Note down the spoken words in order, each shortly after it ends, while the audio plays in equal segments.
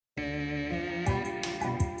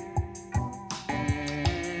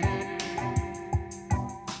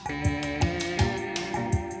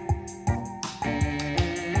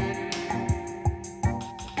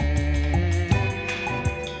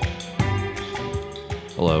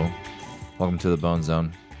Hello, welcome to the Bone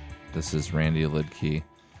Zone. This is Randy Lidkey,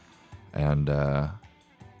 and I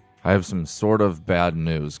have some sort of bad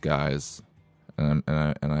news, guys, and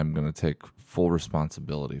I'm going to take full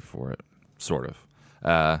responsibility for it, sort of.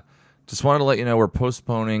 Just wanted to let you know we're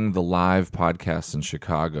postponing the live podcast in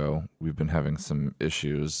Chicago. We've been having some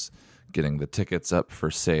issues getting the tickets up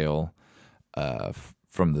for sale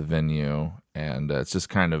from the venue, and it's just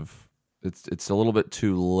kind of it's a little bit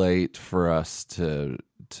too late for us to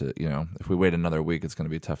if we wait another week, it's going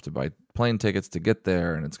to be tough to buy plane tickets to get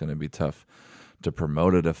there, and it's going to be tough to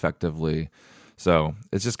promote it effectively. So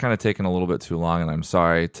it's just kind of taken a little bit too long, and I'm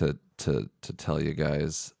sorry to tell you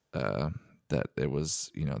guys that it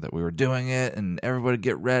was, that we were doing it and everybody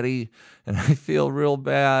get ready, and I feel real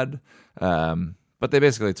bad. But they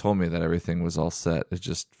basically told me that everything was all set. It's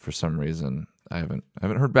just for some reason I haven't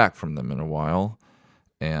heard back from them in a while,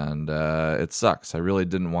 and it sucks. I really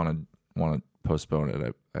didn't want to postpone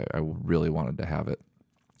it. I really wanted to have it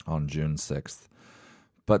on June 6th.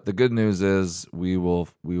 But the good news is we will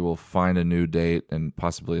find a new date and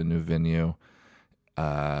possibly a new venue,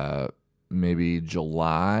 maybe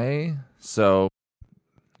July. So,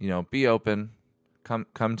 be open,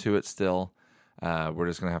 come to it still. We're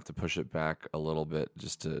just gonna have to push it back a little bit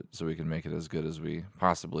so we can make it as good as we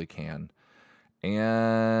possibly can.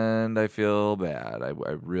 And I feel bad. I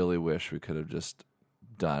really wish we could have just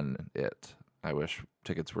done it. I wish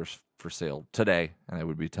tickets were for sale today, and I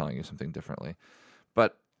would be telling you something differently.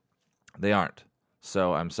 But they aren't.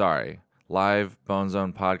 So I'm sorry. Live Bone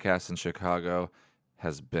Zone podcast in Chicago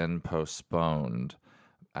has been postponed,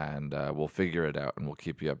 and we'll figure it out, and we'll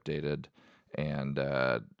keep you updated. And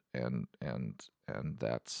that's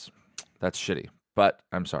shitty. But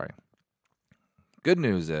I'm sorry. Good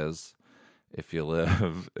news is, if you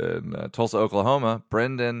live in Tulsa, Oklahoma,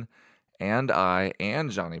 Brendan and I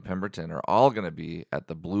and Johnny Pemberton are all going to be at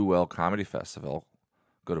the Blue Whale Comedy Festival.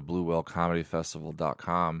 Go to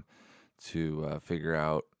bluewhalecomedyfestival.com to figure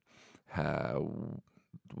out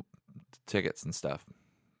tickets and stuff.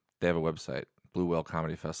 They have a website,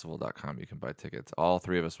 bluewhalecomedyfestival.com. You can buy tickets. All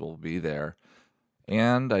three of us will be there.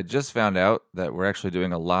 And I just found out that we're actually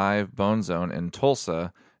doing a live Bone Zone in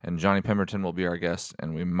Tulsa, and Johnny Pemberton will be our guest,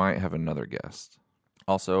 and we might have another guest.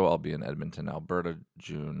 Also, I'll be in Edmonton, Alberta,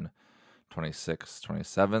 June 26th,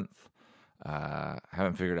 27th. I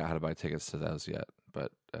haven't figured out how to buy tickets to those yet,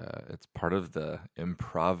 but it's part of the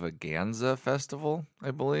Improvaganza Festival,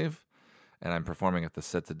 I believe, and I'm performing at the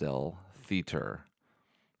Citadel Theater,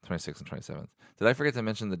 26th and 27th. Did I forget to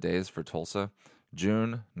mention the days for Tulsa?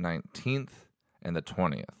 June 19th and the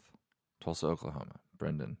 20th. Tulsa, Oklahoma.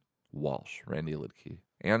 Brendan Walsh, Randy Lidkey,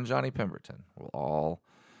 and Johnny Pemberton will all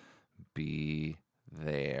be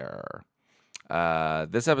there.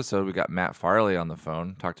 This episode, we got Matt Farley on the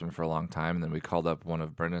phone, talked to him for a long time, and then we called up one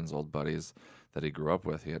of Brendan's old buddies that he grew up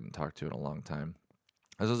with, he hadn't talked to in a long time.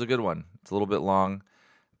 This was a good one. It's a little bit long,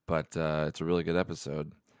 but it's a really good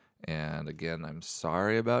episode. And again, I'm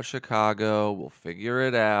sorry about Chicago. We'll figure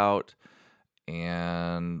it out.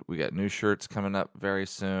 And we got new shirts coming up very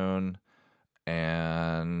soon.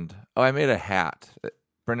 And, I made a hat.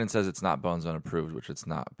 Brendan says it's not Bone Zone approved, which it's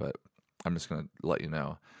not, but I'm just going to let you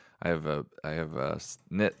know. I have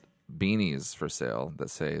knit beanies for sale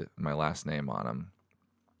that say my last name on them.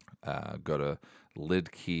 Go to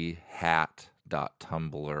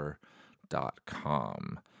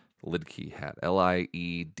lidkeyhat.tumblr.com. Lidkey hat,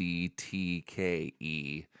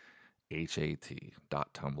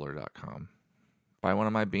 LIEDTKEHAT.tumblr.com. Buy one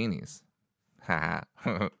of my beanies.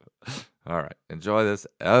 All right, enjoy this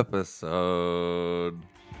episode.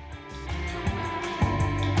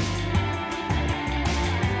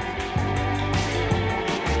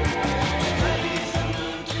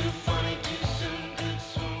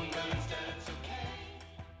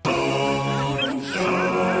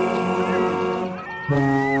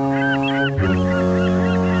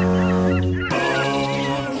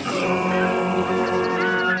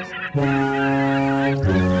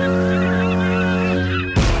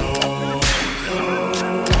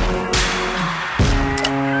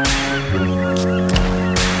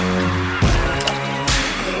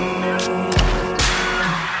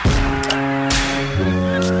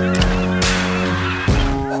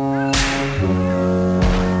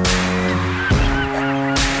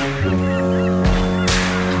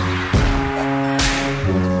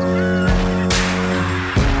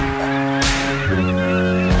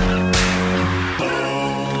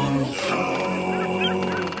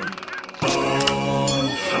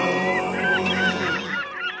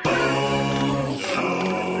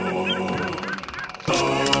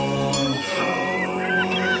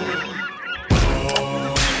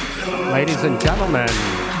 Ladies and gentlemen,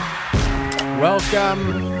 welcome.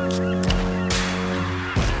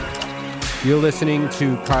 You're listening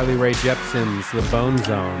to Carly Rae Jepsen's The Bone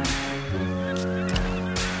Zone.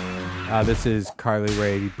 This is Carly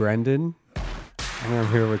Rae Brendan. And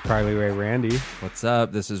I'm here with Carly Rae Randy. What's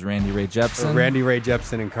up? This is Randy Rae Jepsen. Randy Rae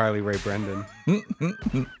Jepsen and Carly Rae Brendan.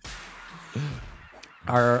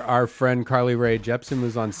 Our friend Carly Rae Jepsen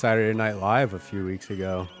was on Saturday Night Live a few weeks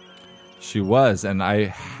ago. She was, and I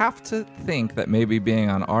have to think that maybe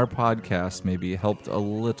being on our podcast maybe helped a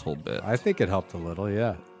little bit. I think it helped a little,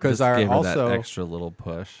 yeah. Because gave her that extra little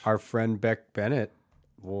push. Our friend Beck Bennett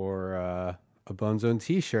wore a Bone Zone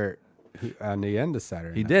t-shirt on the end of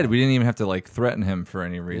Saturday He night. did. We didn't even have to threaten him for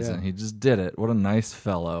any reason. Yeah. He just did it. What a nice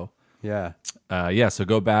fellow. Yeah. So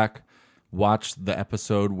go back, watch the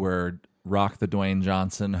episode where Rock the Dwayne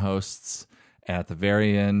Johnson hosts. At the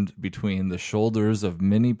very end, between the shoulders of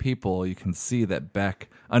many people, you can see that Beck,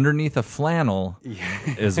 underneath a flannel,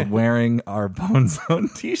 is wearing our Bone Zone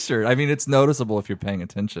t-shirt. I mean, it's noticeable if you're paying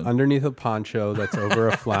attention. Underneath a poncho that's over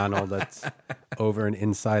a flannel that's over an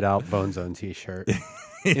inside-out Bone Zone t-shirt.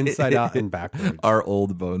 Inside out and backwards. Our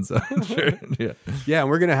old Bone Zone shirt. Yeah, and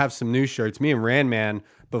we're going to have some new shirts. Me and Randman,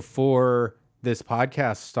 before this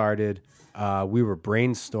podcast started, we were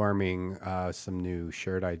brainstorming some new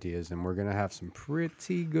shirt ideas, and we're going to have some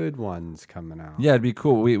pretty good ones coming out. Yeah, it'd be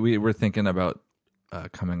cool. We were thinking about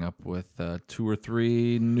coming up with 2 or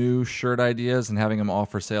 3 new shirt ideas and having them all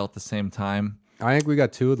for sale at the same time. I think we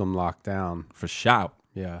got 2 of them locked down. For shout.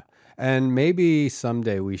 Yeah. And maybe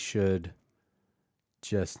someday we should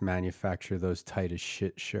just manufacture those tight as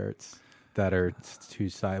shit shirts that are 2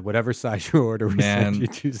 size, whatever size you order, we send you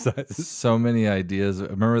 2 sizes. So many ideas.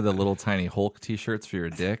 Remember the little tiny Hulk t-shirts for your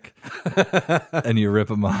dick? And you rip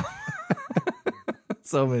them off.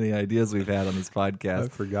 So many ideas we've had on this podcast. I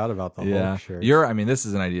forgot about the Hulk shirts. This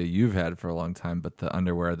is an idea you've had for a long time, but the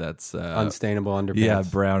underwear that's unstainable underpants. Yeah,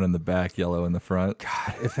 brown in the back, yellow in the front.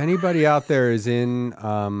 God, if anybody out there is in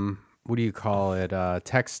what do you call it?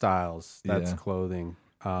 Textiles. That's clothing.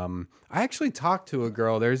 I actually talked to a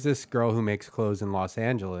girl. There's this girl who makes clothes in Los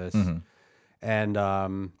Angeles,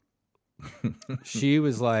 and she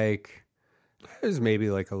was like, there's maybe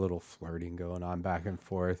like a little flirting going on back and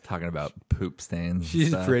forth. Talking about poop stains. She's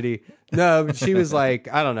and stuff. pretty. No, but she was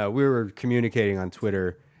like, I don't know. We were communicating on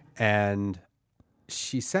Twitter, and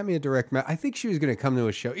she sent me a direct message. I think she was going to come to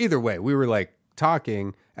a show. Either way, we were like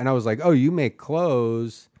talking, and I was like, oh, you make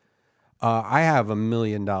clothes. I have $1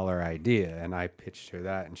 million idea, and I pitched her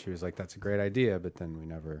that, and she was like, that's a great idea, but then we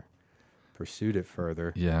never pursued it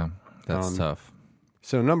further. Yeah, that's tough.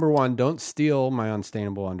 So number 1, don't steal my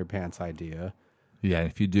unstainable underpants idea. Yeah,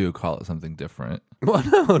 if you do, call it something different. Well,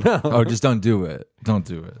 no. Oh, just don't do it. Don't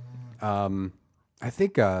do it. I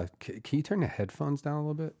think, can you turn the headphones down a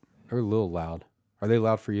little bit? They're a little loud. Are they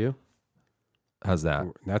loud for you? How's that?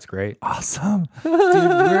 That's great. Awesome. Dude,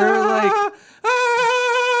 we're like...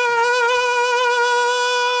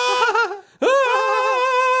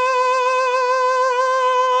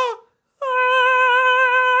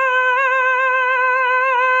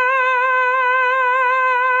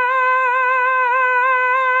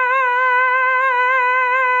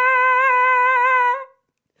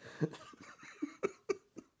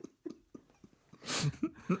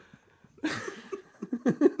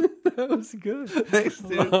 That was good. Thanks,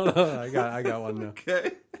 dude. I got one now.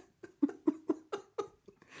 Okay.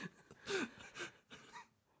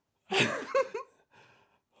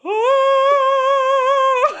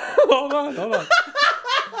 Hold on.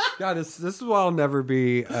 God, this is why I'll never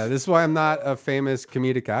be. This is why I'm not a famous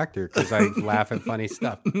comedic actor, because I laugh at funny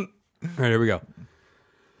stuff. All right, here we go.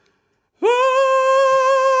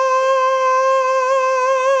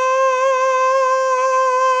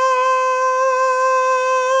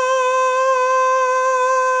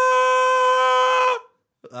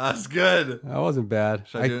 That's good. That wasn't bad.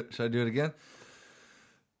 Should I do it again?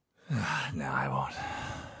 No, I won't.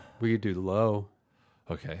 We could do low.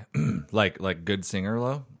 Okay. like good singer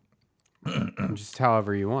low? Just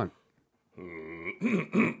however you want.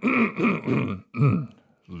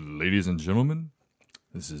 Ladies and gentlemen,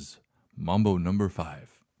 this is Mambo number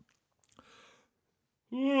 5.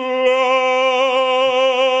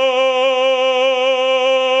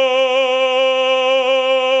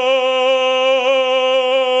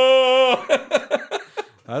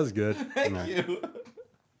 That was good. Thank you.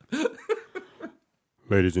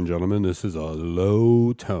 Ladies and gentlemen, this is a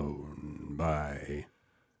Low Tone by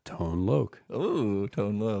Tone Loke. Ooh,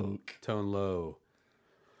 Tone Loke. Tone Low.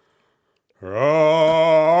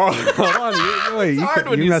 Oh, hold on. Wait, It's hard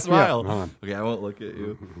when you messed me up. smile. Hold on. Okay, I won't look at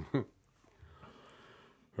you.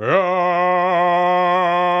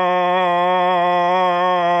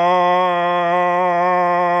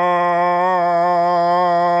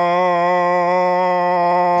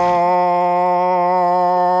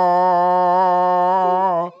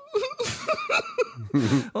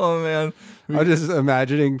 I'm just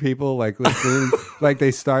imagining people like listening, like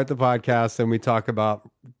they start the podcast and we talk about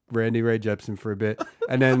Randy Ray Jepsen for a bit,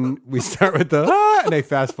 and then we start with the and they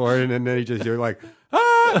fast forward, and then you're like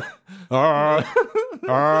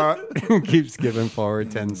keep skipping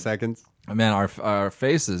forward 10 seconds. Man, our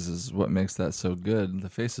faces is what makes that so good. The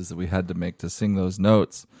faces that we had to make to sing those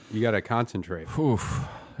notes. You got to concentrate. Oof,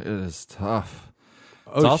 it is tough.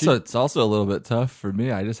 It's also a little bit tough for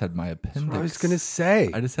me. I just had my appendix. That's what I was gonna say.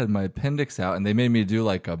 I just had my appendix out, and they made me do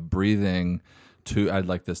like a breathing tube. I had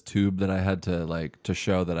like this tube that I had to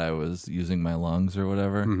show that I was using my lungs or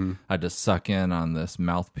whatever. Mm-hmm. I had to suck in on this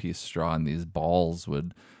mouthpiece straw, and these balls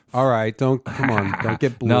would. All right, don't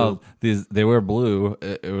get blue. No, they were blue.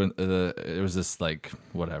 It was just like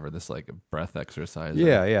whatever, this like breath exercise.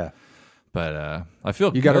 Yeah. But I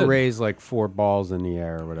feel you got to raise like 4 balls in the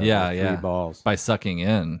air or whatever. Yeah, 3 balls by sucking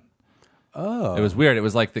in. Oh, it was weird. It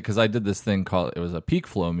was like because I did this thing called it was a peak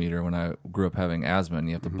flow meter when I grew up having asthma, and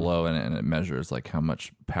you have to blow in it, and it measures like how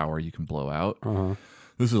much power you can blow out.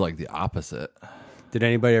 This is like the opposite. Did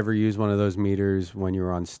anybody ever use one of those meters when you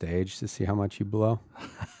were on stage to see how much you blow?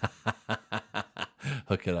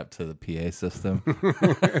 Hook it up to the PA system.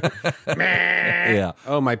 Yeah.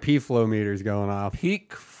 Oh, my P flow meter's going off.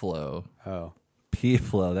 Peak flow. Oh. P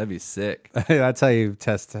flow. That'd be sick. That's how you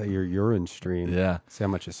test your urine stream. Yeah. See how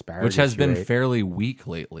much asparagus. Which has you been ate. fairly weak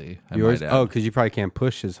lately. Because you probably can't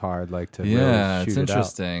push as hard like to really shoot it's it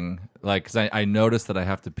interesting. Like, cause I noticed that I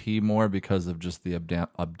have to pee more because of just the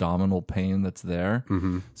abdominal pain that's there.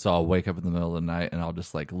 Mm-hmm. So I'll wake up in the middle of the night and I'll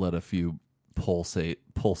just like let a few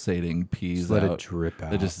pulsating pees Just let out. it drip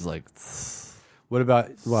out. It just is like. What about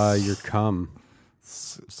your cum?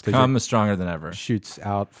 Cum is stronger than ever. Shoots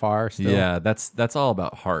out far still? Yeah, that's all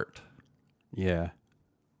about heart. Yeah.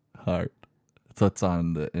 Heart. That's what's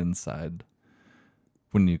on the inside.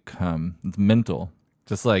 When you come, it's mental.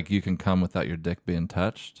 Just like you can come without your dick being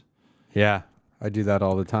touched. Yeah. I do that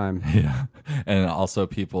all the time. Yeah. And also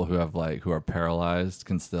people who are paralyzed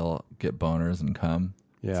can still get boners and come.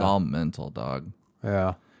 Yeah. It's all mental, dog.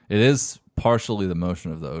 Yeah. It is partially the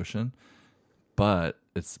motion of the ocean, but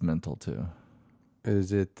it's mental too.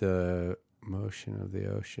 Is it the motion of the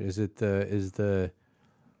ocean? Is the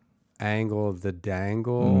angle of the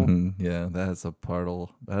dangle? Mm-hmm. Yeah, that has a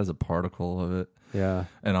particle of it. Yeah.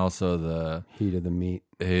 And also the heat of the meat.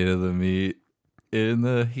 Heat of the meat. In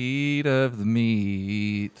the heat of the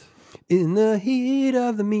meat. In the heat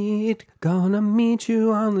of the meat, gonna meet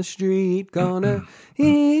you on the street, gonna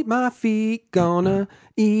eat my feet, gonna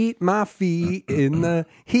eat my feet. In the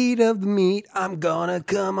heat of the meat, I'm gonna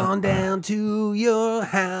come on down to your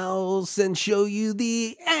house and show you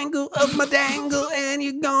the angle of my dangle, and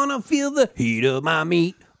you're gonna feel the heat of my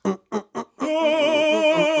meat. Heat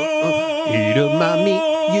of my meat,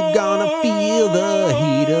 you're gonna feel the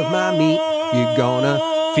heat of my meat. You're gonna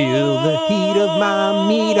feel the heat of my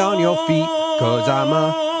meat on your feet, 'cause I'm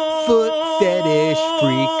a foot fetish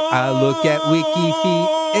freak. I look at Wiki Feet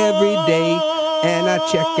every day, and I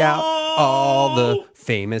check out all the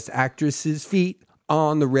famous actresses' feet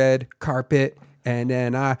on the red carpet, and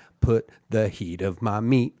then I put the heat of my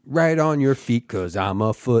meat right on your feet, 'cause I'm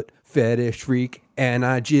a foot fetish freak, and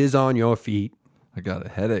I jizz on your feet. I got a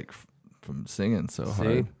headache from singing so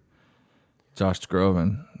hard. Josh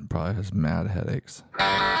Groban probably has mad headaches.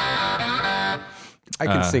 I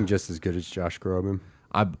can sing just as good as Josh Groban.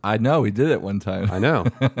 I know, he did it one time. I know,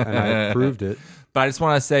 and I proved it. But I just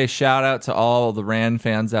want to say shout out to all the Rand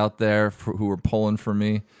fans out there who were pulling for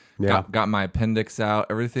me. Yeah. Got my appendix out.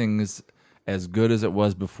 Everything's as good as it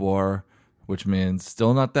was before, which means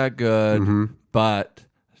still not that good, but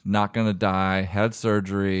not going to die. Had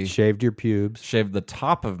surgery. Shaved your pubes. Shaved the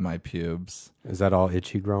top of my pubes. Is that all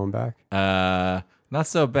itchy growing back? Not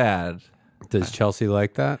so bad. Does Chelsea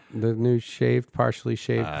like that? The new partially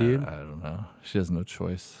shaved pube? I don't know. She has no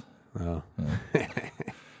choice. Oh. Yeah.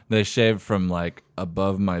 They shaved from like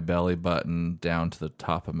above my belly button down to the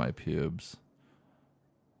top of my pubes.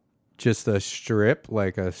 Just a strip,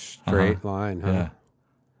 like a straight line, huh? Yeah.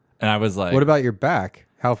 And I was like, what about your back?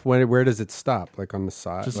 Where does it stop? Like on the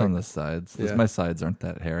side? just like, on the sides. Yeah. My sides aren't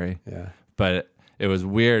that hairy. Yeah. But it was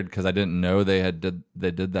weird because I didn't know they did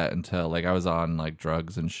that until like I was on like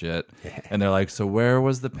drugs and shit. And they're like, so where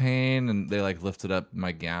was the pain? And they like lifted up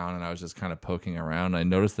my gown and I was just kind of poking around. I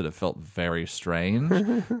noticed that it felt very strange,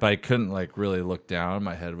 but I couldn't like really look down.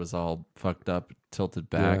 My head was all fucked up,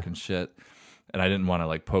 tilted back and shit. And I didn't want to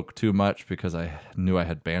like poke too much because I knew I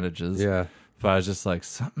had bandages. Yeah. But I was just like,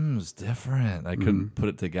 something's different. I couldn't put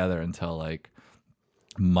it together until like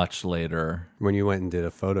much later. When you went and did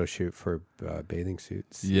a photo shoot for bathing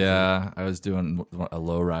suits. Yeah, I was doing a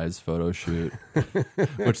low-rise photo shoot,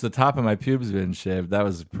 which the top of my pubes had been shaved. That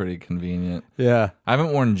was pretty convenient. Yeah. I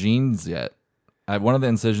haven't worn jeans yet. One of the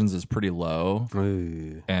incisions is pretty low,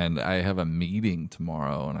 Ooh. and I have a meeting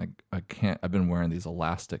tomorrow, and I can't. I've been wearing these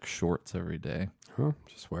elastic shorts every day. Huh,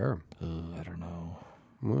 just wear them. I don't know.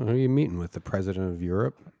 Well, who are you meeting with? The president of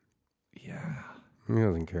Europe? Yeah, He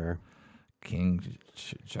doesn't care. King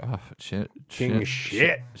shit. King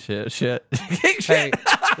shit. King shit. Hey,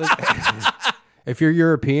 if you're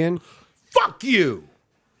European, fuck you.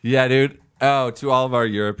 Yeah, dude. Oh, to all of our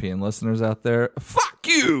European listeners out there, fuck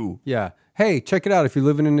you. Yeah. Hey, check it out. If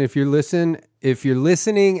you're listening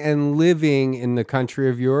and living in the country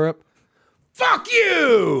of Europe, fuck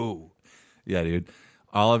you. Yeah, dude.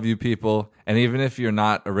 All of you people, and even if you're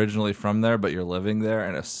not originally from there, but you're living there,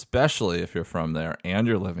 and especially if you're from there and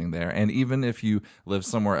you're living there, and even if you live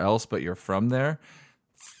somewhere else but you're from there,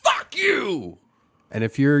 fuck you. And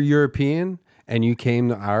if you're European and you came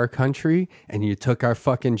to our country and you took our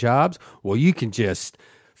fucking jobs, well, you can just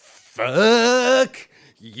fuck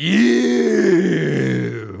you.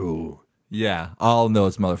 Yeah, all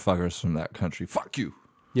those motherfuckers from that country. Fuck you.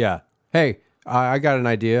 Yeah. Hey, I got an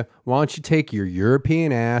idea. Why don't you take your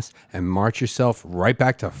European ass and march yourself right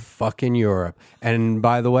back to fucking Europe? And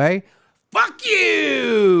by the way, fuck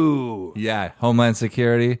you. Yeah, Homeland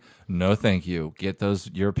Security, no thank you. Get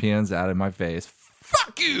those Europeans out of my face.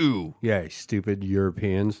 Fuck you. Yeah, stupid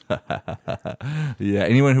Europeans. Yeah,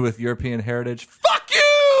 anyone who with European heritage, fuck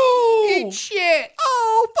you. Eat shit.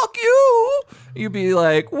 Oh, fuck you. You'd be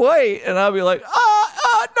like, wait, and I'll be like,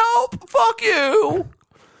 nope, fuck you.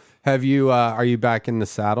 Have you? Are you back in the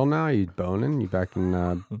saddle now? Are you boning? You back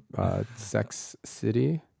in Sex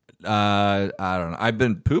City? I don't know. I've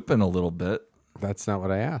been pooping a little bit. That's not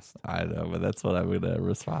what I asked. I know, but that's what I'm going to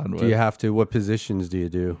respond with. Do you have to? What positions do you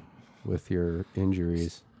do with your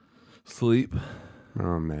injuries? Sleep.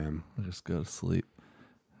 Oh man, I just go to sleep.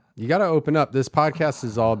 you got to open up. This podcast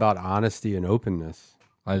is all about honesty and openness.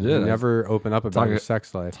 I did. You never open up about your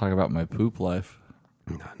sex life. Talk about my poop life.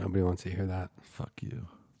 No, nobody wants to hear that. Fuck you.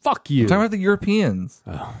 Fuck you. I'm talking about the Europeans.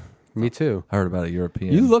 Oh, me too. I heard about a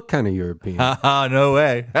European. You look kind of European. No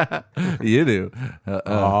way. You do.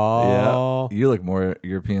 Oh. Yeah. You look more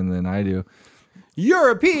European than I do.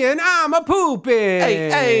 European, I'm a pooping.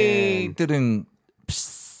 Hey. Didn't.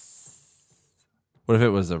 What if it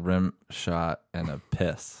was a rim shot and a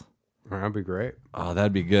piss? That'd be great. Oh,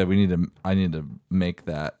 that'd be good. I need to make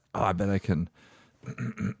that. Oh, I bet I can.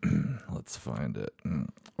 Let's find it.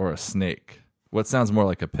 Or a snake. What sounds more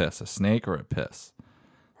like a piss? A snake or a piss?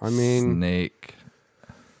 I mean, snake.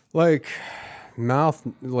 Like mouth.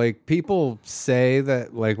 Like people say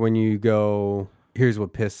that. Like when you go, here's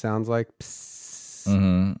what piss sounds like. Psst.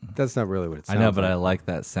 Mm-hmm. That's not really what it sounds. I know, but like. I like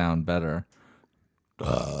that sound better.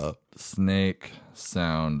 Snake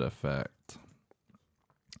sound effect.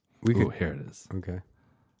 Ooh, here it is. Okay.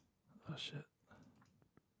 Oh shit.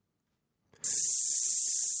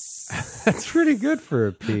 That's pretty good for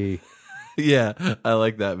a pee. Yeah, I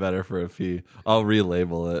like that better for a P. I'll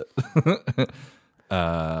relabel it.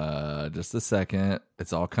 Just a second.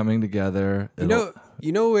 It's all coming together. You know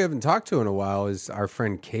who we haven't talked to in a while is our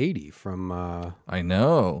friend Katie from. I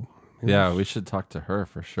know. Yeah, we should talk to her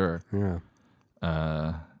for sure. Yeah.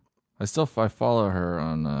 I follow her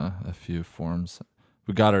on a few forums.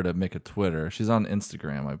 We got her to make a Twitter. She's on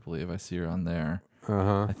Instagram, I believe. I see her on there.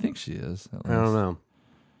 I think she is. At least. I don't know.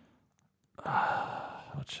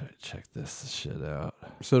 I'll check this shit out.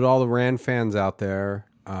 So to all the Rand fans out there,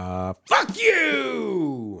 fuck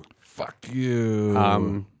you! Fuck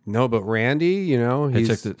you. No, but Randy, you know, Hey,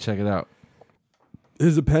 check it out.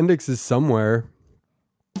 His appendix is somewhere.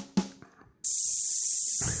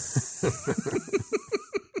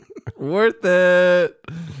 Worth it.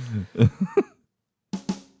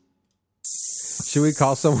 Should we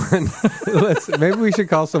call someone? Maybe we should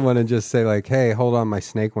call someone and just say like, "Hey, hold on, my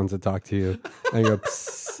snake wants to talk to you," and go,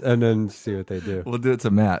 psst, and then see what they do. We'll do it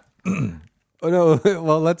to Matt. Oh no!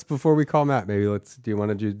 Well, before we call Matt, maybe let's. Do you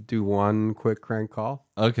want to do one quick crank call?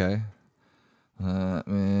 Okay. Let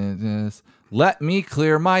me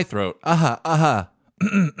clear my throat. Got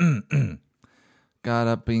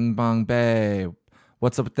a bing bong bay.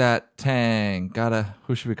 What's up with that tang?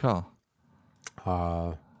 Who should we call?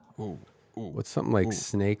 What's something like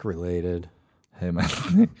snake related? Hey, my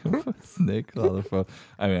snake on the phone.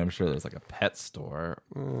 I mean, I'm sure there's like a pet store.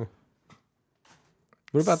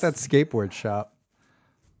 What about that skateboard shop?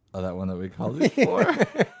 Oh, that one that we called before?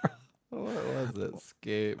 What was it?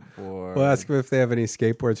 Skateboard. We'll ask them if they have any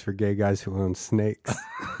skateboards for gay guys who own snakes.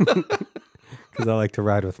 Because I like to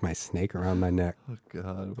ride with my snake around my neck. Oh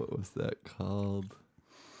God, what was that called?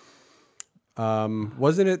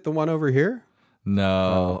 Wasn't it the one over here?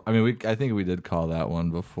 No, I mean I think we did call that one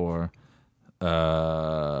before. I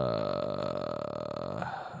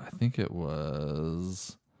think it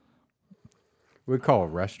was. We'd call a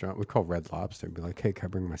restaurant. We'd call Red Lobster and be like, "Hey, can I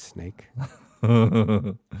bring my snake?"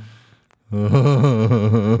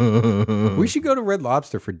 We should go to Red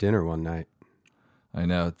Lobster for dinner one night. I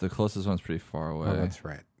know the closest one's pretty far away. Oh, that's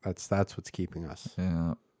right. That's what's keeping us.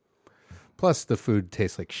 Yeah. Plus, the food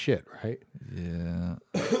tastes like shit, right? Yeah.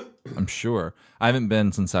 I'm sure. I haven't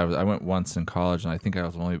been since I went once in college, and I think I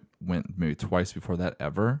went maybe twice before that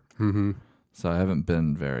ever. Mm-hmm. So I haven't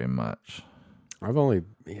been very much. I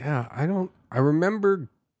remember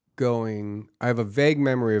going. I have a vague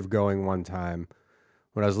memory of going one time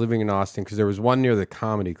when I was living in Austin, because there was one near the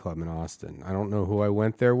comedy club in Austin. I don't know who I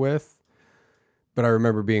went there with, but I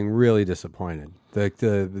remember being really disappointed.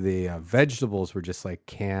 The vegetables were just like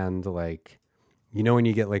canned, like, you know when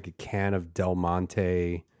you get like a can of Del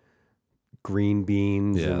Monte green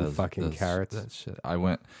beans and fucking carrots. That shit. I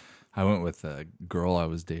went with a girl I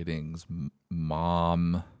was dating's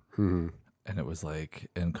mom, and it was like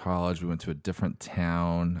in college. We went to a different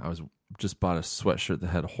town. I just bought a sweatshirt that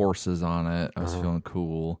had horses on it. I was feeling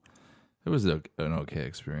cool. It was an okay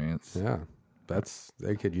experience. Yeah,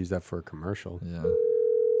 they could use that for a commercial. Yeah.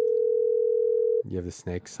 You have the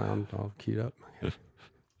snake sound all queued up. Okay.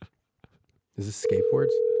 Is this skateboards?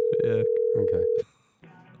 Yeah. Okay.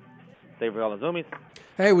 Thank you for calling Zoomies.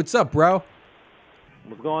 Hey, what's up, bro?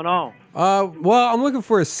 What's going on? Well, I'm looking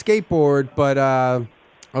for a skateboard, but I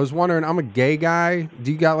was wondering, I'm a gay guy.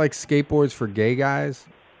 Do you got like skateboards for gay guys?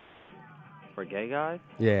 For gay guys?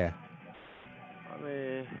 Yeah. I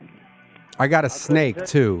mean, I got a snake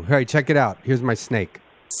too. Hey, check it out. Here's my snake.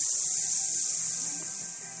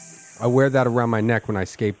 I wear that around my neck when I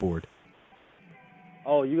skateboard.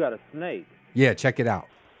 oh, you got a snake. Yeah, check it out.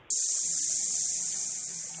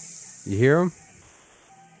 You hear him?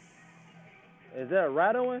 Is that a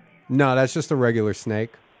rattling? No, that's just a regular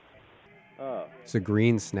snake. Oh. It's a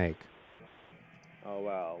green snake. Oh,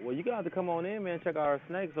 wow. Well, you got to come on in, man, check out our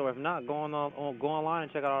snakes. Or if not, go online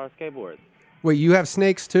and check out our skateboards. Wait, you have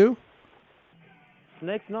snakes too?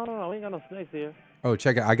 Snakes? No, we ain't got no snakes here. Oh,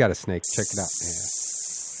 check it. I got a snake. Check it out.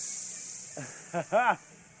 Yeah.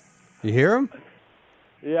 You hear him?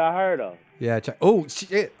 Yeah, I heard him. Yeah. Oh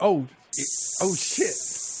shit. Oh shit.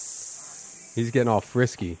 He's getting all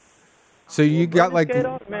frisky. So you got like,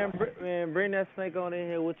 man, bring that snake on in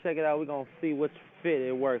here. We'll check it out. We're gonna see which fit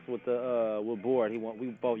it works with the with board.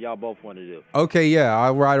 Y'all both want to do. Okay, yeah,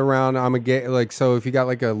 I'll ride around. I'm a gay, like, so if you got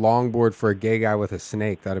like a longboard for a gay guy with a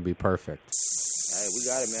snake, that'd be perfect. Hey, we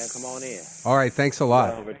got it, man. Come on in. All right, thanks a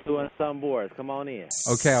lot. Over 2 and some boards. Come on in.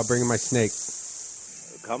 Okay, I'll bring in my snake.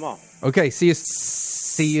 Come on. Okay, see you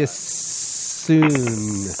soon.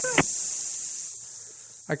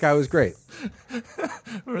 That guy was great.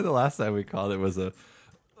 Remember the last time we called? It was a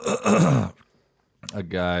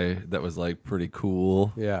guy that was like pretty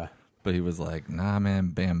cool. Yeah. But he was like, nah, man,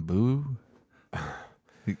 bamboo.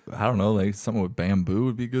 I don't know, like something with bamboo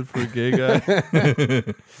would be good for a gay guy.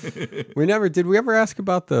 Did we ever ask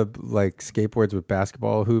about the like skateboards with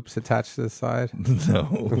basketball hoops attached to the side?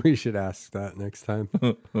 No. We should ask that next time.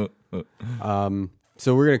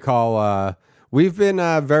 So we're going to call, we've been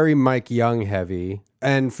very Mike Young heavy.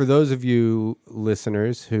 And for those of you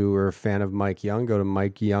listeners who are a fan of Mike Young, go to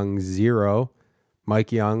Mike Young 0,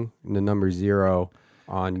 Mike Young, and the number 0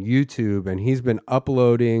 on YouTube. And he's been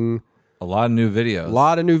uploading a lot of new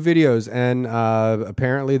videos. And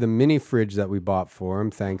apparently the mini fridge that we bought for him,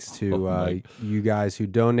 thanks to you guys who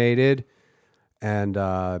donated. And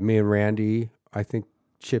me and Randy, I think,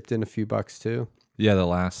 chipped in a few bucks too. Yeah, the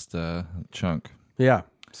last chunk. Yeah.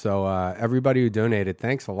 So everybody who donated,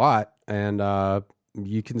 thanks a lot. And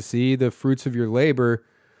you can see the fruits of your labor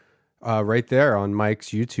right there on Mike's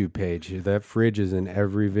YouTube page. That fridge is in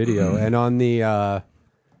every video. And on the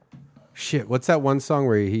what's that one song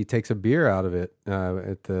where he takes a beer out of it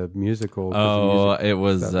at the musical? It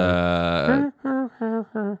was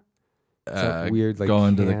weird, like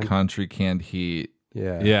going to the country canned heat.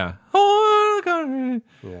 Yeah. Oh, the country.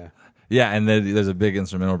 Yeah. Yeah, and then there's a big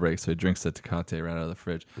instrumental break, so he drinks the Tecate right out of the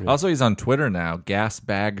fridge. Yeah. Also, he's on Twitter now,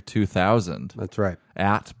 GasBag2000. That's right.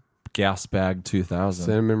 At GasBag2000.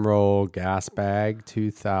 Cinnamon Roll GasBag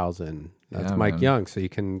 2000. That's Mike Young, so you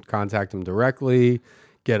can contact him directly,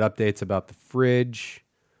 get updates about the fridge.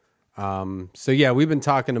 So, yeah, we've been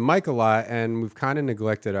talking to Mike a lot, and we've kind of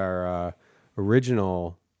neglected our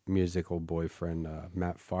original musical boyfriend,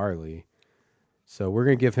 Matt Farley. So we're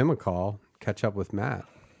going to give him a call, catch up with Matt.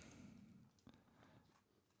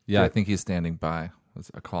 Yeah, I think he's standing by.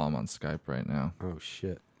 Let's call him on Skype right now. Oh,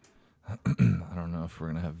 shit. I don't know if we're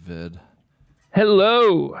going to have vid.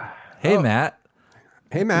 Hello. Hey, Matt.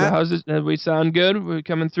 Hey, Matt. How's it? We sound good? We're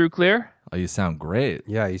coming through clear? Oh, you sound great.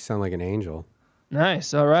 Yeah, you sound like an angel.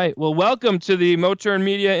 Nice. All right. Well, welcome to the Moturn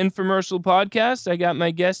Media Infomercial Podcast. I got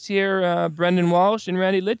my guests here, Brendan Walsh and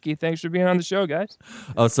Randy Litke. Thanks for being on the show, guys.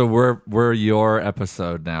 Oh, so we're your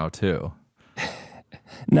episode now, too.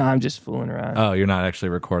 No, I'm just fooling around. Oh, you're not actually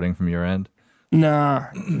recording from your end? Nah.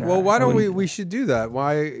 Well, why don't we should do that?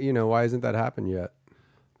 Why isn't that happened yet?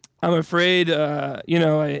 I'm afraid,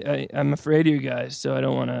 I'm afraid of you guys, so I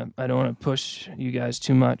don't want to push you guys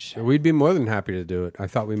too much. We'd be more than happy to do it. I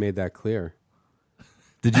thought we made that clear.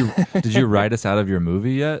 Did you write us out of your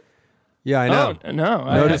movie yet? Yeah, I know. Oh,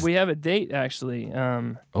 no. We have a date, actually.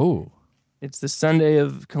 Oh. It's the Sunday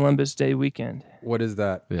of Columbus Day weekend. What is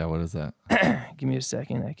that? Yeah, what is that? Give me a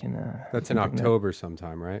second. I can... That's in October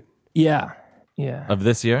sometime, right? Yeah. Of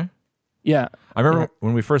this year? Yeah. I remember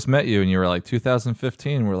when we first met you and you were like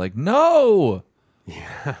 2015. We're like, no,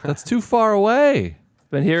 that's too far away.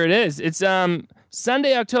 But here it is. It's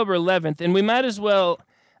Sunday, October 11th, and we might as well.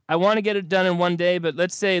 I want to get it done in one day, but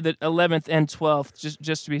let's say the 11th and 12th,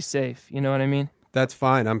 just to be safe. You know what I mean? That's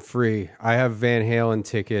fine. I'm free. I have Van Halen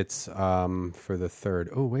tickets for the 3rd.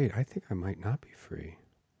 Oh wait, I think I might not be free.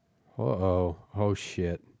 Oh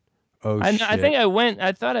shit. Shit. I think I went.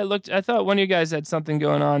 I thought I looked. I thought one of you guys had something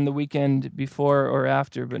going on the weekend before or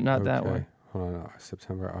after, but not that one. Hold on.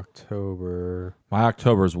 September, October. My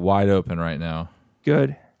October's wide open right now.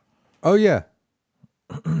 Good. Oh yeah.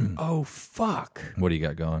 Oh fuck. What do you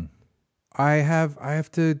got going? I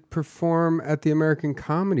have to perform at the American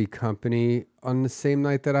Comedy Company on the same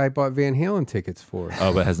night that I bought Van Halen tickets for.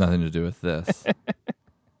 Oh, but it has nothing to do with this.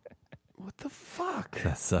 What the fuck?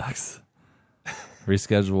 That sucks.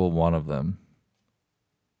 Reschedule one of them.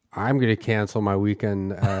 I'm going to cancel my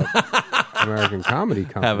weekend at American Comedy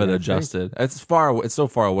Company. Have it adjusted. It's so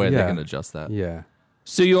far away they can adjust that. Yeah.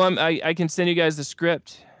 So you want? I can send you guys the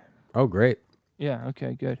script. Oh, great. Yeah.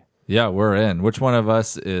 Okay. Good. Yeah, we're in. Which one of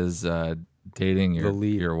us is dating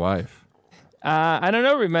your wife? I don't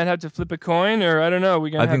know. We might have to flip a coin, or I don't know.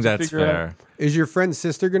 We're gonna. I think have to that's figure fair. Out. Is your friend's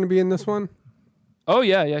sister going to be in this one? Oh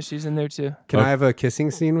yeah, she's in there too. Can I have a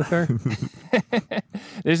kissing scene with her?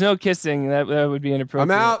 There's no kissing. That would be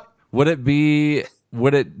inappropriate. I'm out. Would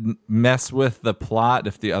it mess with the plot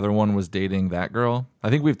if the other one was dating that girl? I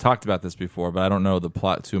think we've talked about this before, but I don't know the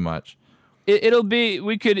plot too much. It'll be.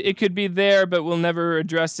 It could be there, but we'll never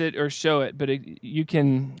address it or show it. But you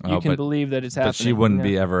can believe that it's happening. But she wouldn't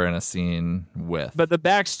be ever in a scene with. But the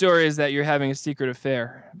backstory is that you're having a secret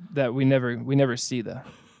affair that we never see though.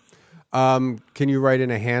 Can you write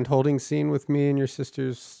in a hand-holding scene with me and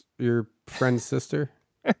your friend's sister?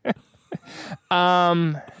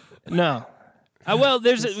 No. Well,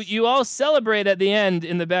 you all celebrate at the end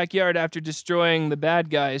in the backyard after destroying the bad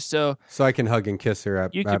guys. So I can hug and kiss her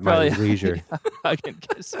at my probably leisure. hug and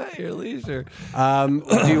kiss At your leisure.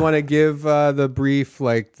 Do you want to give the brief,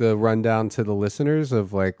 the rundown to the listeners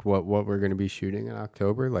of what we're going to be shooting in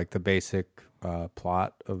October, the basic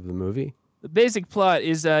plot of the movie? The basic plot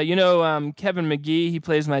is, Kevin McGee. He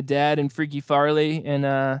plays my dad in Freaky Farley,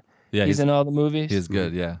 and he's in all the movies. He's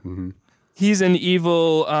good, yeah. Mm-hmm. He's an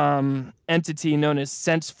evil entity known as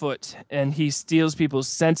Sensefoot, and he steals people's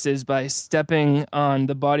senses by stepping on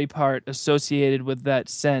the body part associated with that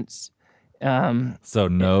sense. So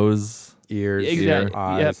nose, ears, exactly.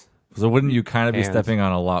 eyes. Yep. So wouldn't you kind of be Hands. stepping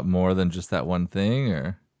on a lot more than just that one thing,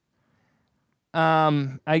 or?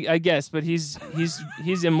 I guess, but he's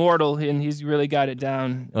immortal and he's really got it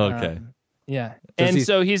down. Okay. Yeah,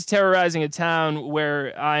 so he's terrorizing a town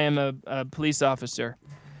where I am a police officer,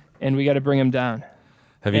 and we got to bring him down.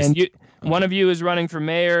 One of you is running for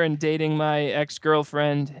mayor and dating my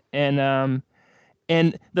ex-girlfriend, and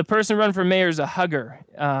the person running for mayor is a hugger.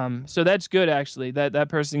 So that's good actually. That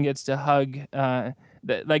person gets to hug.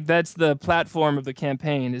 That's the platform of the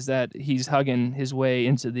campaign, is that he's hugging his way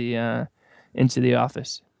into the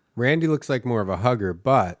office. Randy looks like more of a hugger,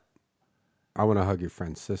 but I want to hug your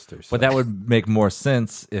friend's sister. So. But that would make more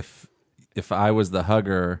sense if I was the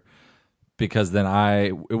hugger, because then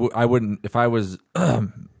I wouldn't, if I was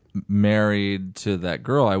married to that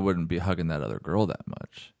girl, I wouldn't be hugging that other girl that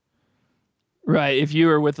much. Right. If you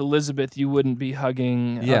were with Elizabeth, you wouldn't be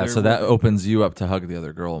hugging. Yeah, so that opens you up to hug the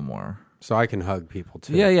other girl more. So I can hug people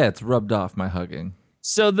too. Yeah, it's rubbed off my hugging.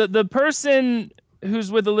 So the person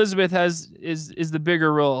who's with Elizabeth is the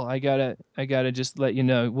bigger role. I gotta just let you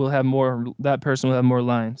know. We'll have more. That person will have more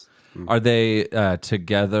lines. Are they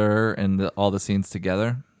together in all the scenes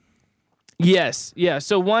together? Yes, yeah.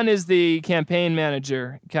 So one is the campaign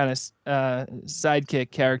manager kind of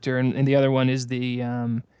sidekick character, and the other one is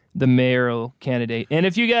the mayoral candidate. And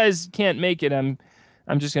if you guys can't make it, I'm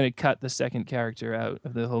just going to cut the second character out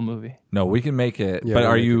of the whole movie. No, we can make it. Yeah, but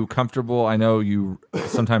are you comfortable? I know you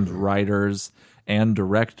sometimes writers and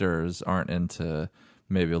directors aren't into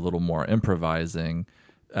maybe a little more improvising.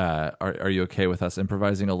 Are you okay with us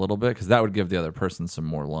improvising a little bit? Because that would give the other person some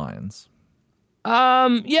more lines.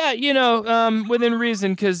 Yeah, within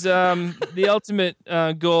reason, because the ultimate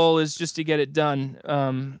goal is just to get it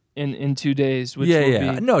done in 2 days. Which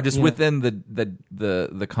will be, no, just within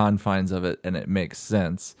the confines of it, and it makes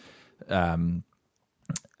sense.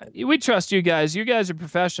 We trust you guys. You guys are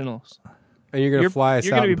professionals. And you're gonna fly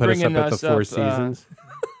us out and put us up at the Four Seasons.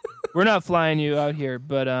 We're not flying you out here,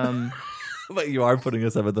 but but you are putting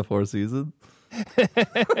us up at the Four Seasons.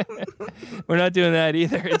 We're not doing that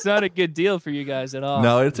either. It's not a good deal for you guys at all.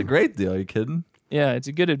 No, it's a great deal. Are you kidding? Yeah, it's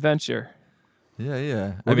a good adventure.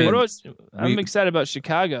 Yeah. I'm excited about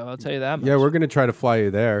Chicago. I'll tell you that much. Yeah, we're gonna try to fly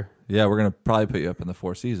you there. Yeah, we're gonna probably put you up in the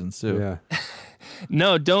Four Seasons too. Yeah.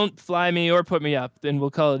 No, don't fly me or put me up. Then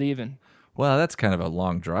we'll call it even. Well, that's kind of a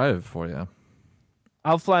long drive for you.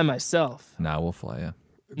 I'll fly myself. No, we'll fly you.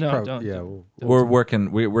 No, don't. Yeah, we're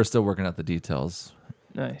working. We're still working out the details.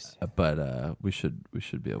 Nice, but we should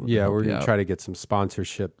be able to. Yeah, we're gonna try to get some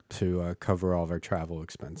sponsorship to cover all of our travel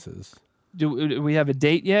expenses. Do we have a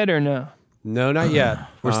date yet or no? No, not yet.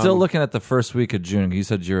 We're still looking at the first week of June. You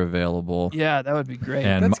said you're available. Yeah, that would be great.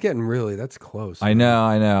 And that's close. I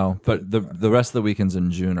know. But the rest of the weekends in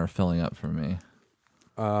June are filling up for me.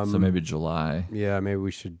 So maybe July. Yeah, maybe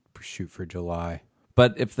we should shoot for July.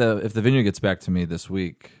 But if the venue gets back to me this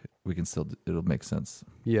week, we can still. It'll make sense.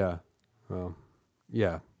 Yeah. Well.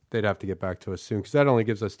 Yeah, they'd have to get back to us soon because that only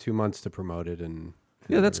gives us 2 months to promote it. And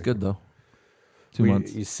yeah, that's good though. 2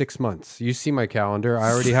 months. 6 months. You see my calendar. I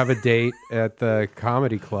already have a date at the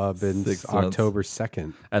comedy club in October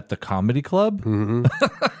 2nd. At the comedy club? Mm-hmm.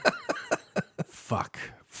 Fuck.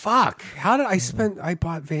 How did I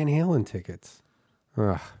bought Van Halen tickets.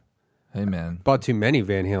 Ugh. Hey man, bought too many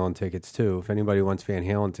Van Halen tickets too. If anybody wants Van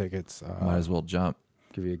Halen tickets, might as well jump.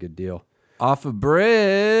 Give you a good deal. Off a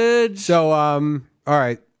bridge. So, all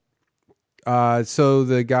right. So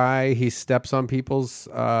the guy, he steps on people's.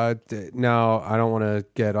 Now, I don't want to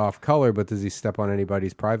get off color, but does he step on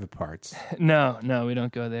anybody's private parts? No, we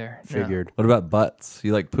don't go there. Figured. No. What about butts?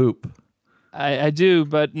 You like poop? I do,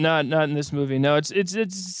 but not in this movie. No,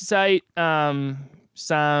 it's sight,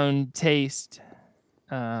 sound, taste,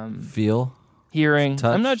 feel, hearing.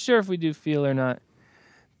 touch? I'm not sure if we do feel or not,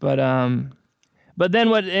 but then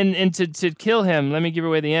what? And to kill him, let me give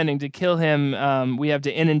away the ending. To kill him, we have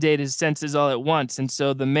to inundate his senses all at once, and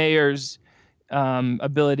so the mayor's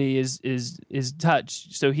ability is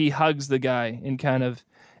touch. So he hugs the guy and kind of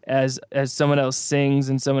as someone else sings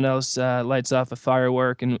and someone else lights off a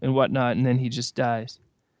firework and whatnot, and then he just dies.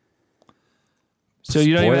 So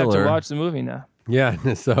you don't even have to watch the movie now.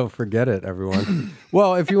 Yeah, so forget it, everyone.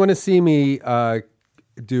 Well, if you want to see me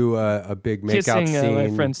do a big makeout scene my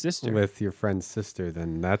friend's sister. with your friend's sister,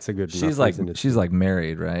 then that's a good. She's like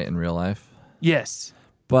married, right, in real life. Yes,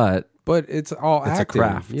 but it's all acting. A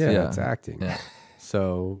craft. Yeah, it's acting. Yeah.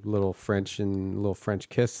 So little French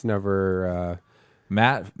kiss never.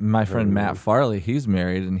 My friend Matt Farley, he's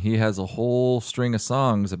married and he has a whole string of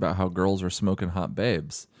songs about how girls are smoking hot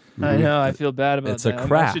babes. I know. I feel bad about it's that. It's a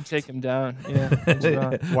craft. I should take him down. Yeah,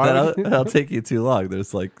 that'll take you too long.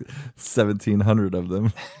 There's like 1,700 of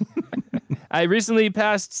them. I recently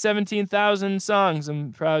passed 17,000 songs.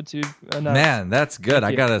 I'm proud to announce. Man, that's good.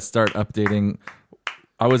 I got to start updating.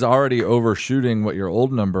 I was already overshooting what your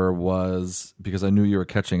old number was because I knew you were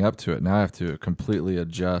catching up to it. Now I have to completely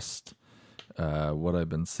adjust what I've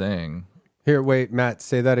been saying. Here, wait, Matt,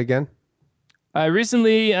 say that again. I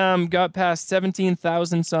recently got past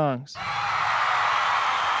 17,000 songs.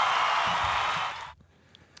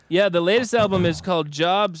 Yeah, the latest album is called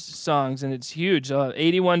Jobs Songs, and it's huge.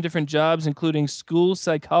 81 different jobs, including school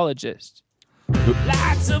psychologist.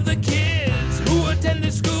 Lots of the kids who attend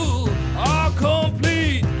the school are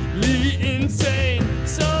completely insane.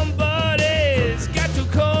 Somebody's got to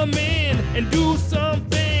come in and do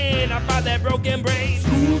something about that broken brain.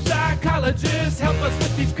 School psychologists help us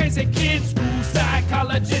with these crazy kids. School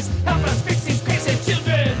psychologists help us fix these crazy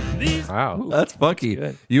children. Wow, that's funky.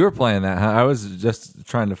 That's you were playing that, huh? I was just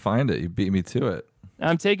trying to find it. You beat me to it.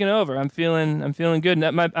 I'm taking over. I'm feeling good.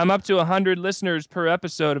 I'm up to 100 listeners per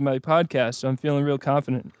episode of my podcast, so I'm feeling real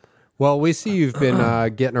confident. Well, we see you've been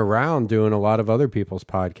getting around doing a lot of other people's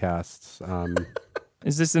podcasts.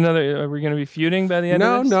 Is this another? Are we going to be feuding by the end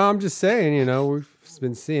of this? No, I'm just saying. We've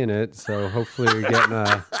been seeing it, so hopefully you're getting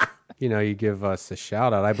a, you give us a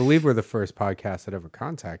shout out. I believe we're the first podcast that ever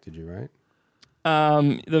contacted you, right?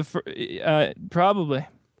 Probably.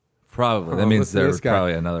 Probably. That means there's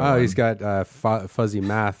probably another one. Oh, he's got fuzzy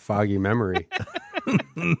math, foggy memory.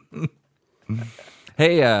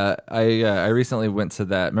 Hey, I recently went to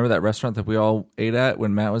remember that restaurant that we all ate at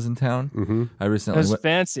when Matt was in town? Mm-hmm. I recently That was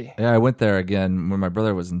fancy. Yeah, I went there again when my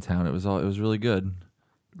brother was in town. It was really good.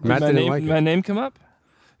 Matt didn't like it. My name come up?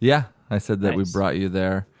 Yeah, I said that we Nice. brought you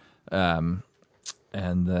there. And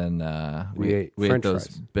then we ate French those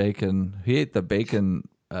fries. bacon. He ate the bacon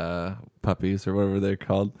puppies or whatever they're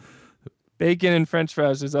called. Bacon and French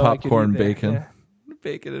fries is all Popcorn I could eat bacon. there. Yeah,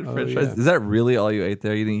 Bacon and Oh, French yeah. fries. Is that really all you ate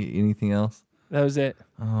there? You didn't eat anything else? that was it.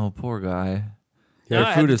 Oh, poor guy. No, Their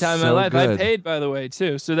I food had the is time of my so life. good. I paid, by the way,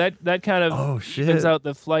 too. So that kind of Oh shit! evens out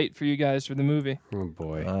the flight for you guys for the movie. Oh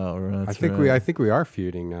boy. Oh, right, I think we are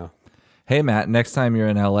feuding now. Hey Matt, next time you're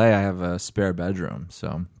in LA, I have a spare bedroom,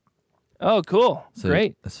 so Oh, cool.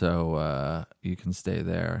 Great. So you can stay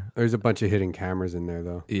there. There's a bunch of hidden cameras in there,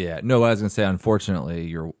 though. Yeah. No, I was gonna say. Unfortunately,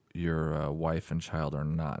 your wife and child are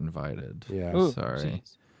not invited. Yeah. Ooh, Sorry.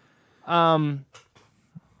 jeez.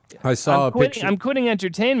 I saw a picture. I'm quitting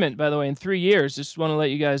entertainment, by the way, in 3 years. Just want to let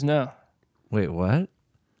you guys know. Wait, what?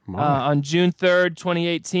 On June 3rd,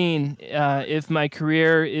 2018, if my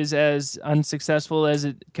career is as unsuccessful as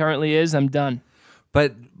it currently is, I'm done.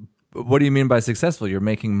 But what do you mean by successful? You're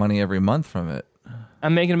making money every month from it.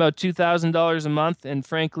 I'm making about $2,000 a month, and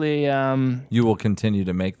frankly, You will continue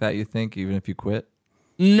to make that, you think, even if you quit?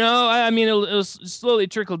 no, I mean, it'll slowly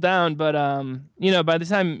trickle down, but, by the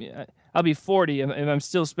time I'll be 40, if I'm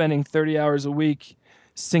still spending 30 hours a week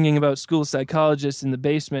singing about school psychologists in the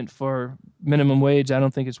basement for minimum wage, I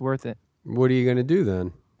don't think it's worth it. What are you going to do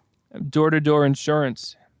then? Door-to-door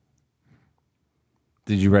insurance.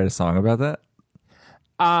 Did you write a song about that?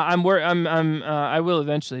 I will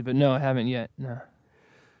eventually, but no, I haven't yet. No.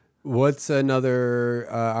 What's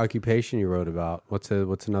another occupation you wrote about? What's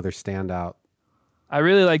another standout? I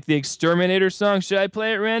really like the Exterminator song. Should I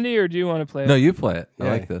play it, Randy, or do you want to play it? No, you play it. I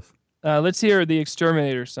Yeah. like this. Let's hear the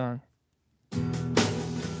Exterminator song.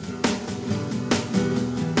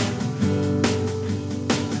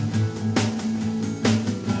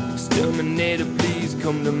 Exterminator, please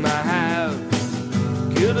come to my house.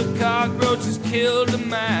 Kill the cockroaches, kill the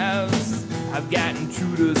mouse. I've got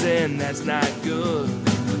intruders and that's not good.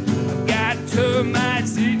 I've got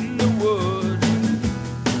termites eating the wood.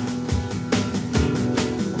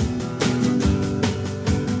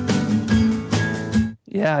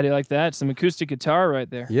 Yeah, how do you like that? Some acoustic guitar right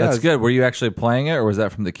there. Yeah, That's good. Were you actually playing it, or was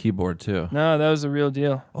that from the keyboard too? No, that was a real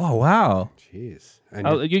deal. Oh, wow. Jeez.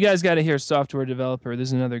 And You guys got to hear Software Developer. This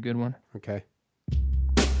is another good one. okay.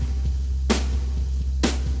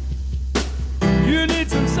 You need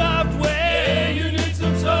some software. Yeah, you need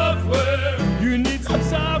some software. You need some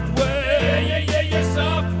software. Yeah,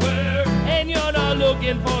 software. And you're not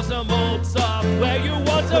looking for some old software. You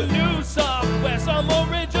want some new software, some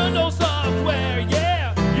original software.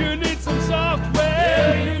 Yeah, you need some software.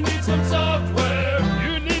 Yeah, you need some software.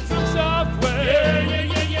 You need some software.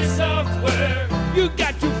 Yeah, software. You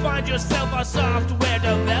got to find yourself a software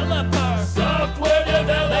developer. Software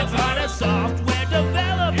developer. Find a software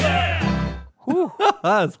developer. Yeah.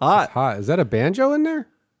 That's hot. Hot. Is that a banjo in there?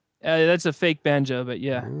 That's a fake banjo, but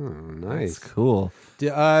yeah. Oh, nice. That's cool.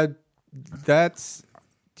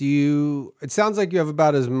 It sounds like you have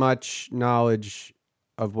about as much knowledge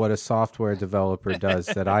of what a software developer does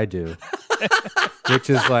that I do, which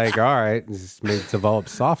is like, all right, just develop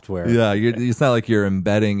software. Yeah, it's not like you're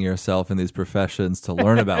embedding yourself in these professions to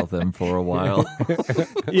learn about them for a while.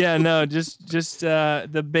 Yeah, no, just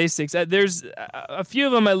the basics. There's a few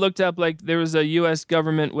of them I looked up. Like there was a U.S.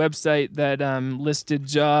 government website that listed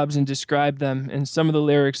jobs and described them, and some of the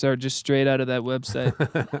lyrics are just straight out of that website.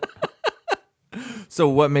 So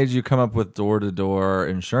what made you come up with door-to-door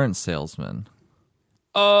insurance salesman?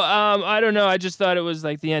 Oh, I don't know. I just thought it was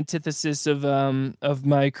like the antithesis of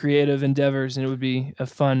my creative endeavors, and it would be a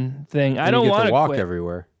fun thing. I don't want to walk quit.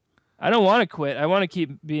 everywhere. I don't want to quit. I want to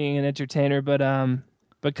keep being an entertainer, but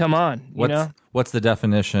come on, What's the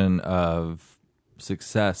definition of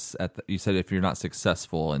success? You said if you're not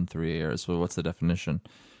successful in 3 years, well, what's the definition?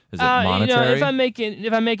 Is it monetary? If I'm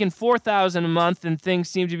making $4,000 a month and things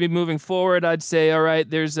seem to be moving forward, I'd say, all right,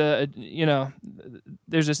 it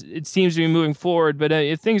seems to be moving forward. But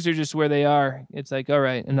if things are just where they are, it's like, all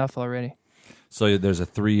right, enough already. So there's a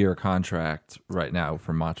 3-year contract right now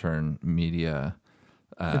for Modern Media.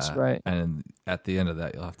 That's right. And at the end of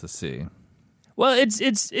that, you'll have to see. Well,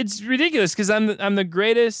 it's ridiculous because I'm the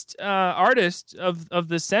greatest artist of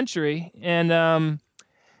the century, and I'm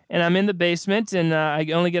in the basement, and I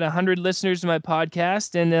only get 100 listeners to my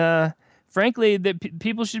podcast, and frankly,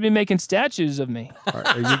 people should be making statues of me.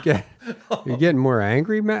 Are you getting more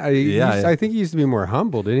angry, Matt? I think you used to be more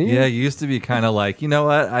humble, didn't you? Yeah, you used to be kind of like, you know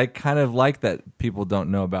what? I kind of like that people don't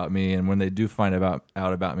know about me, and when they do find out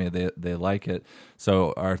about me, they like it.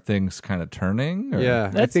 So are things kind of turning? Or? Yeah,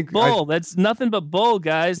 that's bull. That's nothing but bull,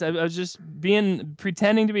 guys. I was just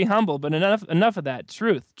pretending to be humble, but enough of that.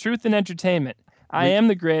 Truth and entertainment. I am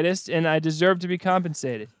the greatest, and I deserve to be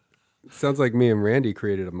compensated. Sounds like me and Randy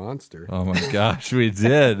created a monster. Oh my gosh, we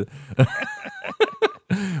did.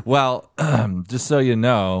 Well, just so you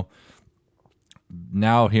know,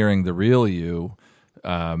 now hearing the real you,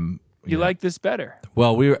 you like this better.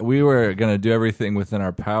 Well, we were going to do everything within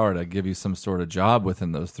our power to give you some sort of job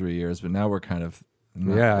within those 3 years, but now we're kind of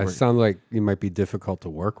it sounds like you might be difficult to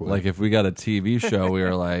work with. Like if we got a TV show, we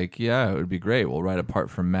were like, yeah, it would be great. We'll write a part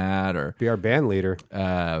for Matt or be our band leader.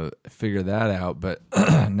 Figure that out. But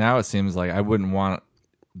now it seems like I wouldn't want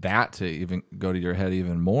that to even go to your head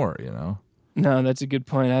even more, you know? No, that's a good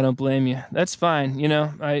point. I don't blame you. That's fine. You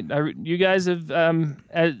know, you guys have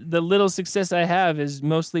the little success I have is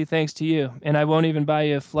mostly thanks to you, and I won't even buy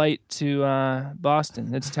you a flight to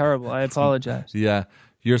Boston. It's terrible. I apologize. Yeah.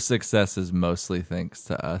 Your success is mostly thanks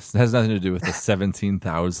to us. It has nothing to do with the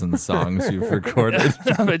 17,000 songs you've recorded.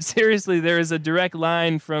 No, but seriously, there is a direct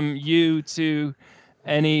line from you to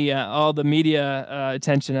all the media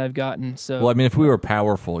attention I've gotten. So, well, I mean, if we were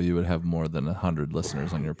powerful, you would have more than 100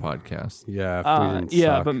 listeners on your podcast. Yeah, if we didn't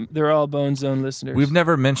suck. But they're all Bone Zone listeners. We've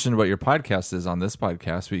never mentioned what your podcast is on this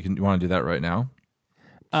podcast. You want to do that right now?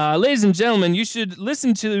 Ladies and gentlemen, you should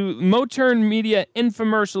listen to Moturn Media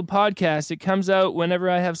Infomercial Podcast. It comes out whenever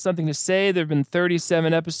I have something to say. There have been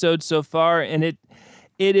 37 episodes so far, and it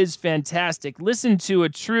is fantastic. Listen to a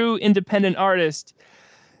true independent artist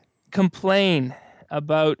complain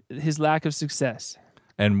about his lack of success.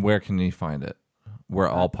 And where can you find it? Where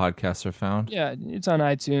all podcasts are found? Yeah, it's on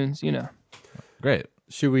iTunes, you know. Great.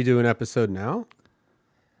 Should we do an episode now?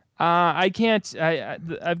 I can't.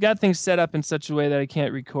 I've got things set up in such a way that I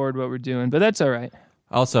can't record what we're doing, but that's all right.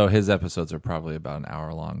 Also, his episodes are probably about an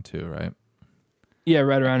hour long too, right? Yeah,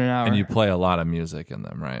 right around an hour. And you play a lot of music in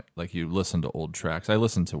them, right? Like you listen to old tracks. I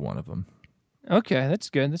listened to one of them. Okay,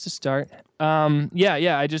 that's good. That's a start.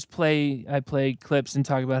 Yeah. I just play clips and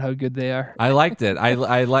talk about how good they are. I liked it. I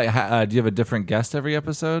like. Do you have a different guest every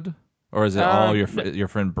episode, or is it all your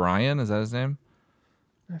friend Brian? Is that his name?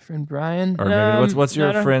 My friend Brian. Or maybe what's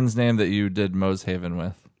your friend's name that you did Mosehaven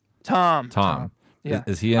with? Tom. Yeah.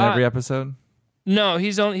 Is he in every episode? No,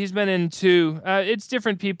 he's been in 2. It's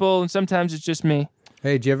different people, and sometimes it's just me.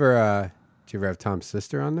 Hey, did you ever have Tom's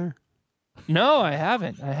sister on there? No, I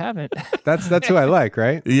haven't. That's who I like,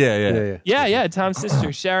 right? Yeah. Tom's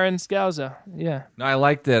sister, Sharon Scalzo. Yeah. No, I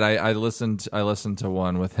liked it. I listened to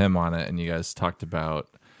one with him on it, and you guys talked about.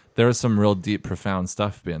 There was some real deep, profound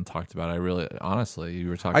stuff being talked about. Honestly, you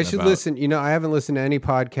were talking about... I should listen. You know, I haven't listened to any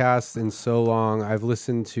podcasts in so long. I've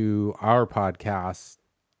listened to our podcast.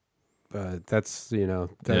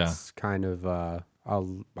 That's kind of, I'll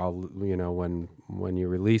when you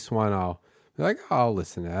release one, I'll be like, oh, I'll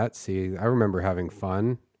listen to that. See, I remember having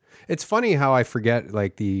fun. It's funny how I forget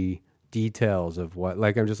like the details of what,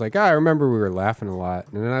 like, I'm just like, I remember we were laughing a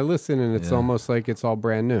lot. And then I listen and it's almost like it's all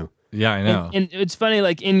brand new. Yeah, I know. And it's funny,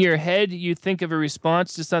 like in your head, you think of a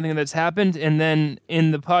response to something that's happened, and then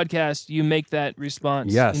in the podcast, you make that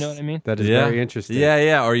response. Yes. You know what I mean? That is very interesting.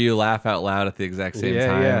 Yeah. Or you laugh out loud at the exact same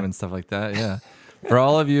time and stuff like that. Yeah. For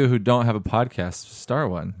all of you who don't have a podcast, start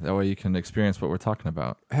one. That way you can experience what we're talking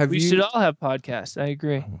about. We should all have podcasts. I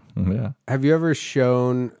agree. Yeah. Have you ever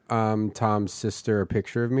shown Tom's sister a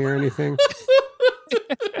picture of me or anything?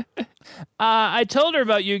 I told her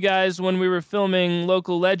about you guys when we were filming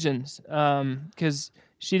Local Legends, because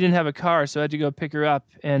she didn't have a car, so I had to go pick her up.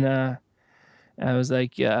 And I was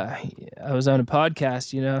like, I was on a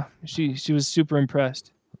podcast, you know. She was super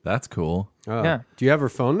impressed. That's cool. Oh. Yeah. Do you have her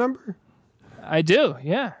phone number? I do,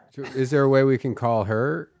 yeah. Is there a way we can call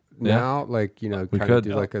her now? Like, you know, kind of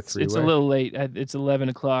do like a three-way? It's a little late. It's 11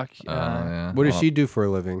 o'clock. What does she do for a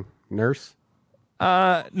living? Nurse?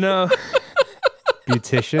 No.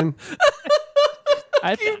 Beautician?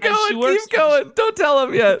 Keep going. Don't tell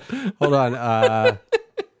him yet. Hold on.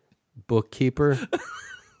 Bookkeeper?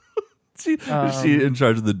 Is she in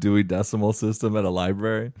charge of the Dewey Decimal System at a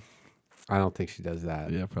library? I don't think she does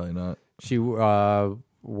that. Yeah, probably not. She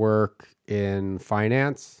work in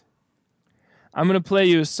finance? I'm going to play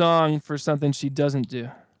you a song for something she doesn't do.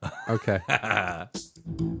 Okay.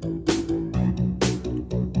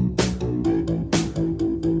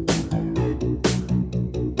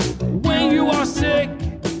 you're sick,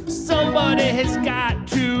 somebody has got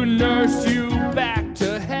to nurse you back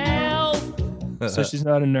to health. So she's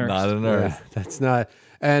not a nurse. Not a nurse. Yeah, that's not.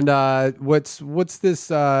 And what's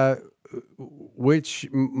this? Which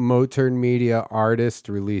Moturn Media artist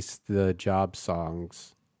released the job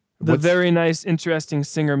songs? The Very Nice Interesting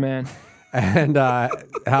Singer Man. And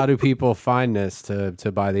how do people find this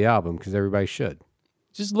to buy the album? Because everybody should.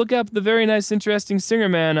 Just look up The Very Nice Interesting Singer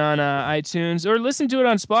Man on iTunes or listen to it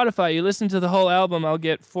on Spotify. You listen to the whole album, I'll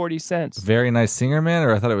get 40 cents. Very Nice Singer Man,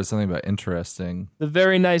 or I thought it was something about interesting. The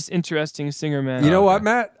Very Nice Interesting Singer Man. You know what,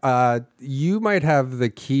 Matt? You might have the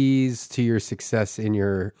keys to your success in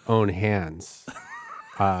your own hands.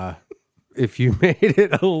 If you made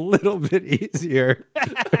it a little bit easier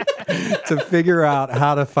to figure out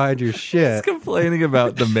how to find your shit. He's complaining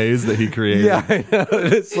about the maze that he created. Yeah, I know.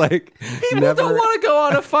 It's like People don't want to go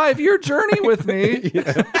on a 5-year journey with me.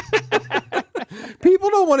 People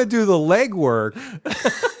don't want to do the legwork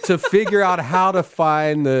to figure out how to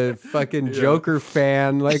find the fucking Joker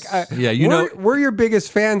fan. Like, we're your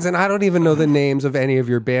biggest fans, and I don't even know the names of any of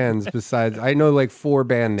your bands. Besides, I know like 4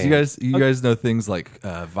 band names. You guys know things like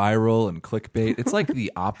viral and clickbait. It's like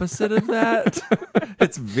the opposite of that.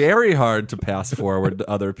 It's very hard to pass forward to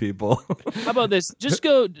other people. How about this? Just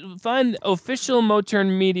go find official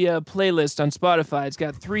Moturn Media playlist on Spotify. It's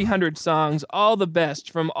got 300 songs, all the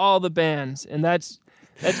best from all the bands, and that's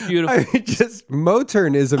beautiful. I mean, just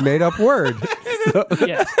Moturn is a made-up word.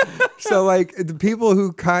 So like the people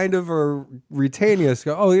who kind of are retaining us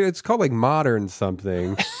go, oh, it's called like modern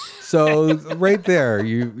something. So right there,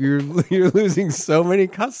 you're losing so many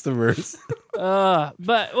customers. But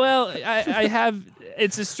I have.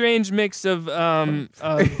 It's a strange mix of.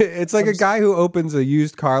 It's like a guy who opens a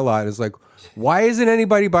used car lot and is like, why isn't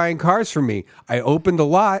anybody buying cars from me? I opened a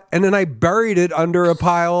lot and then I buried it under a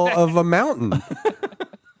pile of a mountain.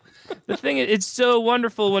 The thing is, it's so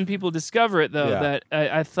wonderful when people discover it, though, that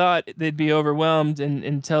I thought they'd be overwhelmed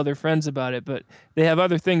and tell their friends about it, but they have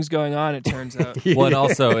other things going on, it turns out. Well, and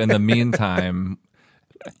also, in the meantime,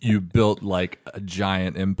 you built like a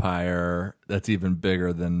giant empire that's even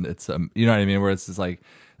bigger than it's, you know what I mean? Where it's just like,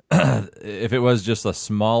 if it was just a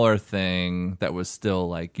smaller thing that was still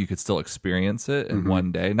like, you could still experience it in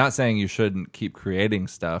one day. Not saying you shouldn't keep creating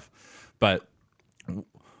stuff, but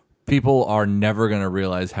people are never going to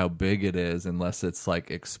realize how big it is unless it's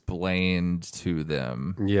like explained to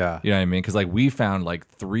them. Yeah. You know what I mean? Because like we found like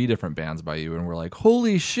 3 different bands by you and we're like,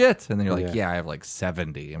 holy shit. And then you're like, I have like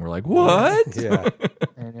 70. And we're like, what? Yeah.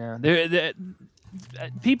 I know.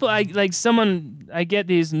 People, I get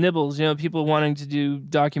these nibbles, people wanting to do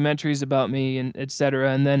documentaries about me and et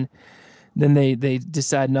cetera. And then they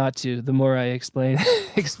decide not to, the more I explain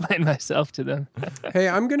myself to them. Hey,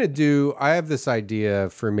 I have this idea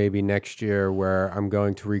for maybe next year where I'm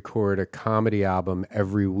going to record a comedy album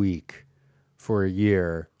every week for a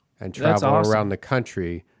year and travel around the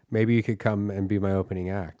country. Maybe you could come and be my opening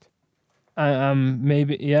act.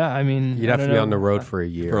 Maybe, yeah. I mean, you'd have to be on the road for a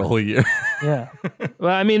year. For a whole year. Yeah.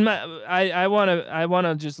 Well, I mean, I want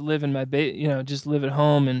to just live in my just live at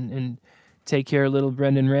home and take care of little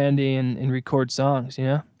Brendan Randy and record songs,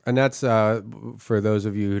 And that's, for those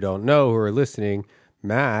of you who don't know, who are listening,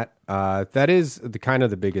 Matt, that is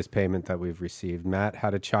the biggest payment that we've received. Matt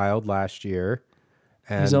had a child last year.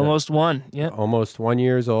 And he's almost 1, yeah. Almost 1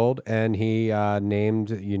 year old, and he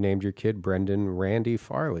named your kid Brendan Randy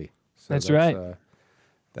Farley. So that's right.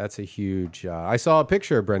 That's a huge, I saw a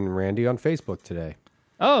picture of Brendan Randy on Facebook today.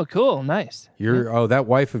 Oh, cool. Nice. That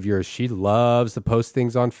wife of yours, she loves to post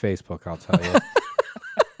things on Facebook, I'll tell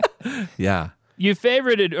you. Yeah. You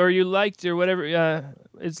favorited or you liked or whatever.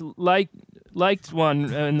 It's liked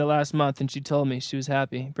one in the last month, and she told me she was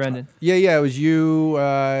happy. Brendan. Yeah. It was you.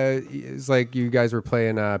 It's like you guys were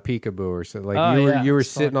playing peekaboo or something. Like you were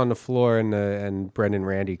sitting on the floor, and Brendan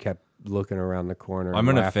Randy kept looking around the corner. I'm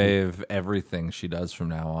gonna fave everything she does from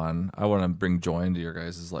now on. I want to bring joy into your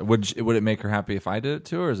guys' life. Would it make her happy if I did it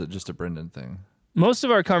too, or is it just a Brendan thing? Most of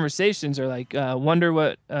our conversations are like, wonder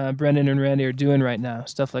what Brendan and Randy are doing right now,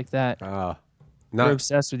 stuff like that. We're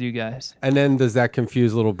obsessed with you guys. And then does that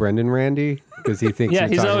confuse little Brendan Randy? Because he thinks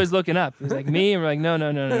he's always looking up. He's like, me? And we're like, no.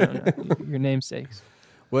 Your namesakes.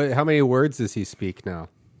 How many words does he speak now?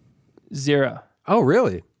 0. Oh,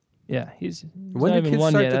 really? Yeah, he's when did kids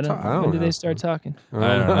start to talk? When did they start talking?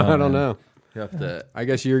 I don't know. You have to. I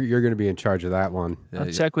guess you're going to be in charge of that one. I'll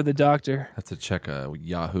check with the doctor. Have to check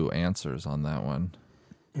Yahoo Answers on that one.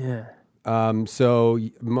 Yeah. So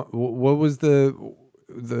what was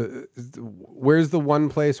where's the one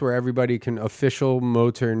place where everybody can official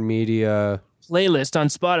Moturn Media playlist on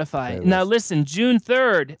Spotify. Now listen, June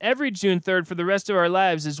 3rd, every June 3rd for the rest of our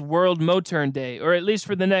lives is World Moturn Day, or at least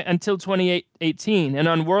for the until 2018. And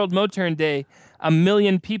on World Moturn Day, 1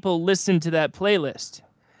 million people listen to that playlist.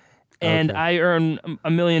 And I earn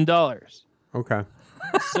 $1 million. Okay.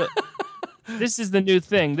 So this is the new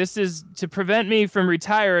thing. This is to prevent me from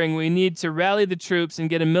retiring. We need to rally the troops and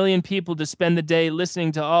get 1 million people to spend the day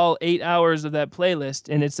listening to all 8 hours of that playlist.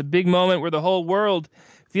 And it's a big moment where the whole world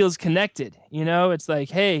feels connected. You know, it's like,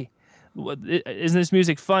 hey, isn't this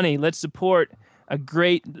music funny? Let's support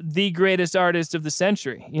the greatest artist of the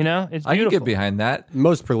century. You know, it's beautiful. I can get behind that.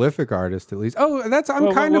 Most prolific artist, at least. Oh,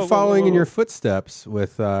 I'm kind of following in your footsteps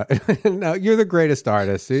with. No, you're the greatest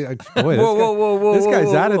artist. Boy, this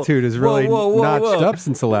guy's attitude is really notched up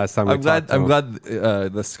since the last time we talked to him. I'm glad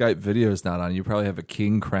the Skype video is not on. You probably have a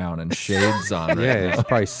king crown and shades on. Right yeah, now. he's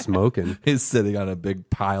probably smoking. He's sitting on a big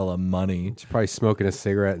pile of money. He's probably smoking a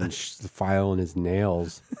cigarette and filing his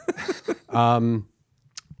nails.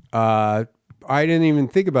 I didn't even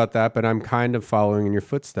think about that, but I'm kind of following in your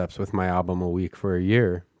footsteps with my album a week for a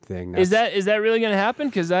year thing. Is that really going to happen?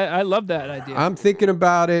 Because I love that idea. I'm thinking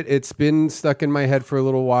about it. It's been stuck in my head for a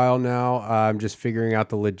little while now. I'm just figuring out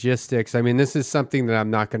the logistics. I mean, this is something that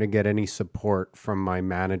I'm not going to get any support from my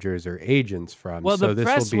managers or agents from. Well, the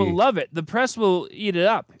press will love it. The press will eat it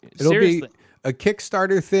up. Seriously. Be a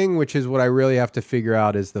Kickstarter thing, which is what I really have to figure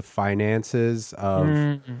out is the finances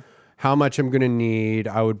of how much I'm going to need.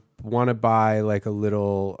 I would want to buy like a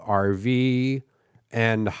little RV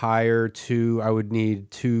and hire I would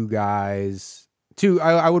need 2 guys.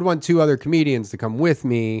 I would want 2 other comedians to come with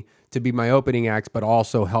me to be my opening acts, but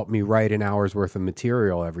also help me write an hour's worth of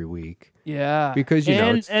material every week. Yeah. Because,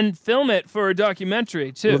 and film it for a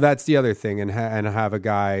documentary too. Well, that's the other thing. And have a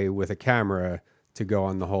guy with a camera to go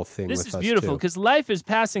on the whole thing with us. This is beautiful because life is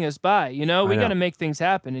passing us by. You know, we got to make things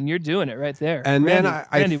happen, and you're doing it right there. And Randy, then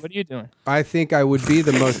Randy, what are you doing? I think I would be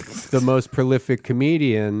the most prolific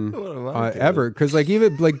comedian ever because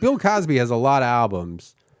even Bill Cosby has a lot of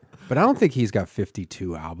albums, but I don't think he's got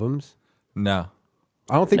 52 albums. No,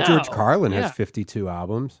 I don't think George Carlin has 52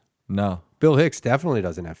 albums. No, Bill Hicks definitely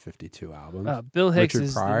doesn't have 52 albums. Bill Hicks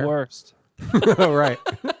is the worst. Oh, right.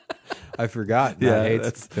 I forgot. Yeah,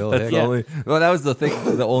 that's Bill Hicks. Hicks. Well, that was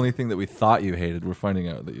the only thing that we thought you hated. We're finding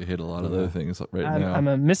out that you hate a lot of other things now. I'm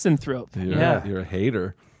a misanthrope. You're a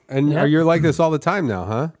hater. And you're like this all the time now,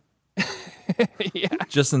 huh? Yeah.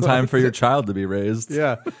 Just in time for your child to be raised.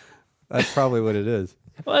 Yeah. That's probably what it is.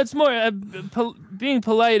 Well, it's more being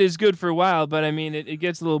polite is good for a while, but I mean, it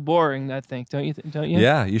gets a little boring. I think, don't you?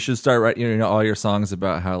 Yeah, you should start writing all your songs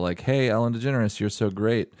about how like, hey, Ellen DeGeneres, you're so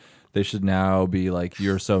great. They should now be like,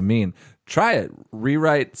 you're so mean. Try it.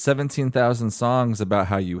 Rewrite 17,000 songs about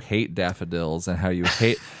how you hate daffodils and how you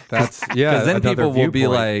hate. Because then people will be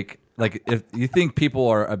like if you think people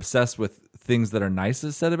are obsessed with things that are nice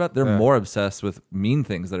said about, they're more obsessed with mean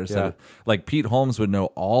things that are said. Like Pete Holmes would know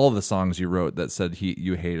all the songs you wrote that said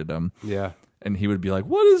you hated him. Yeah. And he would be like,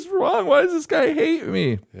 "What is wrong? Why does this guy hate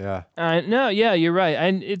me?" Yeah. No, yeah, you're right.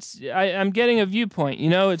 I'm getting a viewpoint.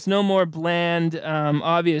 You know, it's no more bland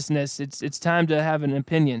obviousness. It's time to have an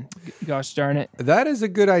opinion. Gosh darn it. That is a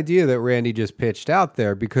good idea that Randy just pitched out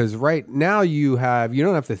there because right now you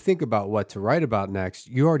don't have to think about what to write about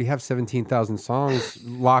next. You already have 17,000 songs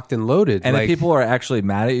locked and loaded. And if people are actually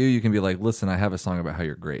mad at you, you can be like, "Listen, I have a song about how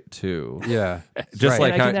you're great too." Yeah. Just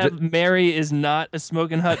right. like I can have Mary is not a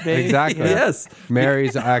smoking hot baby. Exactly. Yes.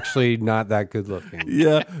 Mary's actually not that good looking.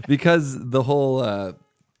 Yeah, because the whole,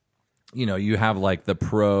 you have like the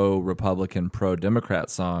pro-Republican, pro-Democrat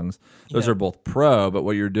songs. Those are both pro, but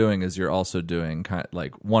what you're doing is you're also doing kind of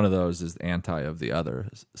like one of those is anti of the other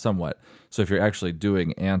somewhat. So if you're actually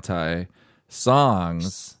doing anti-songs,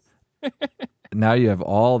 now you have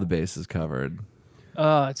all the bases covered.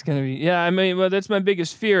 Oh, it's gonna be that's my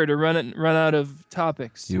biggest fear, to run out of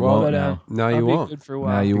topics. You won't now. No, you won't. Good for a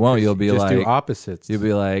while. Now you won't. You'll be just like do opposites. You'll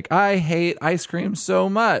be like, I hate ice cream so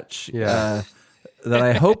much that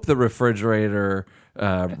I hope the refrigerator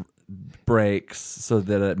breaks so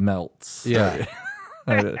that it melts. Yeah,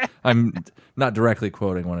 I'm not directly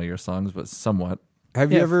quoting one of your songs, but somewhat.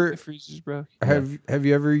 Have you ever freezers broke? Have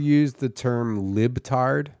you ever used the term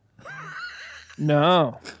libtard?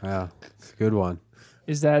 No. Yeah, it's a good one.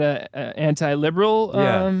 Is that a anti-liberal?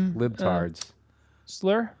 Libtards.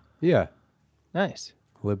 Slur? Yeah, nice.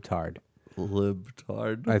 Libtard.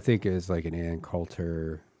 Libtard. I think is like an Ann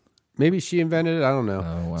Coulter. Maybe she invented it. I don't know.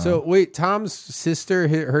 Oh, wow. So wait, Tom's sister,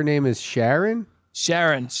 her name is Sharon.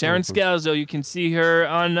 Sharon Scalzo. You can see her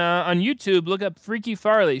on YouTube. Look up Freaky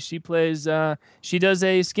Farley. She plays. She does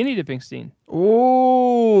a skinny dipping scene.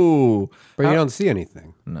 Ooh, but you don't see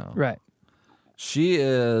anything. No, right? She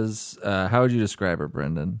is. How would you describe her,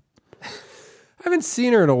 Brendan? I haven't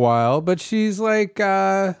seen her in a while, but she's like.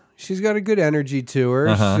 She's got a good energy to her.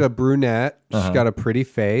 She's a brunette. She's got a pretty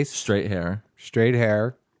face, straight hair,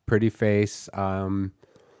 pretty face. A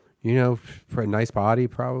nice body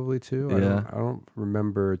probably too. Yeah. I don't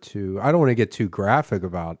remember too. I don't want to get too graphic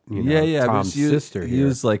about Tom's sister. He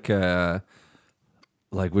was like,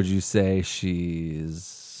 would you say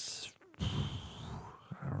she's?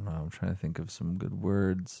 I don't know. I'm trying to think of some good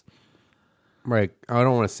words. Right. I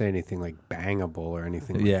don't want to say anything like bangable or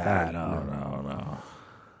anything like that. No.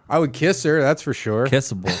 I would kiss her. That's for sure.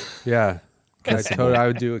 Kissable. Yeah. I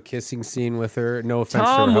would do a kissing scene with her. No offense to her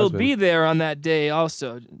Tom will husband. be there on that day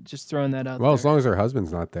also. Just throwing that out there. Well, as long as her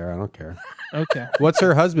husband's not there, I don't care. Okay. What's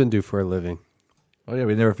her husband do for a living? Oh, yeah,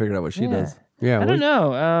 we never figured out what she does. Yeah. I don't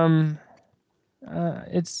know.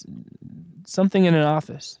 It's something in an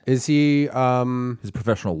office. Is he... He's a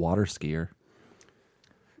professional water skier.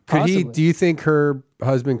 Do you think her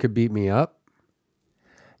husband could beat me up?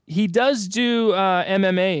 He does do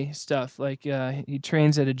MMA stuff. Like he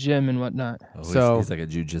trains at a gym and whatnot. Oh, he's like a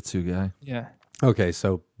jiu-jitsu guy. Yeah. Okay,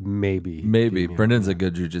 so maybe. Brendan's a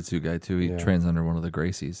good jiu-jitsu guy, too. He trains under one of the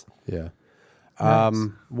Gracies. Yeah. Nice.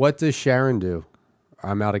 What does Sharon do?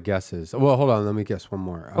 I'm out of guesses. Well, hold on. Let me guess one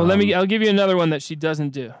more. Well, I'll give you another one that she doesn't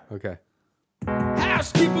do. Okay.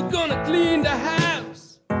 Housekeeper gonna clean the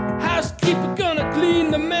house. Housekeeper gonna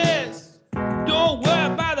clean the mess. Don't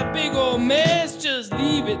worry about the big old mess. Just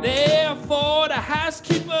leave it there for the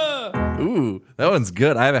housekeeper. Ooh, that one's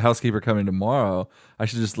good. I have a housekeeper coming tomorrow. I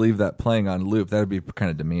should just leave that playing on loop. That would be kind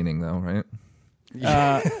of demeaning, though, right?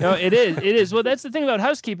 No, it is. It is. Well, that's the thing about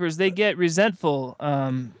housekeepers. They get resentful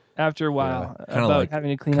after a while about having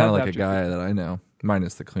to clean up. Kind of like after a guy that I know,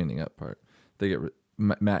 minus the cleaning up part. They get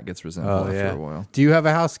Matt gets resentful after a while. Do you have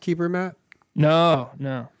a housekeeper, Matt? No.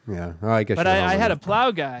 Yeah. Oh, I guess. But I had a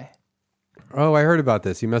plow guy. Oh, I heard about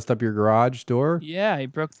this. He messed up your garage door? Yeah, he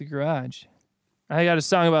broke the garage. I got a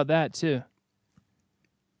song about that, too.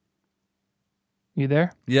 You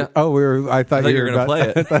there? Yeah. Oh, I thought you were going to play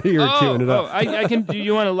it. I thought you were queuing it up. I can. Do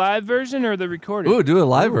you want a live version or the recording? Ooh, do a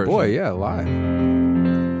live version. Boy, yeah, live.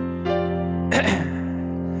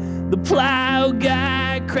 The plow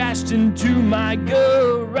guy crashed into my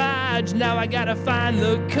garage. Now I gotta find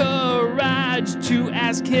the courage to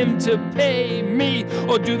ask him to pay me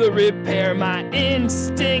or do the repair. My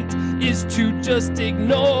instinct is to just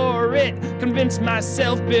ignore it. Convince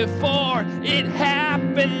myself before it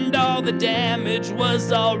happened all the damage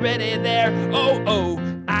was already there. Oh,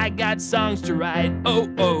 I got songs to write. Oh,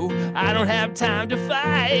 I don't have time to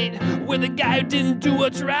fight with a guy who didn't do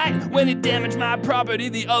what's right. When he damaged my property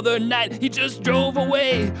the other night, he just drove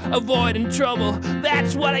away, avoiding trouble.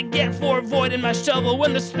 That's what I get for avoiding my shovel.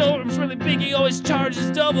 When the storm's really big, he always charges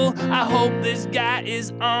double. I hope this guy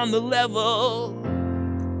is on the level.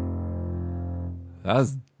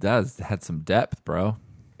 That had some depth, bro.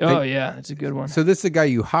 Oh, yeah, that's a good one. So this is the guy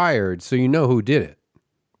you hired, so you know who did it.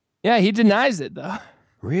 Yeah, he denies it, though.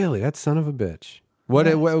 Really? That son of a bitch.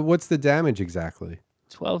 What's the damage exactly?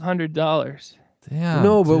 $1,200. Damn.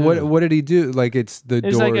 No, but what did he do? Like it's the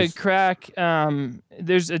There's doors. like a crack.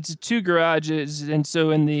 It's two garages, and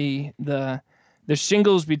so in the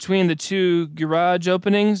shingles between the two garage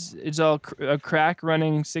openings, it's all a crack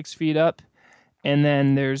running 6 feet up, and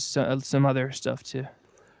then there's some other stuff too.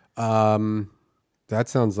 That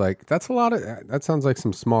sounds like that sounds like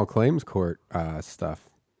some small claims court stuff.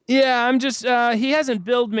 Yeah, I'm just, he hasn't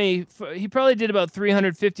billed me. He probably did about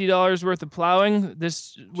 $350 worth of plowing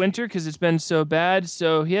this winter because it's been so bad.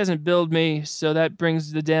 So he hasn't billed me. So that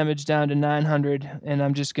brings the damage down to $900, and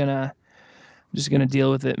I'm just gonna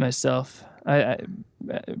deal with it myself. I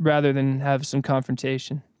rather than have some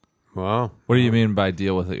confrontation. Wow. What do you mean by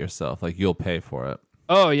deal with it yourself? Like you'll pay for it?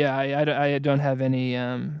 Oh yeah, I don't have any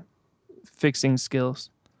fixing skills.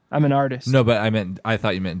 I'm an artist. No, but I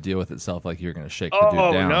thought you meant deal with itself, like you're going to shake the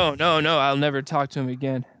dude down. Oh, no. I'll never talk to him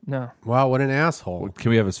again. No. Wow, what an asshole.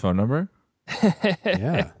 Can we have his phone number?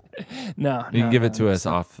 Yeah. No. You can give it to us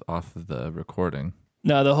off the recording.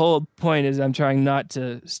 No, the whole point is I'm trying not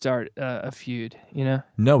to start a feud, you know?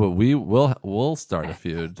 No, but we'll start a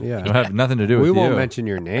feud. Yeah. It'll have nothing to do with you. We won't mention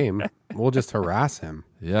your name. We'll just harass him.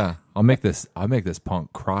 Yeah. I'll make this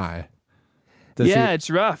punk cry. It's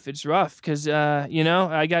rough. It's rough because,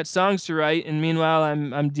 I got songs to write, and meanwhile,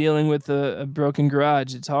 I'm dealing with a broken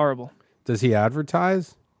garage. It's horrible. Does he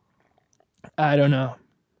advertise? I don't know.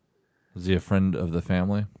 Is he a friend of the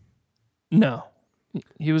family? No.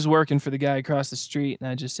 He was working for the guy across the street, and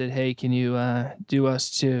I just said, "Hey, can you do us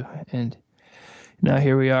too?" And now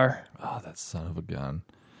here we are. Oh, that son of a gun!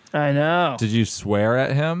 I know. Did you swear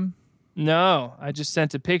at him? No, I just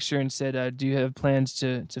sent a picture and said, "Do you have plans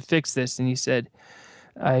to fix this?" And he said,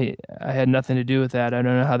 "I had nothing to do with that. I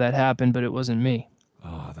don't know how that happened, but it wasn't me."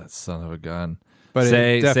 Oh, that son of a gun! But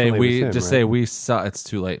say we him, just right? say we saw. It's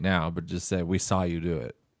too late now, but just say we saw you do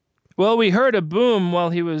it. Well, we heard a boom while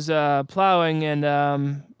he was plowing,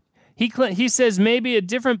 and he says maybe a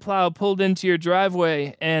different plow pulled into your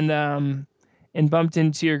driveway and bumped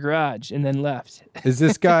into your garage and then left. Is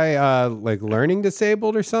this guy like learning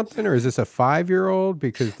disabled or something, or is this a 5-year-old?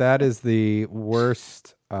 Because that is the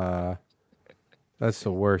worst. That's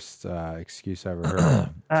the worst excuse I've ever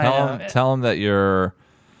heard. Tell him that your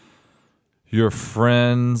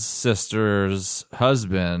friend's sister's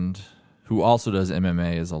husband, who also does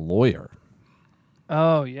MMA, is a lawyer.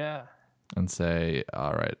 Oh yeah. And say,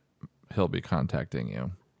 all right, he'll be contacting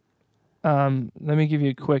you. Let me give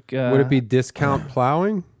you a quick. Would it be discount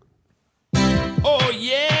plowing? Oh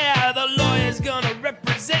yeah, the lawyer's gonna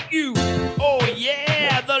represent you. Oh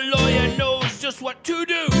yeah, the lawyer knows just what to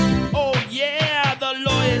do. Oh yeah, the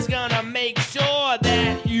lawyer's gonna make sure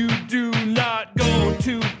that you do not go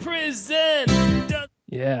to prison.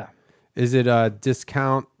 Yeah. Is it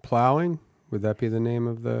discount plowing? Would that be the name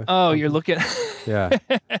of the? Oh, you're looking. Yeah.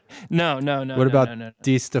 No. What about no.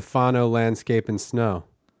 Di Stefano Landscape and Snow?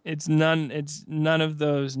 It's none of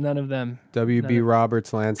those. None of them. WB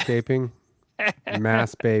Roberts Landscaping,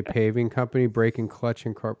 Mass Bay Paving Company, Brake and Clutch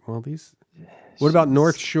and Carp. Well, these. What about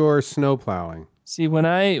North Shore Snow Plowing? See, when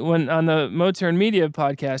on the Moturn Media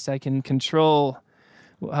podcast, I can control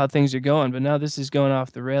how things are going, but now this is going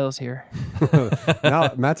off the rails here.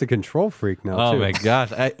 Now Matt's a control freak now. Oh too. my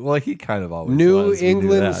gosh! Well, he kind of always New was. We knew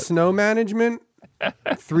England that. Snow Management,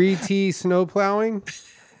 3T Snow Plowing.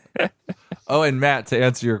 Oh, and Matt, to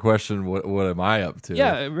answer your question, what am I up to?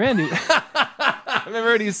 Yeah, Randy.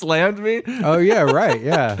 Remember when he slammed me? Oh yeah, right,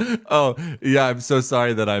 yeah. Oh, yeah, I'm so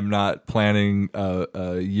sorry that I'm not planning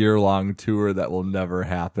a year-long tour that will never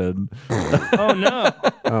happen. Oh, no.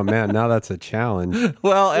 Oh man, now that's a challenge.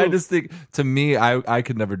 Well, I just think, to me, I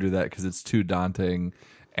could never do that because it's too daunting,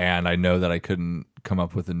 and I know that I couldn't come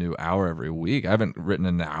up with a new hour every week. I haven't written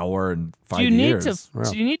an hour in 5 years.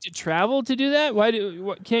 Do you need to travel to do that?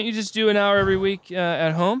 Can't you just do an hour every week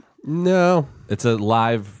at home? No. It's a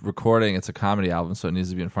live recording. It's a comedy album, so it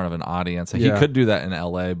needs to be in front of an audience. He Yeah. could do that in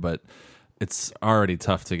LA, but it's already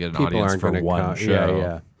tough to get an People audience aren't for gonna one come. show.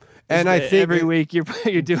 Yeah. And I think every week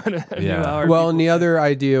you're doing a new Yeah. hour. Well, and the other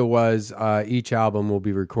idea was each album will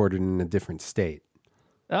be recorded in a different state.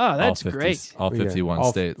 Oh, that's All 50 great. All 51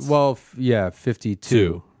 All- states. Well, 52.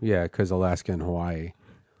 Two. Yeah, because Alaska and Hawaii.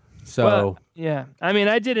 So Well, yeah. I mean,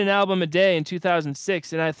 I did an album a day in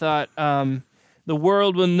 2006, and I thought the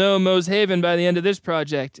world will know Mose Haven by the end of this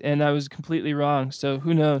project, and I was completely wrong. So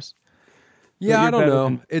who knows? yeah, you're I don't better know.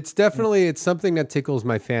 than- It's definitely it's something that tickles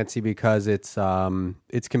my fancy because it's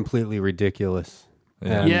completely ridiculous.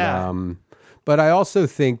 Yeah. And, Yeah. but I also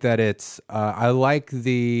think that it's I like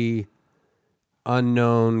the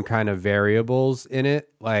unknown kind of variables in it.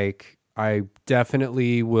 Like I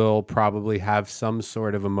definitely will probably have some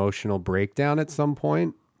sort of emotional breakdown at some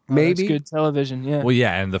point. Oh, that's Maybe good television. Yeah. Well,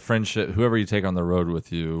 yeah, and the friendship, whoever you take on the road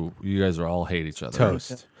with you, you guys are all hate each other.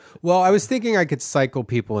 toast. Well, I was thinking I could cycle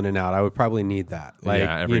people in and out. I would probably need that. Like,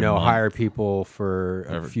 Yeah, every month. hire people for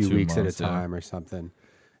a Every few 2 weeks months, at a yeah. time or something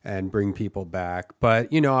and bring people back.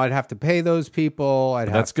 But, I'd have to pay those people.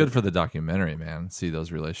 That's good for the documentary, man. See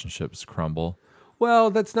those relationships crumble.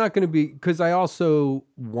 Well, that's not going to be because I also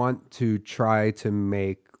want to try to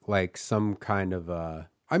make like some kind of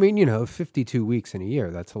 52 weeks in a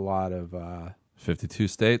year. That's a lot of 52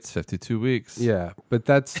 states, 52 weeks. yeah, but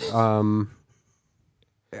that's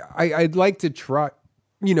I'd like to try,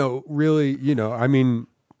 really, I mean,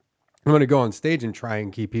 I'm going to go on stage and try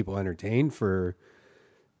and keep people entertained for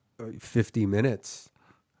 50 minutes.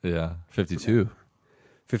 Yeah, 52.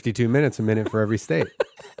 52 minutes, a minute for every state.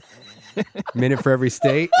 Minute for every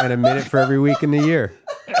state and a minute for every week in the year.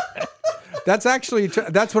 That's actually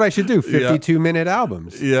that's what I should do. 52-minute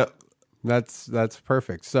albums. Yeah. That's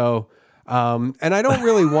perfect. So, and I don't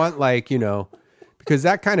really want because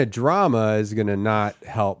that kind of drama is going to not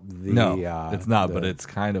help the. No, it's not, but it's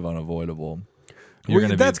kind of unavoidable. You're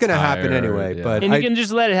gonna be that's going to happen tired, anyway. yeah. But and you can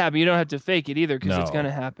just let it happen. You don't have to fake it either because it's No. going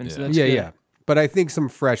to happen. So Yeah. that's yeah, good. yeah. But I think some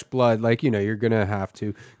fresh blood, you're going to have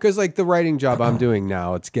to, because the writing job I'm doing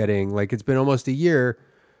now, it's getting it's been almost a year.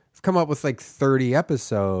 I've come up with 30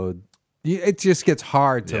 episodes. It just gets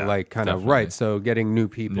hard to Yeah, kind of definitely. write. So getting new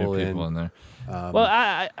people, New people in there.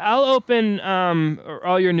 Well, I'll open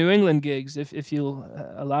all your New England gigs if you'll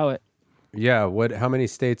allow it. Yeah. How many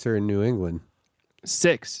states are in New England?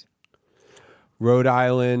 6. Rhode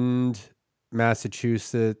Island,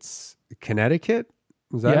 Massachusetts, Connecticut.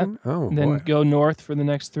 Was that? Yep. Oh, and then boy. go north for the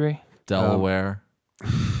next 3. Delaware,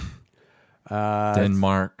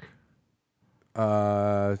 Denmark.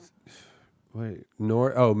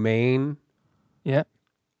 Maine. Yep.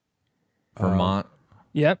 Vermont,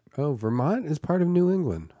 Yep. Oh, Vermont is part of New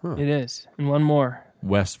England. Huh. It is. And one more.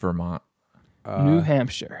 West Vermont, New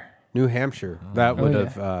Hampshire. New Hampshire. That would yeah.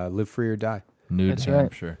 have Live Free or Die. New That's right.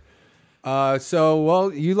 Hampshire.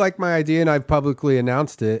 So you like my idea, and I've publicly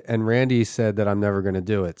announced it, and Randy said that I'm never going to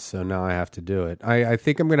do it, so now I have to do it. I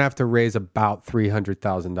think I'm going to have to raise about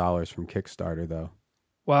 $300,000 from Kickstarter, though.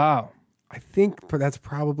 Wow. I think that's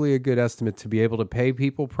probably a good estimate to be able to pay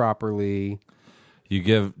people properly. You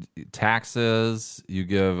give taxes, you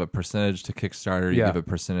give a percentage to Kickstarter, you Yeah. give a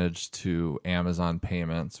percentage to Amazon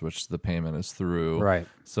payments, which the payment is through. Right.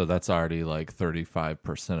 So that's already like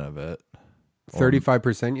 35% of it.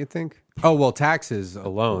 35%, you think? Oh, well, taxes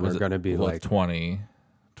alone are going to be like 20,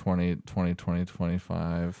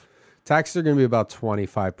 25. Taxes are going to be about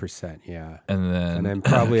 25%, yeah. And then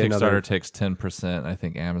probably Kickstarter another takes 10%. I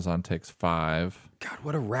think Amazon takes 5%. God,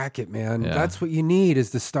 what a racket, man. Yeah. That's what you need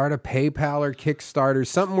is to start a PayPal or Kickstarter,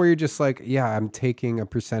 something where you're just like, yeah, I'm taking a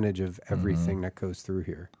percentage of everything that goes through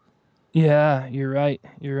here. Yeah, you're right.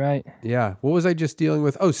 You're right. Yeah. What was I just dealing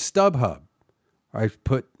with? Oh, StubHub. I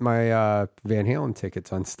put my Van Halen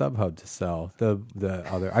tickets on StubHub to sell. The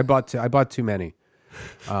other I bought too many.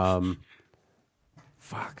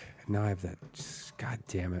 Fuck. Now I have that. God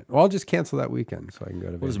damn it. Well, I'll just cancel that weekend so I can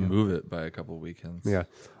go to We'll just Van Halen. move it by a couple weekends. Yeah.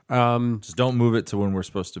 Just don't move it to when we're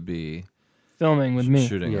supposed to be Filming with me.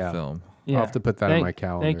 shooting Yeah. a film. Yeah. I'll have to put that on my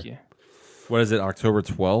calendar. Thank you. What is it, October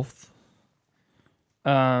 12th?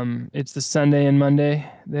 It's the Sunday and Monday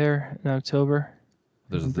there in October.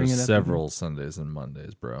 There's Bring it up several Sundays and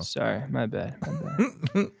Mondays, bro. Sorry, my bad.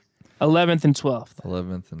 11th and 12th.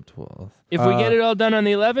 11th and 12th. If we get it all done on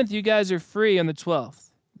the 11th, you guys are free on the 12th.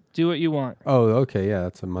 Do what you want. Oh, okay. Yeah,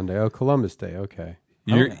 that's a Monday. Oh, Columbus Day. Okay.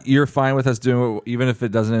 You're fine with us doing it, even if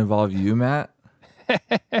it doesn't involve you, Matt?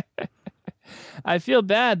 I feel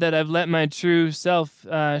bad that I've let my true self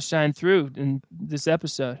shine through in this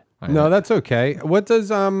episode. No, that's okay. What does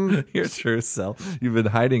Your true self. You've been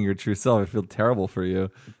hiding your true self. I feel terrible for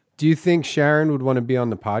you. do you think Sharon would want to be on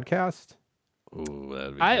the podcast? Ooh,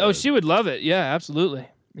 that'd be She would love it. Yeah, absolutely.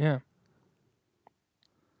 Yeah.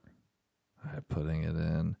 I'm putting it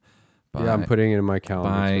in. Yeah, I'm putting it in my calendar.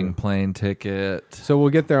 Buying too. plane ticket. So we'll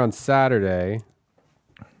get there on Saturday,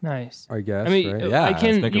 Nice. I guess. I mean, right? Yeah, I let's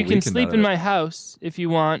can. make a You can weekend sleep out of in it. my house if you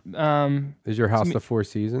want. Is your house the Four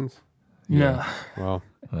Seasons? No. Well,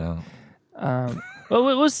 Well, Well,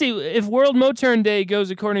 we'll see. If World Moturn Day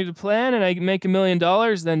goes according to plan and I make $1 million,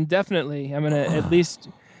 then definitely I'm gonna at least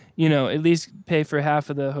pay for half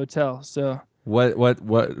of the hotel. So what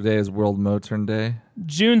day is World Moturn Day?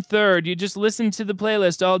 June 3rd. You just listen to the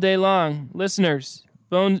playlist all day long, listeners,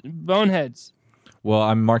 boneheads. Well,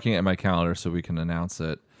 I'm marking it in my calendar so we can announce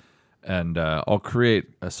it, and I'll create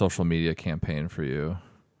a social media campaign for you.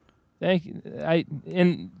 Thank you. I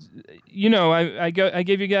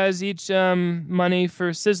gave you guys each money for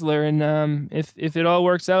Sizzler, and if it all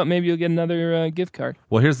works out, maybe you'll get another gift card.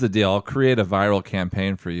 Well, here's the deal. I'll create a viral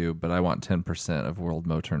campaign for you, but I want 10% of World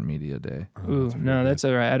Moturn Media Day. Ooh, no, that's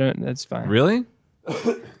all right. That's fine. Really?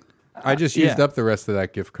 I just used up the rest of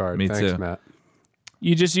that gift card. Me Thanks, too. Matt.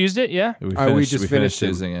 You just used it, yeah. We just finished finished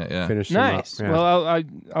using it. Yeah. Finished them Nice. up. Yeah. Well,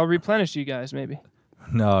 I'll replenish you guys maybe.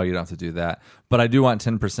 No, you don't have to do that. But I do want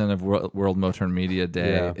 10% of World Moturn Media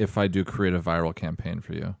Day Yeah. if I do create a viral campaign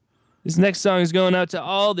for you. This next song is going out to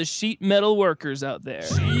all the sheet metal workers out there.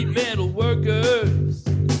 Sheet metal workers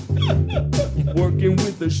working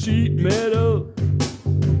with the sheet metal,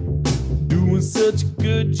 doing such a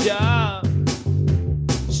good job.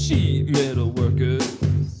 Sheet metal workers,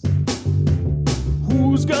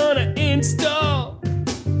 who's gonna install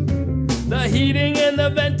the heating and the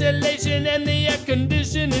ventilation and the air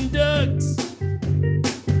conditioning ducts?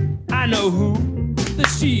 I know who. The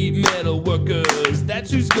sheet metal workers. That's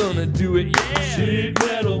who's gonna do it, yeah. Sheet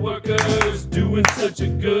metal workers doing such a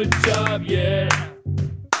good job, yeah.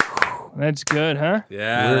 That's good, huh?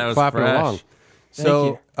 Yeah, We're clapping along. Thank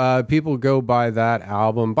So people go buy that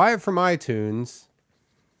album. Buy it from iTunes.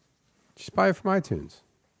 Just buy it from iTunes.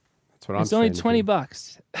 That's what I'm It's saying. only to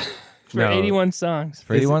 $20 people. for No. 81 songs.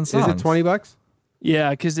 For 81 Is it songs. $20?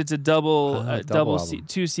 Yeah, because it's a double double album.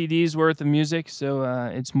 2 CDs worth of music, so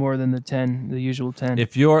it's more than the usual 10.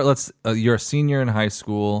 If you're you're a senior in high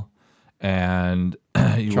school and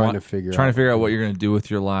trying to figure out what you're going to do with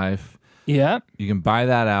your life. Yeah. You can buy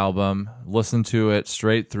that album, listen to it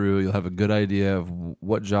straight through. You'll have a good idea of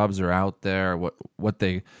what jobs are out there, what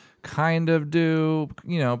they kind of do,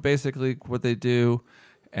 basically what they do,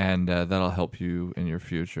 and that'll help you in your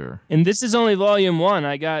future. And this is only volume 1.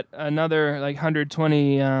 I got another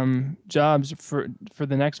 120 jobs for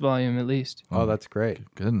the next volume at least. Oh, that's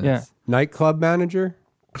great. Goodness. Yeah. Nightclub manager?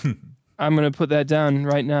 I'm going to put that down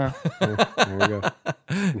right now. There you go.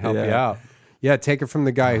 Can help you out. Yeah, take it from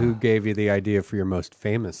the guy who gave you the idea for your most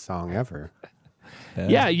famous song ever.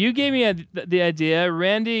 Yeah, you gave me the idea.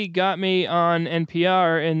 Randy got me on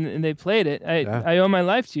NPR, and they played it. I owe my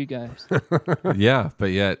life to you guys. Yeah,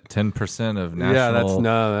 but yet 10% of National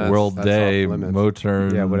that's World Day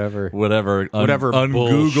Moturn. Moturn. Whatever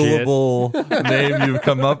ungoogleable name you've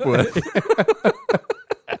come up with.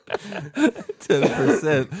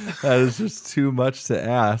 10%. That is just too much to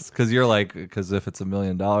ask, because because if it's $1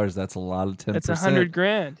 million, that's a lot of 10%. That's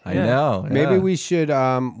 $100,000. I know. Yeah. Maybe we should.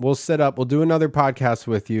 We'll do another podcast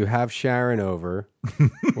with you. Have Sharon over.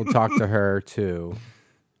 We'll talk to her too.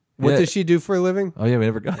 What does she do for a living? Oh yeah, we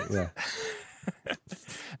never got it. Yeah.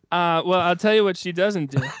 Well, I'll tell you what she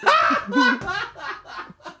doesn't do.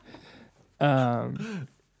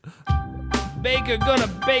 Baker gonna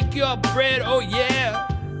bake your bread, oh yeah.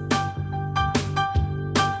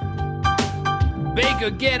 Baker,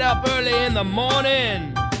 get up early in the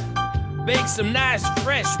morning. Bake some nice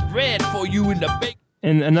fresh bread for you in the bake.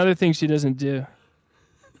 And another thing she doesn't do.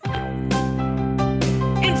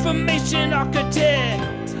 Information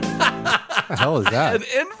architect. What the hell is that? An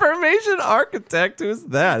information architect? Who's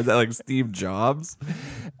that? Is that like Steve Jobs?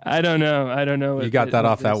 I don't know. You got that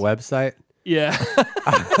off that website? Yeah.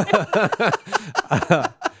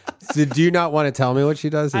 So do you not want to tell me what she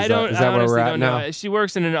does? Is that where we're at now? Know. She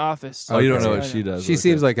works in an office. Oh, you don't know what she does. She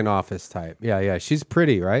seems like an office type. Yeah. She's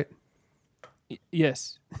pretty, right?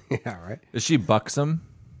 Yes. Yeah, right. Is she buxom?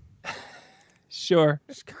 Sure.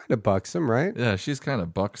 She's kind of buxom, right? Yeah, she's kind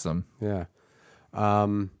of buxom. Yeah.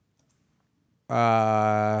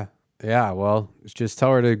 Yeah, well, just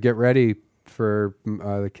tell her to get ready for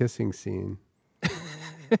the kissing scene.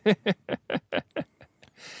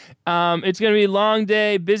 It's gonna be a long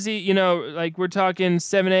day, busy. We're talking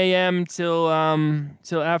 7 a.m. till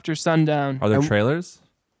after sundown. Are there trailers?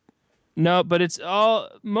 No, but it's all.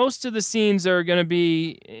 Most of the scenes are gonna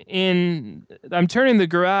be in. I'm turning the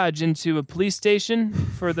garage into a police station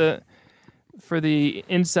for the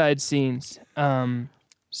inside scenes.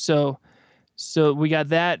 So we got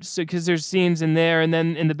that. So because there's scenes in there, and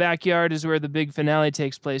then in the backyard is where the big finale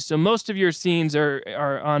takes place. So most of your scenes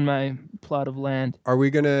are on my plot of land. Are we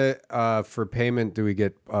gonna for payment? Do we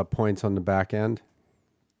get points on the back end?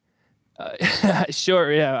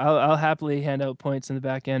 Sure. Yeah, I'll happily hand out points in the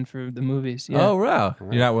back end for the movies. Yeah. Oh wow!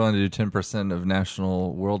 You're not willing to do 10% of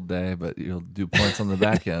National World Day, but you'll do points on the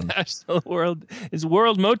back end. National World is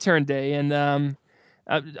World Moturn Day, and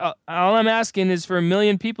all I'm asking is for 1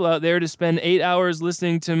 million people out there to spend 8 hours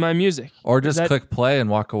listening to my music, or just click play and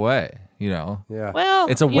walk away. Yeah. Well,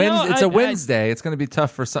 it's a Wednesday. It's going to be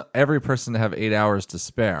tough for every person to have 8 hours to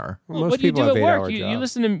spare. Well, what do you do at work? You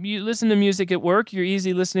listen to music at work. You're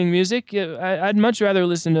easy listening music. I'd much rather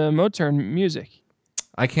listen to Moturn music.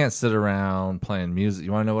 I can't sit around playing music.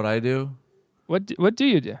 You want to know what I do? What do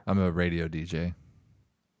you do? I'm a radio DJ.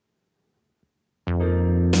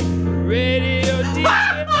 Radio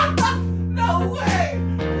DJ. No way.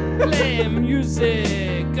 Playing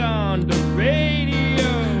music on the radio.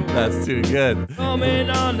 That's too good. Coming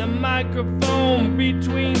on the microphone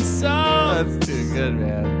between songs. That's too good,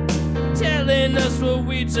 man. Telling us what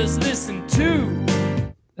we just listened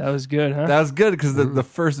to. That was good, huh? That was good because the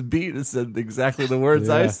first beat said exactly the words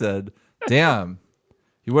I said. Damn.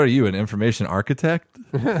 What are you, an information architect?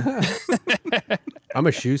 I'm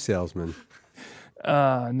a shoe salesman.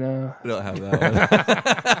 No. We don't have that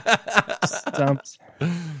one. Stumped.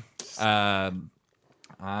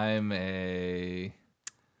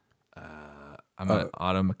 I'm an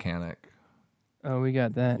auto mechanic. Oh, we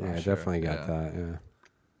got that. Yeah, sure. Definitely got that. Yeah.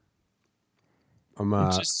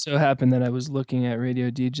 It just so happened that I was looking at Radio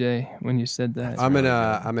DJ when you said that. I'm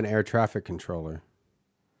an air traffic controller.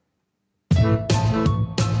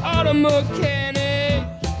 Auto mechanic,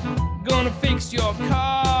 gonna fix your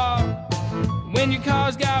car. When your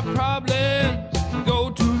car's got problems, go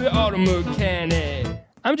to the auto mechanic.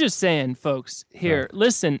 I'm just saying, folks, here,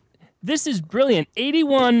 listen, this is brilliant.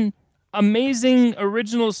 81 amazing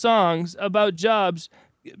original songs about jobs,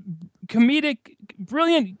 comedic,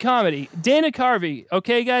 brilliant comedy. Dana Carvey,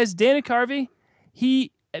 okay, guys? Dana Carvey,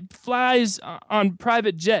 he flies on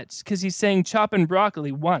private jets because he sang Choppin'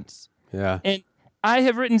 Broccoli once. Yeah. And I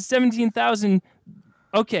have written 17,000.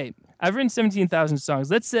 Okay, I've written 17,000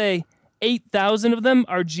 songs. Let's say 8,000 of them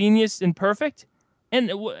are genius and perfect,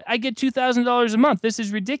 and I get $2,000 a month. This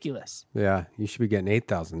is ridiculous. Yeah, you should be getting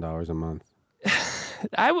 $8,000 a month.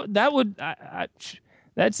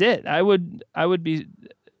 That's it. I would be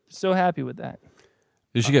so happy with that.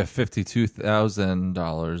 You should get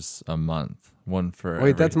 $52,000 a month. One for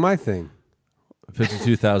Wait, that's my thing.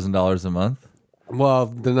 $52,000 a month. Well,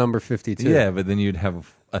 the number 52. Yeah, but then you'd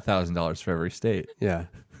have $1,000 for every state. Yeah.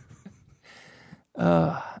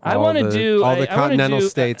 I want to do all the continental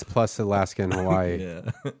states plus Alaska and Hawaii. Yeah.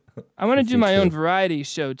 I want to do my own variety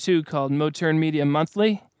show too, called Moturn Media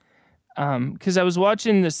Monthly. Because I was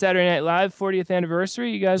watching the Saturday Night Live 40th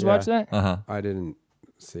anniversary. You guys watch that? I didn't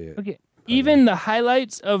see it. Okay. Even the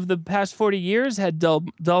highlights of the past 40 years had dull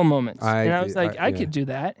moments, and I was like, I could do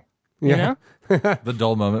that. You know? The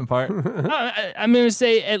dull moment part. I'm going to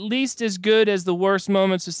say at least as good as the worst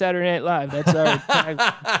moments of Saturday Night Live. That's our.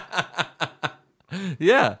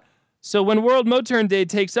 Yeah. So when World Moturn Day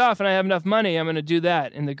takes off and I have enough money, I'm going to do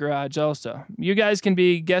that in the garage also. You guys can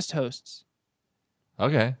be guest hosts.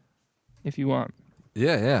 Okay. If you want.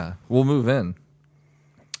 Yeah. We'll move in.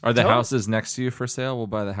 Are the houses next to you for sale? We'll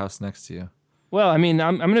buy the house next to you. Well, I mean,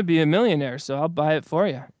 I'm going to be a millionaire, so I'll buy it for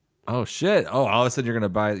you. Oh, shit. Oh, all of a sudden you're going to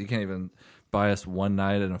buy it. You can't even buy us one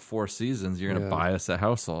night in a 4 seasons. You're going to buy us a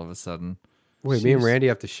house all of a sudden. Wait, me and Randy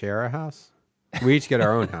have to share a house? We each get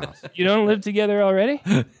our own house. You don't live together already?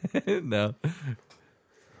 No.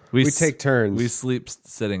 We take turns. We sleep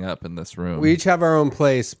sitting up in this room. We each have our own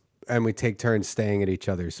place, and we take turns staying at each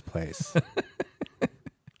other's place.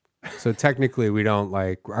 So technically, we don't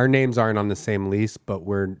our names aren't on the same lease, but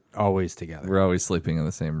we're always together. We're always sleeping in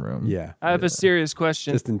the same room. Yeah. I have a serious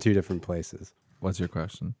question. Just in 2 different places. What's your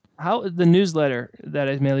question? How the newsletter that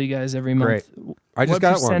I mail you guys every month? Great. I just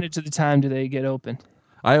got one. What percentage of the time do they get open?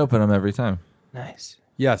 I open them every time. Nice.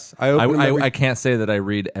 Yes, I open them I can't say that I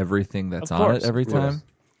read everything that's on it every time.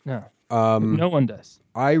 No. No one does.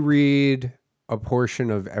 I read a portion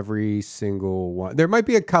of every single one. There might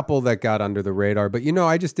be a couple that got under the radar, but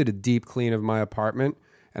I just did a deep clean of my apartment,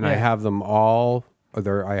 and I have them all.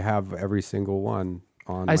 I have every single one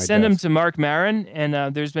on. I send them to Mark Maron,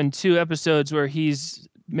 and there's been 2 episodes where he's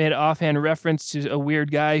made an offhand reference to a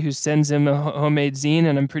weird guy who sends him a homemade zine,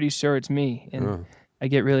 and I'm pretty sure it's me. And I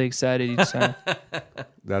get really excited each time.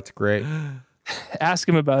 That's great. Ask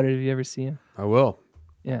him about it if you ever see him. I will.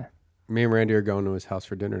 Yeah. Me and Randy are going to his house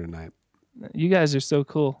for dinner tonight. You guys are so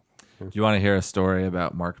cool. Do you want to hear a story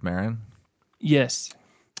about Mark Maron? Yes.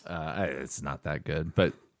 It's not that good,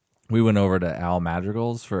 but we went over to Al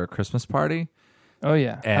Madrigal's for a Christmas party. Oh,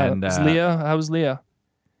 yeah. And Leo? How was Leo?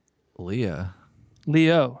 Leo.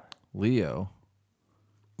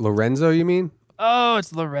 Lorenzo, you mean? Oh,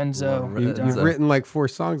 it's Lorenzo. You've written 4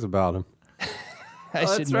 songs about him.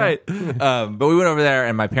 That's right. But we went over there,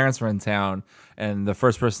 and my parents were in town, and the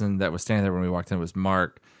first person that was standing there when we walked in was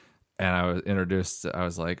Mark. And I was introduced. I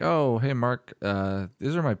was like, "Oh, hey, Mark.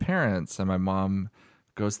 These are my parents." And my mom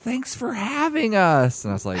goes, "Thanks for having us."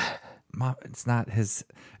 And I was like, "Mom, it's not his."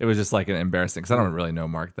 It was just an embarrassing because I don't really know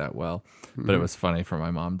Mark that well, but it was funny for my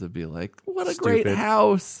mom to be like, "What a great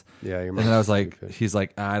house!" Yeah, your and then I was like, stupid. "He's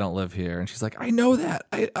like, I don't live here," and she's like, "I know that."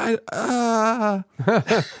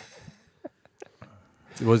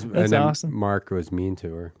 That's awesome. Mark was mean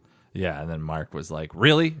to her. Yeah, and then Mark was like,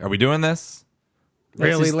 "Really? Are we doing this?" That's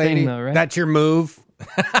really, lady? Thing, though, right? That's your move?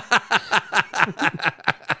 I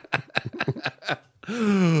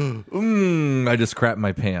just crapped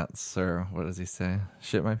my pants. Or what does he say?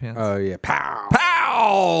 Shit my pants? Oh, yeah. Pow!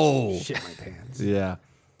 Pow! Shit my pants. Yeah.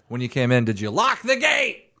 When you came in, did you lock the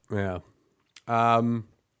gate? Yeah. Well,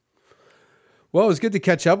 it was good to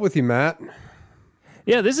catch up with you, Matt.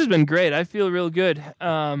 Yeah, this has been great. I feel real good.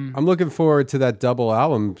 I'm looking forward to that double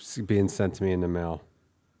album being sent to me in the mail.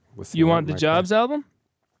 You want the Jobs album?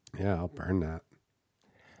 Yeah, I'll burn that.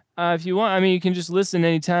 If you want, you can just listen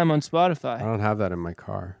anytime on Spotify. I don't have that in my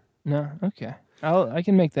car. No? Okay. I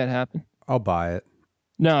can make that happen. I'll buy it.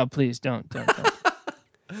 No, please don't.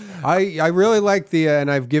 I really like the,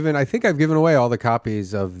 and I think I've given away all the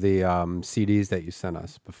copies of the CDs that you sent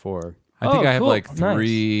us before. I think I have cool.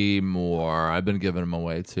 3 more. I've been giving them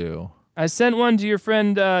away too. I sent one to your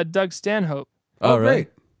friend Doug Stanhope. Oh, really? Great.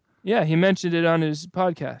 Yeah, he mentioned it on his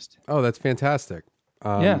podcast. Oh, that's fantastic.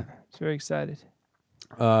 Yeah, it's very excited.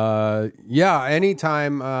 Yeah,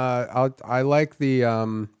 anytime. I like the.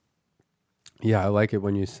 I like it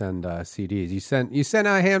when you send CDs. You sent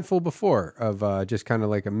a handful before of just kind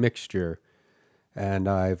of like a mixture, and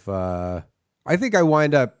I think I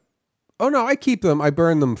wind up Oh no, I keep them. I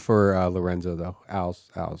burn them for Lorenzo though.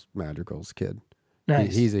 Al's Madrigal's kid.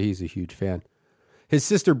 Nice. He's a huge fan. His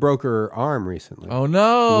sister broke her arm recently. Oh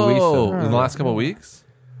no! Louisa. In the last couple of weeks.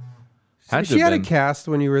 She had a cast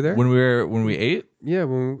when you were there. When we ate. Yeah,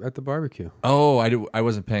 at the barbecue. Oh, I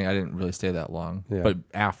wasn't paying. I didn't really stay that long. Yeah. But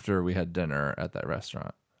after we had dinner at that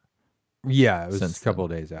restaurant. Yeah, it was Since a couple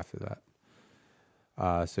of days after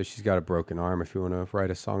that. So she's got a broken arm. If you want to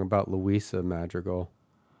write a song about Louisa Madrigal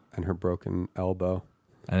and her broken elbow,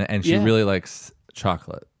 and she really likes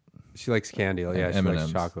chocolate. She likes candy. Yeah, she M&Ms.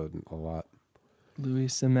 likes chocolate a lot.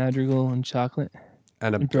 Louisa Madrigal and chocolate.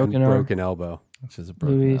 And a broken elbow. She's a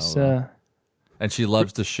broken Louisa. elbow. And she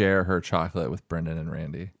loves to share her chocolate with Brendan and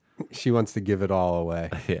Randy. She wants to give it all away.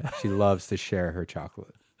 Yeah. She loves to share her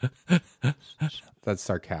chocolate. That's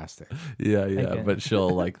sarcastic. Yeah, but she'll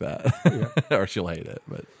like that. Or she'll hate it,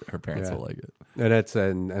 but her parents will like it.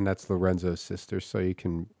 And that's Lorenzo's sister, so you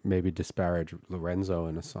can maybe disparage Lorenzo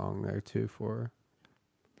in a song there too for her.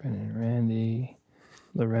 Brendan and Randy.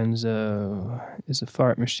 Lorenzo is a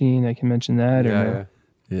fart machine. I can mention that.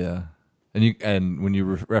 Yeah. And when you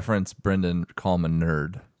reference Brendan, call him a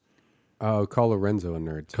nerd. Oh, call Lorenzo a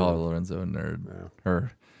nerd too. Call Lorenzo a nerd. Yeah.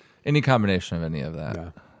 Or any combination of any of that.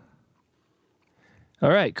 Yeah. All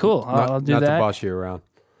right, cool. I'll do that. Not to boss you around.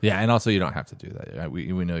 Yeah, and also you don't have to do that. We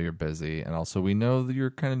know you're busy, and also we know that your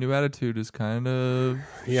kind of new attitude is kind of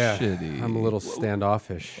shitty. I'm a little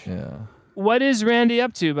standoffish. Yeah. What is Randy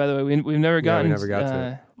up to, by the way? We've never gotten. We never got to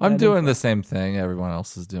it. I'm doing the same thing everyone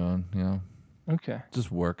else is doing. Okay. Just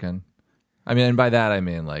working. I mean, and by that I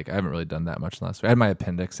mean like I haven't really done that much last week. I had my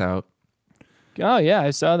appendix out. Oh yeah, I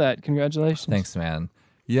saw that. Congratulations. Thanks, man.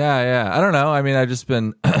 Yeah. I don't know. I mean, I've just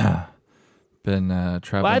been traveling.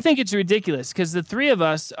 Well, I think it's ridiculous because the three of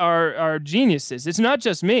us are geniuses. It's not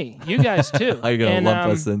just me. You guys too. Are you gonna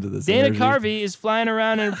lump us into this? Dana energy? Carvey is flying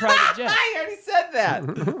around in a private jet. I already said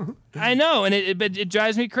that. I know, and but it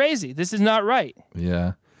drives me crazy. This is not right.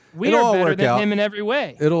 Yeah. We are better than him in every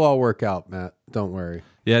way. It'll all work out, Matt. Don't worry.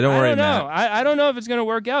 Yeah, don't worry, I don't know. Matt. I don't know if it's going to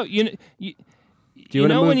work out. You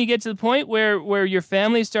know when you get to the point where your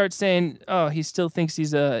family starts saying, "Oh, he still thinks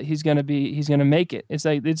he's going to make it." It's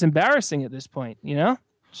like it's embarrassing at this point, you know?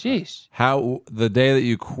 Jeez. How the day that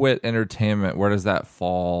you quit entertainment, where does that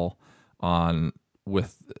fall on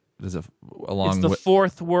with does it along It's the with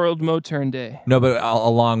fourth World Moturn Day. No, but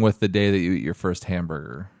along with the day that you eat your first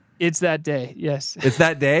hamburger. It's that day. Yes. It's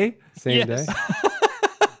that day? Same day.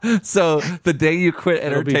 So the day you quit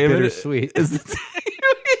It'll be entertainment bittersweet. is the day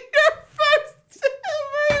you eat your first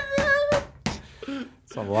hamburger.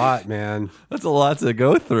 It's a lot, man. That's a lot to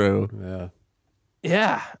go through. Yeah.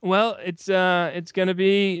 Yeah. Well, it's going to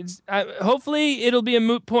be hopefully it'll be a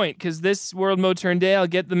moot point cuz this World Moturn Day I'll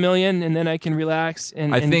get the million and then I can relax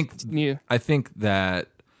and continue. I think that's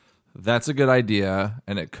a good idea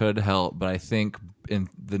and it could help, but I think in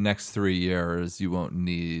the next 3 years you won't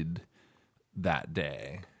need that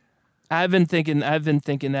day. I've been thinking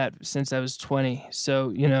that since I was 20.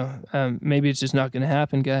 So, maybe it's just not going to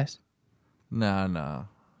happen, guys. No.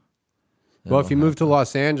 Well, if you move to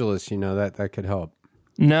Los Angeles, that could help.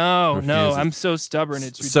 No, I'm so stubborn.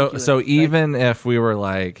 It's ridiculous. So even if we were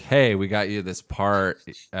like, hey, we got you this part,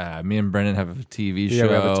 me and Brendan have a TV show. Yeah,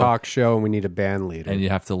 we have a talk show and we need a band leader. And you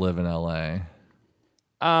have to live in LA.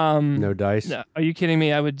 No dice. No, are you kidding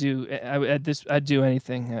me? I'd do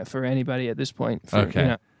anything for anybody at this point.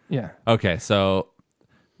 Okay. Yeah. Okay, so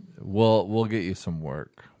we'll get you some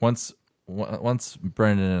work. Once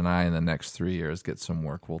Brendan and I in the next 3 years get some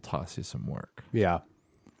work, we'll toss you some work. Yeah.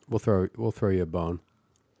 We'll throw you a bone.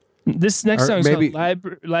 This next song is called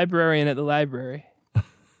Librarian at the Library.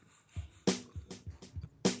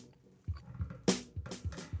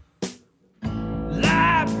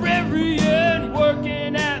 Librarian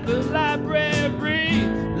working at the library.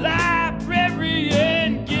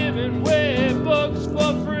 Librarian giving away books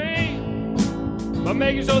for free, but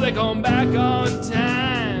making sure they come back on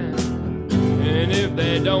time. And if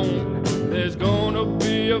they don't, there's gonna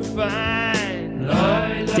be a fine.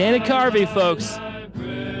 Dana Carvey, folks.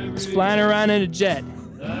 He's flying around in a jet.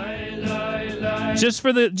 Just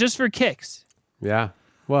for kicks. Yeah.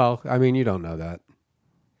 Well, I mean, you don't know that.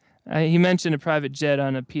 He mentioned a private jet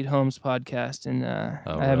on a Pete Holmes podcast, and I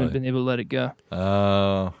haven't been able to let it go.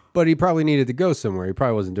 Oh. But he probably needed to go somewhere. He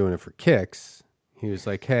probably wasn't doing it for kicks. He was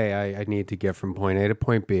like, hey, I need to get from point A to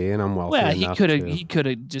point B, and I'm wealthy enough he could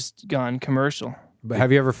have just gone commercial. But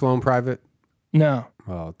have you ever flown private? No.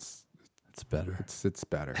 Well, it's better. It's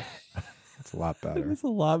better. It's a lot better. It's a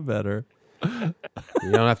lot better. You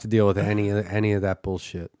don't have to deal with any of that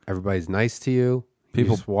bullshit. Everybody's nice to you.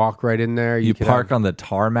 People just walk right in there. You park on the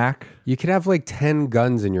tarmac. You could have like 10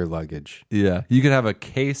 guns in your luggage. Yeah. You could have a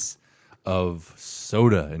case of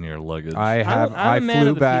soda in your luggage. I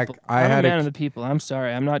flew back. I'm a man of the people. I'm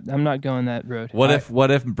sorry. I'm not going that road. What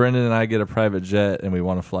if Brendan and I get a private jet and we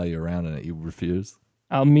want to fly you around in it? You refuse?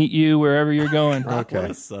 I'll meet you wherever you're going. Okay.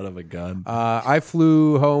 What a son of a gun. I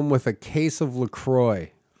flew home with a case of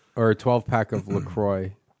LaCroix or a 12-pack of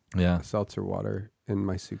LaCroix. Yeah. Seltzer water in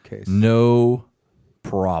my suitcase. No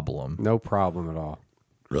problem. No problem at all.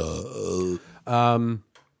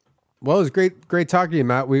 Well, it was great talking to you,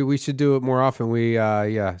 Matt. We should do it more often.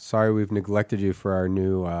 Sorry we've neglected you for our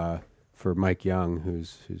new for Mike Young,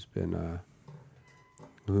 who's been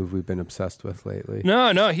who we've been obsessed with lately.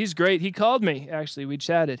 No, he's great. He called me, actually. We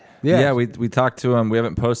chatted. Yeah, we talked to him. We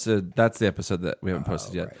haven't posted. That's the episode that we haven't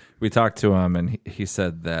posted yet. Right. We talked to him, and he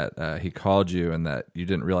said that he called you and that you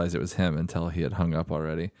didn't realize it was him until he had hung up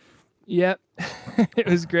already. Yep. It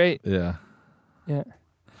was great. Yeah. Yeah.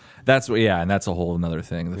 And that's a whole another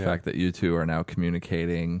thing. The fact that you two are now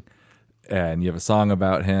communicating and you have a song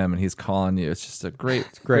about him and he's calling you. It's just a great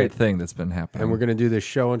thing that's been happening. And we're going to do this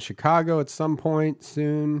show in Chicago at some point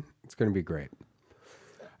soon. It's going to be great.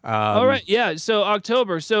 All right. Yeah. So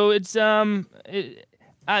October. So it's, you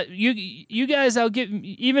guys, I'll give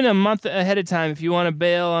even a month ahead of time. If you want to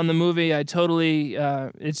bail on the movie, I totally,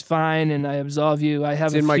 it's fine. And I absolve you. I have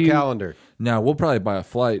it's in my calendar. Now we'll probably buy a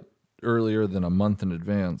flight earlier than a month in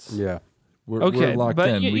advance. Yeah. We're locked but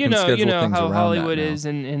in. You know how Hollywood is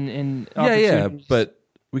and but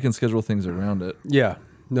we can schedule things around it. Yeah.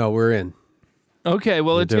 No, we're in. Okay,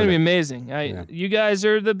 well, it's going to be amazing. You guys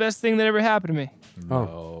are the best thing that ever happened to me.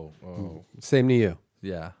 Oh. Same to you.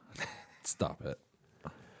 Yeah. Stop it.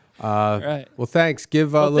 All right. Well, thanks.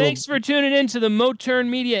 Thanks for tuning in to the Moturn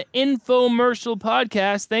Media Infomercial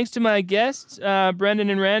Podcast. Thanks to my guests, Brendan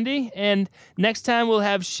and Randy. And next time we'll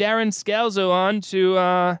have Sharon Scalzo on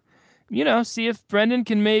to, see if Brendan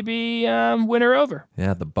can maybe win her over.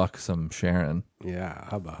 Yeah, the buxom Sharon. Yeah,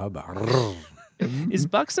 hubba. Is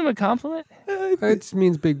buxom a compliment? It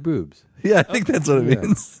means big boobs. Yeah, I think that's what it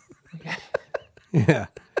means. Yeah.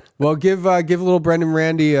 Well, give little Brendan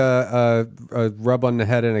Randy a rub on the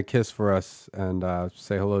head and a kiss for us, and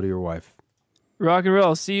say hello to your wife. Rock and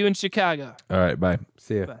roll. See you in Chicago. All right, bye.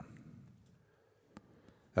 See ya. Bye.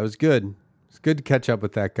 That was good. It's good to catch up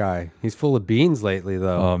with that guy. He's full of beans lately,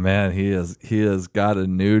 though. Oh man, he has got a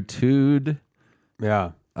new tude.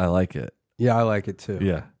 Yeah, I like it. Yeah, I like it too.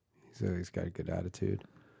 Yeah, he's got a good attitude,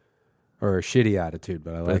 or a shitty attitude,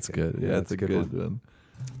 but I like that's it. good. Yeah, that's a good one.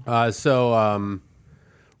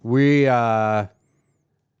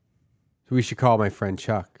 We should call my friend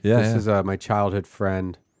Chuck. Yeah, this is my childhood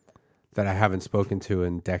friend that I haven't spoken to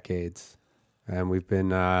in decades, and we've been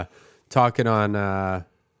talking on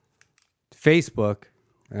Facebook,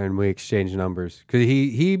 and we exchanged numbers because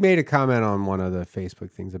he made a comment on one of the Facebook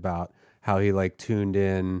things about how he tuned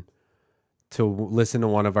in to listen to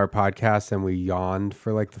one of our podcasts and we yawned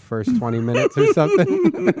for the first 20 minutes or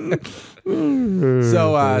something.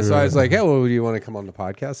 So I was like, hey, well, do you want to come on the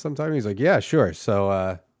podcast sometime? He's like, yeah, sure.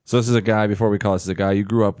 So this is a guy, before we call this is a guy you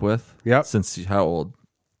grew up with? Yep. Since how old?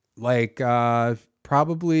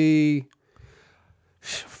 Probably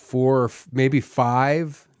 4, maybe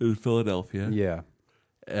 5. In Philadelphia. Yeah.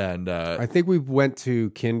 And I think we went to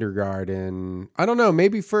kindergarten. I don't know,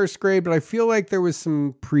 maybe first grade, but I feel like there was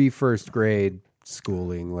some pre-first grade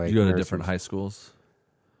schooling. You go to different high schools?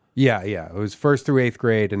 Yeah. It was 1st through 8th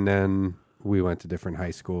grade, and then we went to different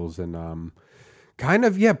high schools. And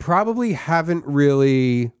probably haven't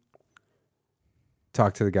really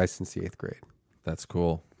talked to the guy since the 8th grade. That's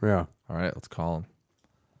cool. Yeah. All right, let's call him.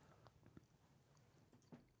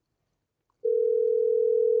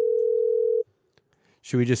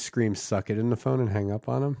 Should we just scream "suck it" in the phone and hang up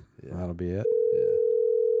on him? Yeah. That'll be it. Yeah.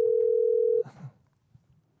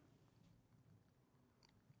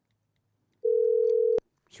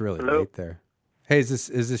 It's really late there. Hey, is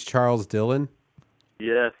this Charles Dillon?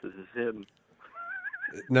 Yes, this is him.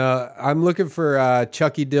 No, I'm looking for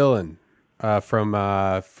Chucky Dillon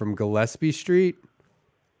from Gillespie Street.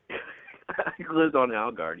 He lives on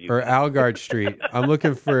Algard. Or Algard Street. I'm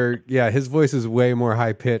looking for, his voice is way more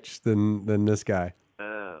high pitched than this guy.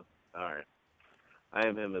 Oh, all right. I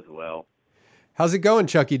am him as well. How's it going,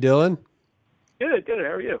 Chucky Dillon? Good. How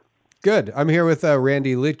are you? Good. I'm here with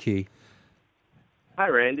Randy Lidke. Hi,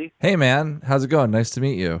 Randy. Hey, man. How's it going? Nice to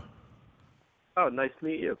meet you. Oh, nice to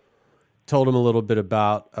meet you. Told him a little bit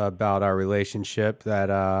about our relationship.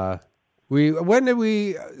 That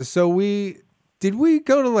did we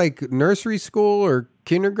go to nursery school or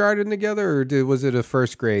kindergarten together, or was it a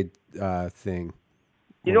first grade thing?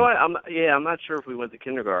 You know what? I'm not sure if we went to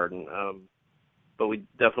kindergarten, but we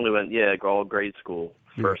definitely went. Yeah, all grade school,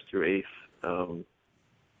 first through eighth. I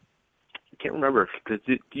can't remember because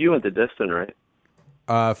you went to Diston, right?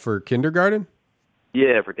 For kindergarten?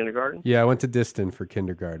 Yeah, for kindergarten. Yeah, I went to Diston for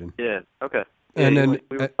kindergarten. Yeah. Okay. Yeah, And then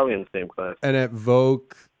we were probably in the same class. And at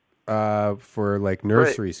Vogue for like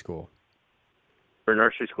nursery school. For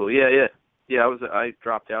nursery school, yeah. I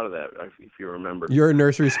dropped out of that. If you remember. You're a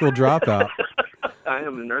nursery school dropout. I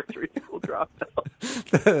am a nursery school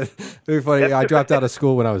dropout. Very funny. I dropped out of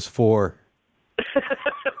school when I was 4.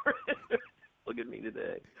 Look at me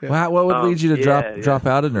today. Wow, what would lead you to drop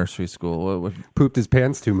out of nursery school? What pooped his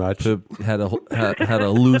pants too much? Had a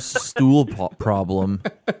loose stool problem.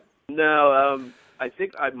 No, I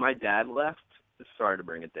think my dad left. Sorry to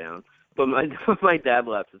bring it down, but my dad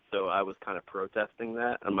left, so I was kind of protesting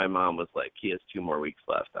that, and my mom was like, "He has 2 more weeks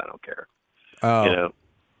left. I don't care." Oh, you know.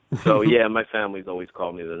 So yeah, my family's always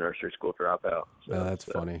called me the nursery school dropout. So, that's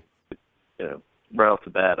funny. You know, right off the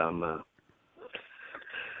bat, I'm,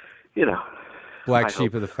 black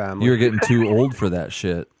sheep of the family. You were getting too old for that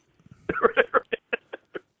shit.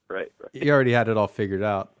 Right. You already had it all figured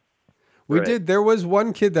out. We did. There was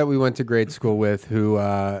one kid that we went to grade school with who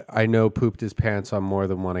I know pooped his pants on more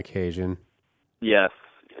than one occasion. Yes.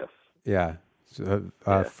 Yeah. So,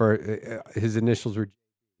 for his initials were,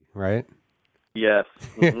 right? Yes.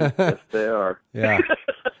 Mm-hmm. Yes, they are. Yeah.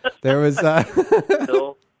 There was. I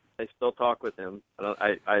still talk with him.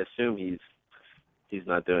 I assume he's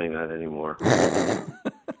not doing that anymore. I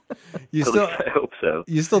hope so.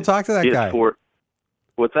 You still talk to that guy?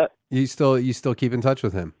 What's that? You still keep in touch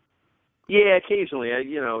with him? Yeah, occasionally.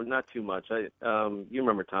 Not too much. You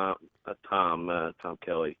remember Tom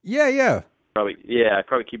Kelly? Yeah. I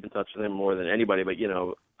probably keep in touch with him more than anybody. But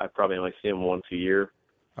I probably only see him once a year.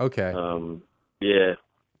 Okay. Yeah,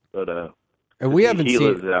 but and we haven't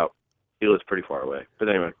seen. He lives pretty far away. But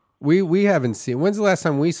anyway, we haven't seen. When's the last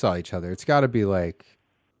time we saw each other? It's got to be like.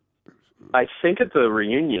 I think it's a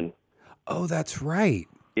reunion. Oh, that's right.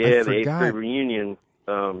 Yeah, the 8th grade reunion.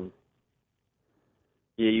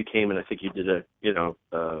 Yeah, you came and I think you did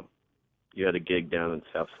you had a gig down in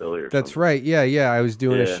South Philly or That's something. right. Yeah. I was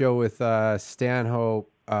doing a show with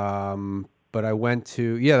Stanhope, but I went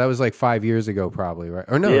to, that was like 5 years ago probably, right?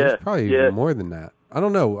 Or no, it was probably even more than that. I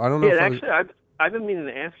don't know. Yeah, actually, I've been meaning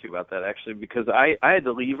to ask you about that, actually, because I had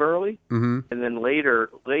to leave early, and then later,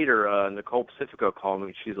 Nicole Pacifico called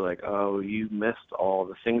me. She's like, "Oh, you missed all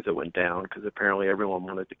the things that went down because apparently everyone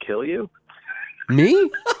wanted to kill you." Me?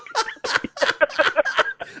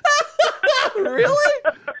 Really?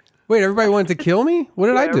 Wait, everybody wanted to kill me? What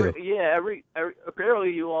did I do?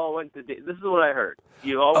 Apparently you all went to. This is what I heard.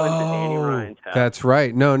 You all went to Danny Ryan's house. That's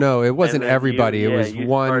right. No, it wasn't everybody. It was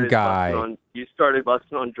one guy. You started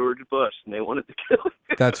busting on George Bush, and they wanted to kill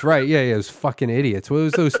you. That's right. Yeah, it was fucking idiots. Well, it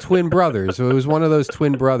was those twin brothers. It was one of those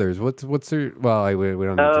twin brothers. What's their? Well, we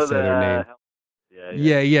don't need to say their name.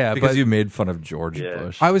 Yeah. Because you made fun of George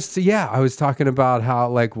Bush. I was talking about how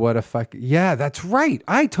what a fuck. Yeah, that's right.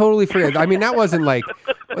 I totally forget. I mean, that wasn't like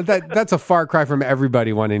that's a far cry from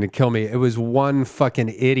everybody wanting to kill me. It was one fucking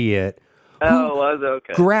idiot who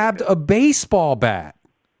grabbed a baseball bat.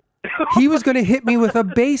 He was going to hit me with a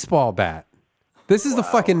baseball bat. This is the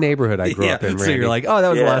fucking neighborhood I grew up in. So Randy. you're like, oh, that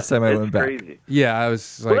was the last time I went back. Crazy. Yeah, I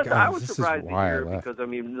was like, I was surprised this is to why hear I left. because the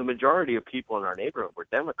majority of people in our neighborhood were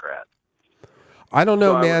Democrats. I don't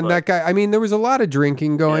know, man. That guy. I mean, there was a lot of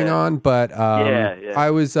drinking going on, but I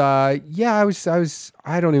was. I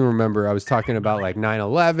don't even remember. I was talking about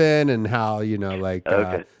 9/11 and how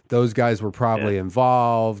those guys were probably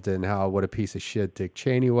involved and how what a piece of shit Dick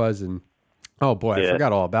Cheney was, and oh boy, I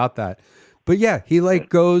forgot all about that. But yeah, he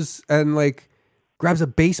goes and grabs a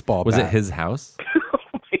baseball bat. Was it his house?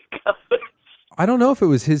 I don't know if it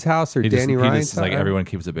was his house or Danny Ryan's. Everyone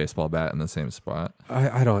keeps a baseball bat in the same spot.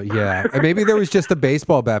 I don't. Yeah, maybe there was just a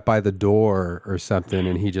baseball bat by the door or something,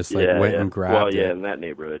 and he just went and grabbed it. In that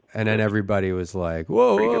neighborhood. And then everybody was like,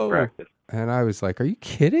 "Whoa!" And I was like, "Are you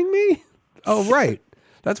kidding me?" Oh, right.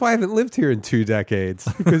 That's why I haven't lived here in 2 decades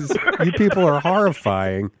because you people are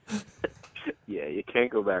horrifying. Yeah, you can't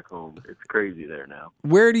go back home. It's crazy there now.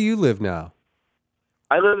 Where do you live now?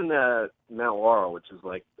 I live in Mount Laurel, which is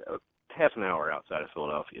half an hour outside of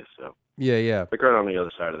Philadelphia. So yeah, right on the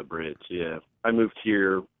other side of the bridge. Yeah, I moved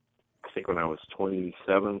here, I think when I was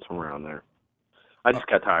 27, somewhere around there. I just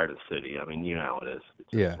got tired of the city. I mean, you know how it is. It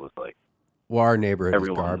just was well, our neighborhood is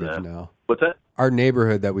garbage now. What's that? Our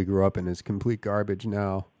neighborhood that we grew up in is complete garbage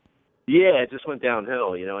now. Yeah, it just went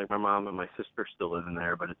downhill. My mom and my sister still live in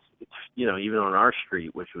there, but it's even on our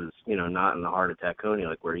street, which was not in the heart of Tacony,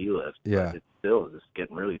 like where you live. Yeah, it's still just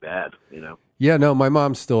getting really bad. Yeah, no, my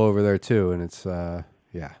mom's still over there too, and it's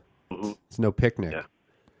it's no picnic. Yeah.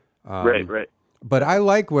 Right. But I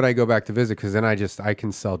like when I go back to visit because then I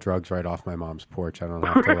can sell drugs right off my mom's porch. I don't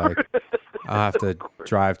have to I have to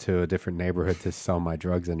drive to a different neighborhood to sell my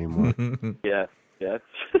drugs anymore. Yes.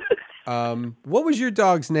 What was your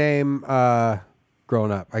dog's name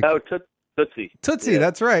growing up? Tootsie. Tootsie, yeah.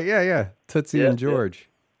 That's right. Yeah. Tootsie and George.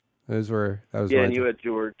 That was and you had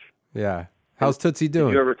George. Yeah. How's Tootsie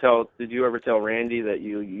doing? Did you ever tell Randy that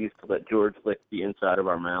you used to let George lick the inside of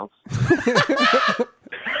our mouths?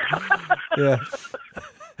 Yeah.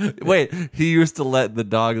 Wait, he used to let the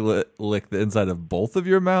dog lick the inside of both of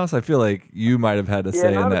your mouths? I feel like you might have had a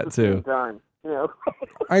say in that too. Time, you know.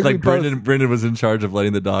 Like Brendan was in charge of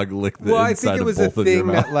letting the dog lick the inside of both of your mouths. Well, I think it was a thing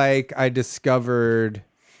that like I discovered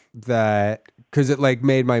that because it like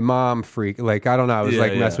made my mom freak. Like I don't know, I was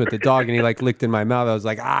messing with the dog and he like licked in my mouth. I was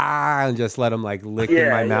like and just let him like lick in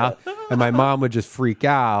my mouth, and my mom would just freak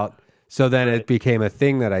out. So then it became a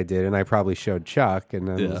thing that I did, and I probably showed Chuck, and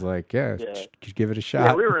then was like, give it a shot.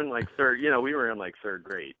 Yeah, we were in like third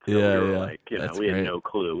grade. So we were like, we had no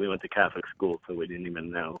clue. We went to Catholic school, so we didn't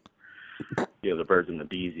even know, the birds and the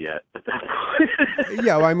bees yet at that point.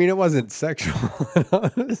 Yeah, well, I mean, it wasn't sexual.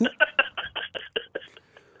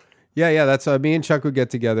 Yeah, that's me and Chuck would get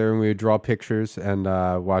together and we would draw pictures and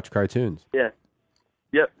watch cartoons. Yeah.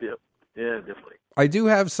 Yep. Yeah, definitely. I do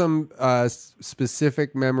have some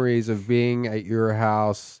specific memories of being at your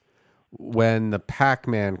house when the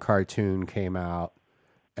Pac-Man cartoon came out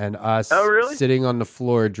and us sitting on the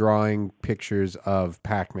floor drawing pictures of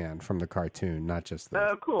Pac-Man from the cartoon, not just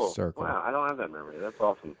the circle. Wow, I don't have that memory. That's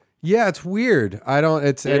awesome. Yeah, it's weird. And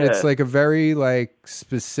it's like a very like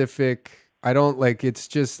specific, I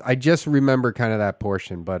just remember kind of that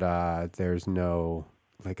portion, but there's no...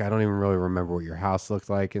 Like, I don't even really remember what your house looked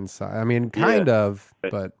like inside. I mean, kind of,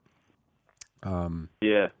 but...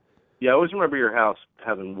 Yeah, I always remember your house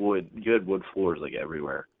having wood. You had wood floors, like,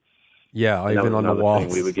 everywhere. Yeah, even on the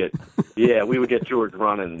walls. We would get George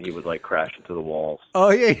running, and he would, like, crash into the walls.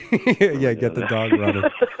 Oh, yeah. Yeah, get the dog running.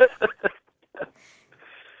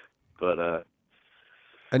 But,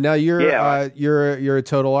 And now you're a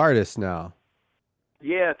total artist now.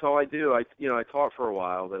 Yeah, that's all I do. I taught for a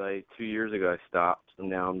while, but 2 years ago I stopped, and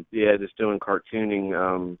now I'm just doing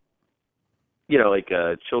cartooning. Like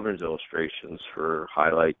children's illustrations for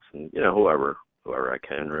highlights, and whoever I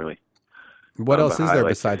can really. What else is there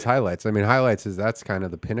besides highlights? I mean, highlights that's kind of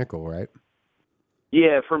the pinnacle, right?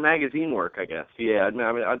 Yeah, for magazine work, I guess. Yeah, I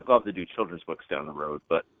mean, I'd love to do children's books down the road,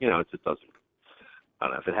 but it just doesn't. I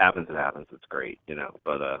don't know if it happens. It happens. It's great,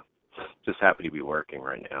 But just happy to be working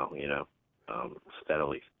right now,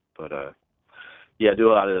 steadily. But I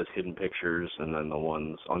do a lot of those hidden pictures, and then the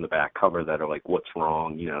ones on the back cover that are like, what's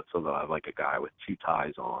wrong, so they'll have like a guy with 2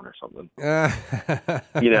 ties on or something.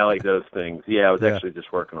 Like those things. Yeah, I was actually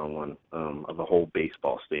just working on one of the whole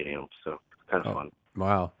baseball stadium, so kind of fun.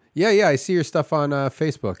 Wow. Yeah, I see your stuff on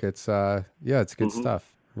Facebook. It's it's good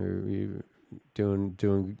stuff. You doing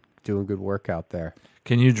good work out there.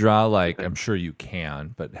 Can you draw I'm sure you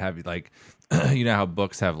can, but have you like how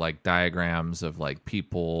books have like diagrams of like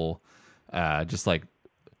people, just like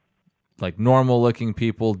normal looking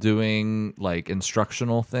people doing like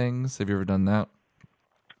instructional things? Have you ever done that?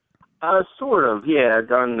 Sort of. Yeah, I've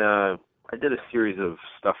done. I did a series of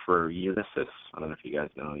stuff for Unisys. I don't know if you guys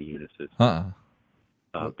know Unisys.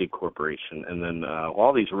 Big corporation, and then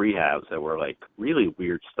all these rehabs that were like really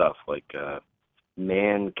weird stuff, like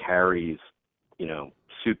man carries,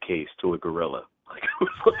 suitcase to a gorilla.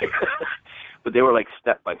 But they were like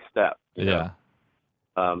step by step. Yeah.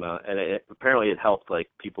 And apparently it helped like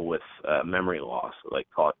people with memory loss, like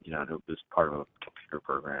taught, it was part of a computer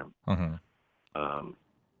program. Mm-hmm.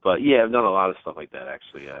 But yeah, I've done a lot of stuff like that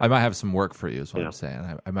actually. I might have some work for you, is what I'm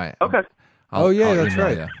saying. I might. Okay. I'll that's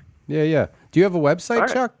right. You. Yeah. Do you have a website,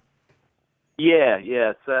 right. Chuck? Yeah.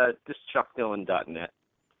 It's just chuckdillon.net.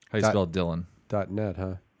 How you spell Dillon? .net,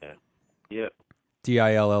 huh? Yeah. Yep.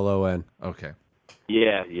 Dillon. Okay.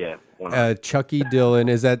 Yeah. Chucky Dillon,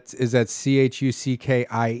 is that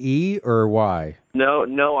CHUCKIE or Y?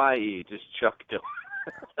 No IE, just Chuck Dillon.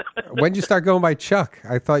 When'd you start going by Chuck?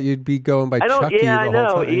 I thought you'd be going by Chucky the whole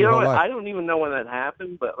time. I don't even know when that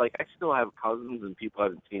happened, but like I still have cousins and people I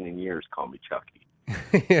haven't seen in years call me Chucky.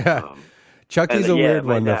 Yeah. Chucky's a weird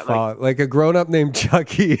one to follow. Like a grown-up named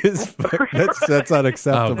Chucky is that's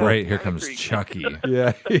unacceptable. Oh, great! Here comes Chucky.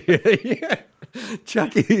 Yeah.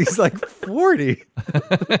 Chucky's like 40. A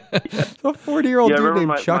 40-year-old dude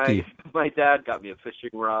named Chucky. My dad got me a fishing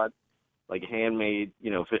rod like handmade,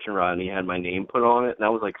 fishing rod, and he had my name put on it, and I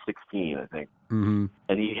was like 16, I think. Mm-hmm.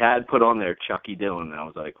 And he had put on there Chucky Dillon, and I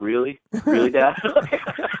was like, really, Dad?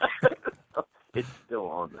 It's still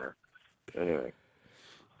on there. Anyway,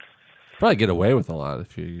 probably get away with a lot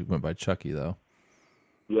if you went by Chucky, though.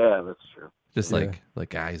 Yeah, that's true. Just like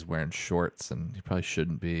guys wearing shorts, and he probably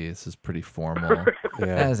shouldn't be. This is pretty formal.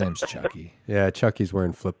 Yeah, his name's Chucky. Yeah, Chucky's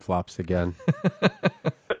wearing flip flops again.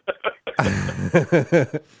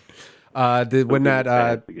 When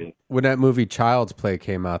that movie Child's Play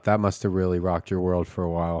came out, that must have really rocked your world for a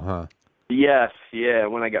while, huh? Yes, yeah.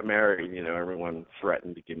 When I got married, everyone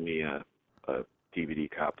threatened to give me a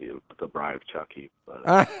DVD copy of The Bride of Chucky. But,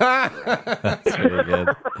 that's very good.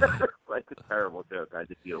 Like a terrible joke I had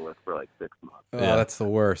to deal with for like 6 months. Oh, yeah. That's the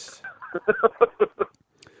worst.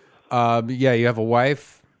 Yeah, you have a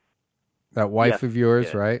wife. That wife of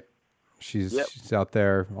yours, right? She's out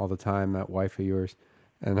there all the time. That wife of yours.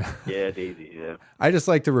 And yeah, Daisy. Yeah. I just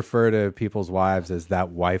like to refer to people's wives as that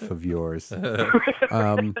wife of yours.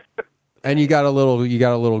 And you got a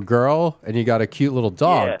little girl, and you got a cute little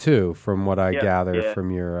dog too, from what I gather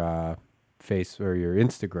from your face or your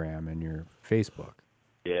Instagram and your Facebook.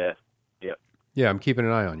 Yeah. Yep. Yeah, I'm keeping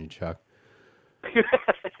an eye on you, Chuck.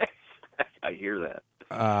 I hear that.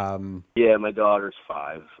 Yeah, my daughter's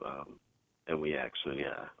 5, and we actually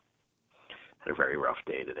had a very rough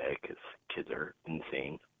day today because kids are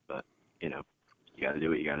insane. But you got to do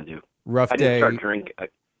what you got to do. Rough day.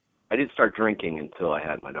 I didn't start drinking until I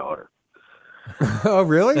had my daughter. Oh,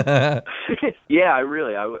 really? Yeah, I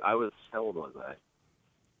was, how old was I?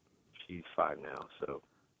 She's 5 now, so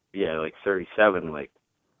yeah, like 37. Like,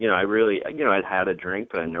 I really, I'd had a drink,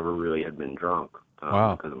 but I never really had been drunk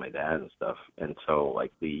because of my dad and stuff. And so,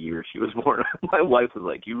 like the year she was born, my wife was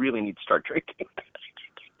like, "You really need to start drinking."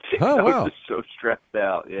 Oh, I wow! was just so stressed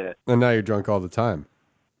out. Yeah. And now you're drunk all the time.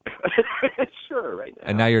 Sure, right now.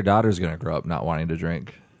 And now your daughter's gonna grow up not wanting to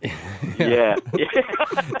drink. Yeah.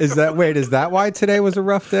 Is that why today was a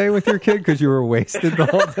rough day with your kid? Because you were wasted the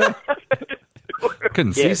whole day?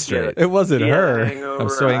 Couldn't see straight. It wasn't her. I'm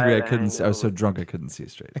so angry I couldn't. I was so drunk I couldn't see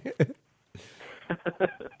straight.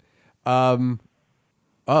 Oh,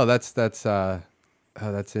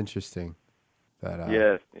 that's interesting.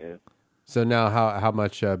 Yeah. So now, how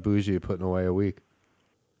much booze are you putting away a week?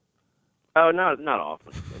 Oh, not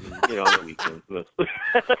often. I mean, on the weekends mostly.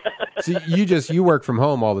 So you work from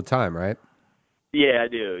home all the time, right? Yeah, I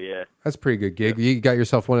do. Yeah. That's a pretty good gig. Yeah. You got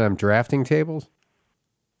yourself one of them drafting tables?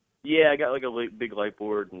 Yeah, I got like a big light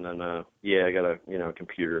board, and then I got a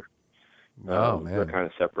computer. Oh man, they're kind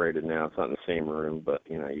of separated now. It's not in the same room, but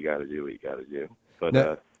you got to do what you got to do. But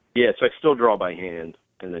now, so I still draw by hand,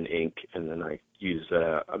 and then ink, and then I use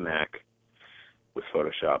a Mac with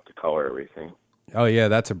Photoshop to color everything. Oh yeah,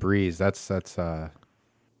 that's a breeze. That's the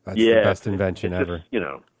best invention ever. Just,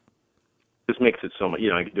 this makes it so much.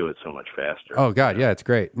 I can do it so much faster. Oh God, yeah, it's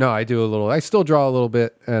great. No, I still draw a little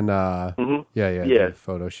bit, and do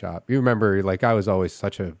Photoshop. You remember, like I was always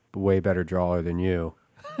such a way better drawer than you.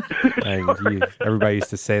 And everybody used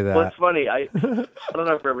to say that. Well, it's funny. I don't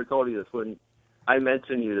know if I ever told you this. When I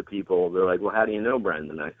mentioned you to people, they're like, "Well, how do you know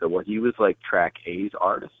Brendan?" I said, "Well, he was like track A's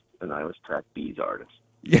artist, and I was track B's artist."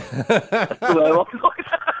 Yeah.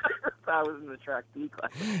 I was in the track B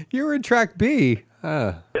class. You were in track B.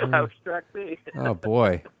 I was track B. Oh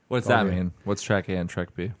boy. What's that mean? What's track A and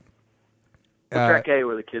track B? Track A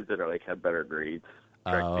were the kids that are had better grades.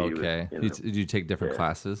 Track B okay. Was, did you take different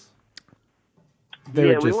classes?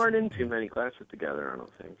 We weren't in too many classes together, I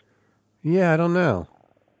don't think. Yeah, I don't know.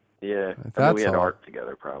 Yeah, we had art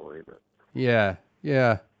together probably, but yeah.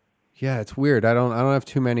 It's weird. I don't have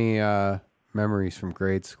too many memories from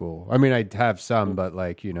grade school. I mean, I have some, but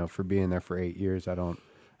for being there for 8 years, I don't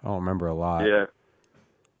remember a lot. Yeah.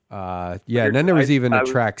 And then there was even a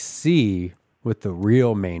track C with the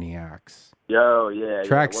real maniacs. Oh yeah.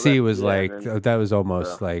 Track C was that was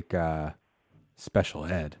almost like special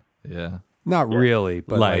ed. Yeah. Not really,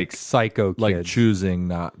 but like psycho kids. Like choosing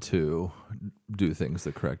not to do things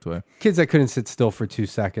the correct way. Kids that couldn't sit still for 2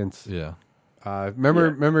 seconds. Yeah.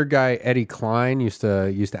 Remember guy Eddie Klein used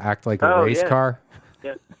to act like a race car?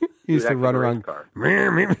 Yeah. He used to run around.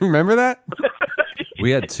 Remember that? We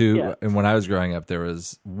had two, and when I was growing up, there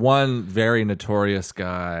was one very notorious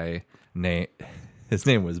guy his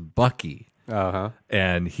name was Bucky. Uh-huh.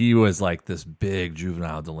 And he was like this big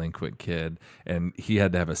juvenile delinquent kid, and he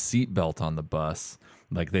had to have a seatbelt on the bus.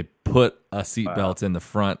 Like they put a seatbelt in the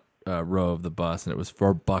front row of the bus, and it was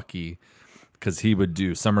for Bucky because he would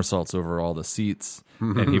do somersaults over all the seats,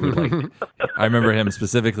 and he would I remember him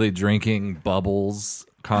specifically drinking bubbles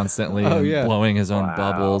constantly, blowing his own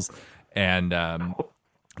bubbles, and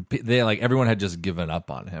they like everyone had just given up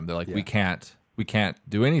on him. They're like, we can't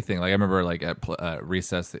do anything. Like I remember like at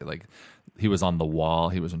recess, like he was on the wall.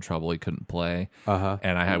 He was in trouble. He couldn't play.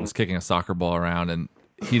 And I was kicking a soccer ball around, and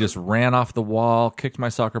he just ran off the wall, kicked my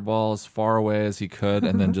soccer ball as far away as he could,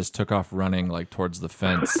 and then just took off running like towards the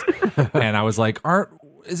fence. And I was like,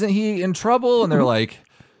 isn't he in trouble? And they're like,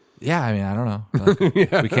 yeah, I mean, I don't know. Like,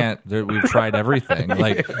 we can't. We've tried everything.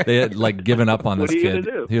 Like they had like given up on this kid.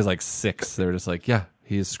 He was like 6. They were just like, yeah,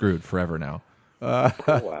 he's screwed forever now.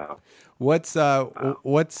 Wow.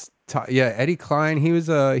 Eddie Klein. He was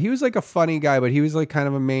like a funny guy, but he was like kind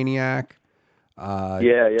of a maniac.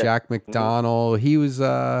 Jack McDonald. He was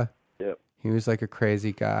he was like a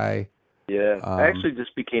crazy guy. Yeah, I actually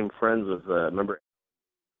just became friends with. Remember?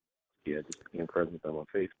 Yeah, I just became friends with them on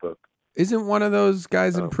Facebook. Isn't one of those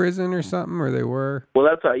guys in prison or something, or they were? Well,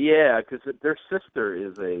 that's because their sister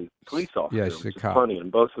is a police officer. Yeah, she's a cop. Funny,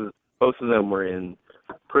 and both of them were in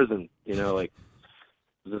prison. You know, like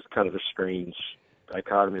this kind of a strange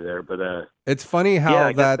dichotomy there. But it's funny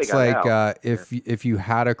how that's like if you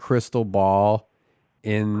had a crystal ball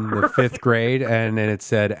in the 5th grade and then it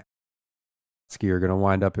said you're going to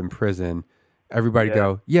wind up in prison. Everybody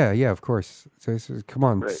go, yeah, of course. So, come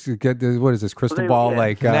on, get what is this crystal ball?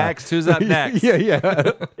 Like next, who's up next?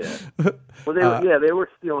 yeah. Well, they were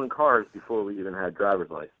stealing cars before we even had driver's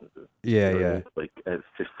licenses. Yeah. Like at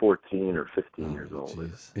 14 or 15 years old.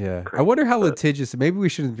 Yeah, I wonder how litigious. Maybe we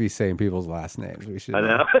shouldn't be saying people's last names. We should. I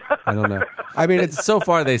know. I don't know. I mean, it's so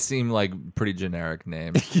far they seem like pretty generic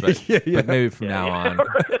names, but, but maybe from now on.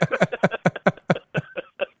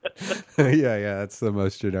 yeah, that's the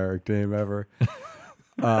most generic name ever.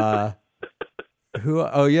 Who?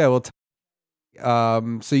 Oh yeah, well,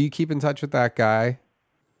 so you keep in touch with that guy?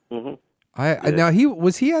 Mm-hmm. Now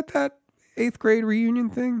was he at that 8th grade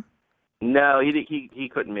reunion thing? No,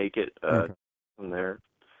 he couldn't make it from there.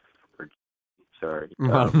 Sorry.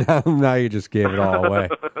 Now you just gave it all away.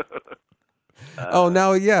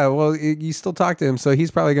 Well, you still talk to him, so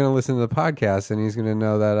he's probably going to listen to the podcast, and he's going to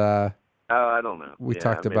know that. I don't know. We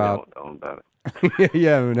talked about. I don't know about it.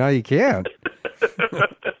 Yeah, now you can.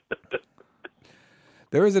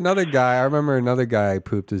 There was another guy. I remember another guy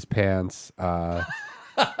pooped his pants. FT.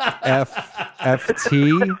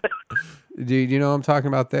 Do you know what I'm talking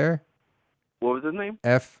about there? What was his name?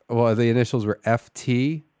 Well, the initials were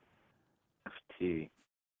FT. FT.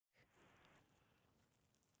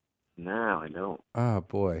 No, I don't. Oh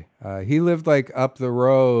boy, he lived like up the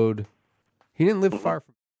road. He didn't live far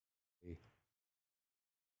from.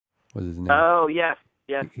 What's his name? Oh yes.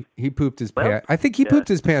 He pooped his pants. I think he pooped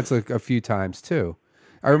his pants a few times too.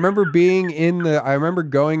 I remember going into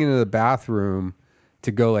the bathroom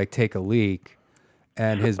to go like take a leak,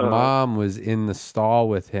 and his mom was in the stall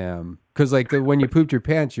with him because like when you pooped your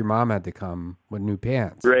pants, your mom had to come with new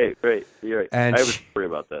pants. Right. You're right. And I have a story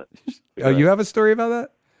about that. You have a story about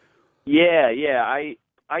that? Yeah. I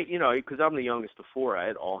because I'm the youngest of 4, I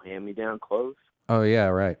had all hand-me-down clothes. Oh yeah,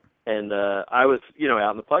 right. And I was,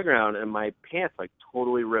 out in the playground, and my pants like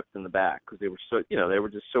totally ripped in the back because they were so, they were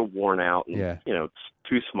just so worn out and, it's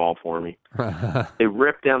too small for me. They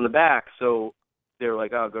ripped down the back, so they were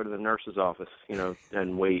like, "Oh, go to the nurse's office,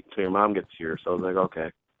 and wait till your mom gets here." So I was like,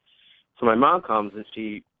 "Okay." So my mom comes, and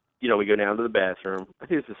she, we go down to the bathroom. I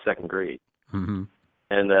think it's the 2nd grade. Mm-hmm.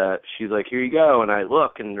 And she's like, "Here you go." And I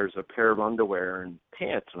look, and there's a pair of underwear and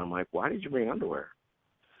pants, and I'm like, "Why did you bring underwear?"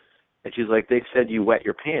 And she's like, "They said you wet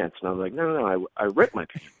your pants." And I was like, No, I ripped my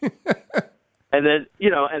pants. and then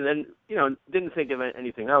didn't think of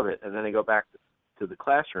anything of it. And then I go back to the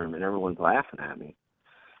classroom, and everyone's laughing at me.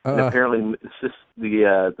 And apparently,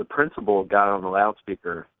 the principal got on the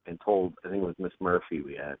loudspeaker and told, I think it was Miss Murphy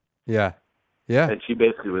we had. Yeah. And she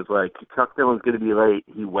basically was like, "Chuck Dillon's going to be late.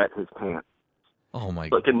 He wet his pants." Oh my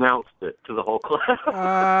God! Like announced it to the whole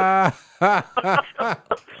class.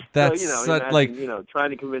 That's so, trying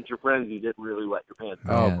to convince your friends you didn't really wet your pants.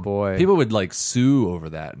 Oh boy! People would like sue over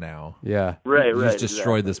that now. Yeah, right. You just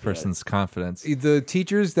destroyed this person's confidence. The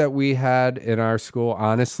teachers that we had in our school,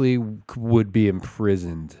 honestly, would be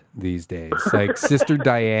imprisoned these days. Like Sister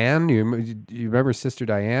Diane, you remember Sister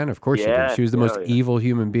Diane? Of course you do. She was the most evil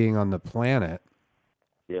human being on the planet.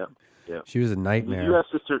 Yeah. She was a nightmare. Did you have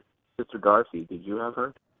Sister Dorothy? Did you have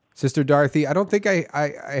her? Sister Dorothy, I don't think I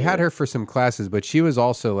had her for some classes, but she was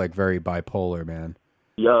also like very bipolar, man.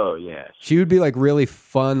 Yo, yeah. She would be like really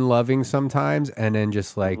fun loving sometimes and then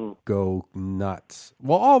just like go nuts.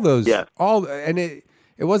 Well, all those, and it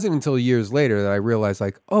wasn't until years later that I realized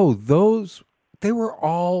like, oh, they were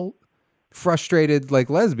all frustrated like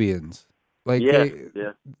lesbians. Like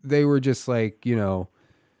they were just like,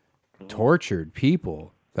 tortured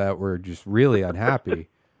people that were just really unhappy.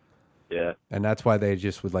 Yeah. And that's why they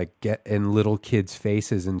just would like get in little kids'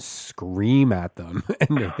 faces and scream at them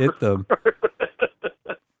and hit them.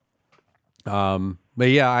 But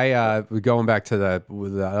yeah, I going back to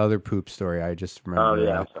the other poop story. I just remember. Oh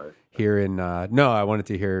yeah, I'm sorry. Hearing no, I wanted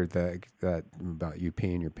to hear that about you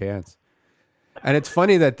peeing your pants. And it's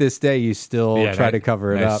funny that this day you still try to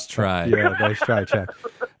cover it up. Try. Yeah, nice try, Chuck.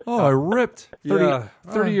 Oh, I ripped.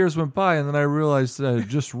 30 years went by, and then I realized that I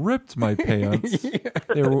just ripped my pants.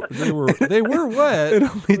 They were wet. It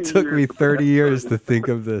only took me 30 years to think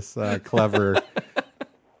of this clever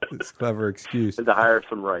excuse. And to hire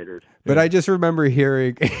some writers. But I just remember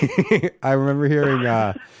hearing, in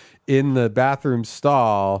the bathroom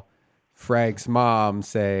stall, Frank's mom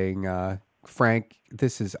saying, Frank,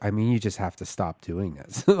 you just have to stop doing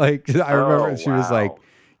this. Like, I remember she was like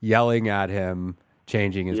yelling at him,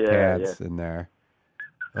 changing his pants in there.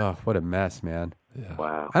 Oh, what a mess, man. Yeah.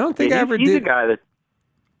 Wow. I don't think I ever did. He's a guy that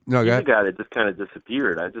No, he's a guy that just kind of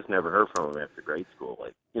disappeared. I just never heard from him after grade school.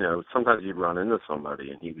 Like, sometimes you'd run into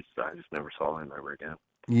somebody and I just never saw him ever again.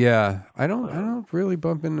 Yeah, I don't really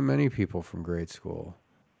bump into many people from grade school.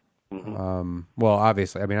 Mm-hmm. Well,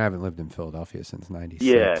 obviously, I haven't lived in Philadelphia since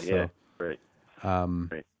 '96. Yeah, right. No,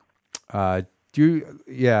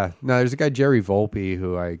 there's a guy, Jerry Volpe,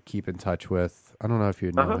 who I keep in touch with. I don't know if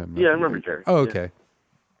you know him. Yeah, I remember Jerry. Oh, okay.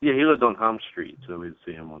 Yeah, he lived on Tom Street, so we'd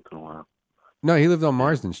see him once in a while. No, he lived on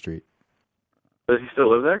Marsden Street. Does he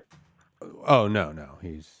still live there? Oh, no,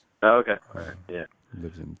 he's... Oh, okay. All right. Yeah. He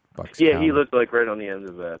lives in Bucks Yeah, County. he lived like right on the end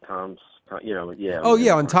of Tom's, yeah. Oh,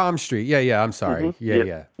 yeah, on Tom Street. Yeah, I'm sorry. Mm-hmm.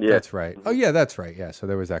 Yeah, that's right. Oh, yeah, that's right. Yeah, so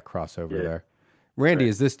there was that crossover there.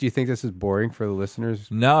 Randy, do you think this is boring for the listeners?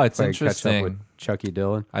 No, it's Catch up interesting. with Chucky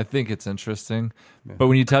Dillon? I think it's interesting. Yeah. But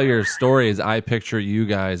when you tell your stories, I picture you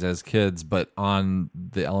guys as kids, but on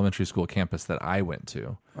the elementary school campus that I went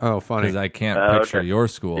to. Oh, funny. Because I can't picture your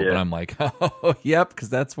school, but I'm like, oh, yep, because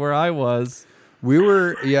that's where I was. We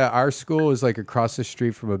were, our school was like across the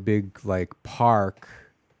street from a big like park,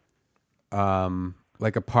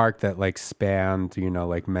 like a park that like spanned,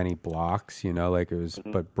 like many blocks, like it was,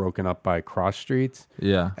 but broken up by cross streets.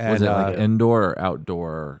 Yeah. And, was it like indoor or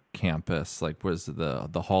outdoor campus? Like was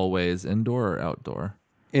the hallways indoor or outdoor?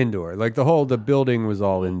 Indoor. Like the building was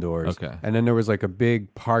all indoors. Okay. And then there was like a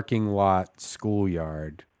big parking lot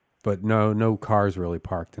schoolyard, but no cars really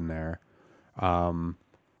parked in there.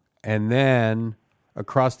 And then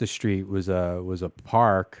across the street was a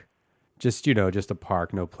park, just a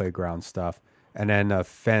park, no playground stuff. And then a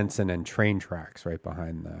fence and then train tracks right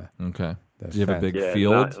behind the Okay. the Do you have a fence. big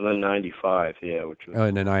field? The 95, which was Oh,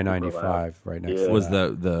 and then I-95 right next to Was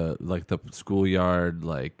that. the schoolyard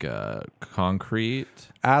like concrete?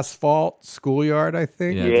 Asphalt schoolyard, I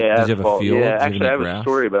think. Yeah. Yeah, Did you have a asphalt. field? Yeah, Did you have actually, I any have grass? a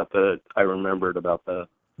story about I remembered about the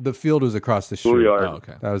The field was across the street. schoolyard Oh,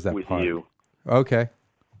 okay. That was that with park. you. Okay.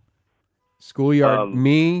 Schoolyard.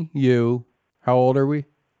 Me, you. How old are we?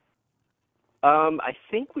 I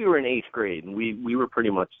think we were in 8th grade, and we were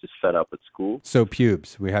pretty much just fed up at school. So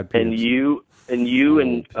pubes. We had pubes. And you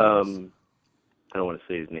and I don't want to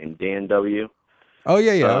say his name, Dan W. Oh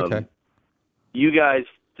yeah. Okay. You guys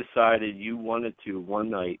decided one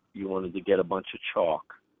night you wanted to get a bunch of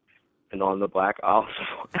chalk, and on the black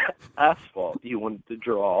asphalt you wanted to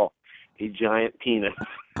draw a giant penis.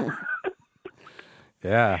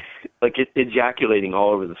 Yeah. Like ejaculating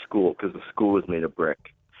all over the school because the school was made of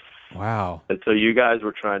brick. Wow. And so you guys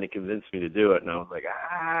were trying to convince me to do it, and I was like,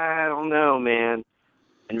 I don't know, man.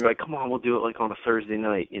 And you're like, come on, we'll do it like on a Thursday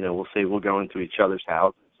night. We'll say we'll go into each other's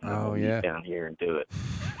houses. And we'll meet down here and do it.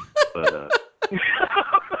 But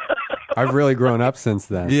I've really grown up since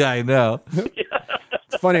then. Yeah, I know.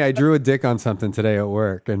 It's funny. I drew a dick on something today at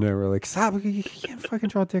work, and they were like, "Stop! You can't fucking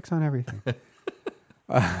draw dicks on everything."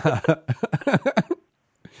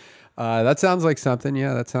 That sounds like something.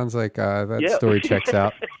 Yeah, that sounds like that story checks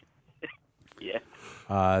out. Yeah.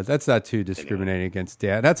 That's not too discriminating against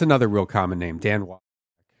Dan. That's another real common name, Dan.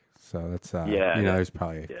 So that's there's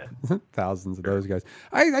probably thousands of those guys.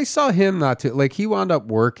 I saw him not too like he wound up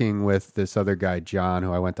working with this other guy John,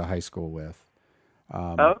 who I went to high school with.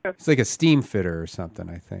 Okay. It's like a steam fitter or something,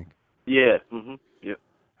 I think. Yeah. Mm-hmm. Yep.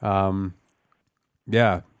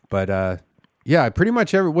 Yeah, but pretty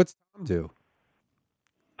much what's Tom do?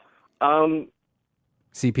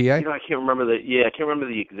 CPA? I can't remember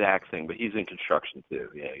the exact thing, but he's in construction too.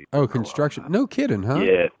 Yeah. Construction. No kidding, huh?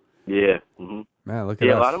 Yeah. Yeah. Mm-hmm. Man, look at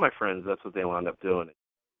us. Yeah, a lot of my friends, that's what they wound up doing.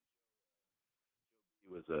 He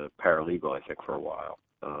was a paralegal, I think, for a while.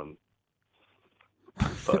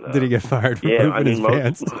 But, did he get fired for pooping his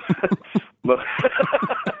pants?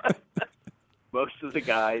 Most of the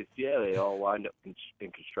guys, they all wind up in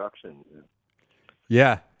construction.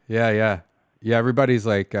 Yeah. Yeah. Everybody's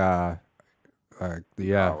like, Power.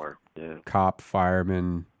 Yeah. cop,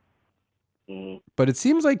 fireman. But it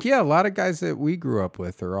seems like, a lot of guys that we grew up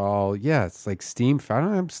with are all, it's like steam.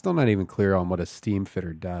 I'm still not even clear on what a steam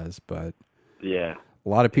fitter does, but yeah, a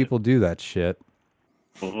lot of people do that shit.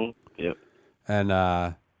 Yep. And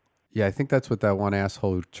I think that's what that one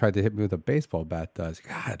asshole who tried to hit me with a baseball bat does.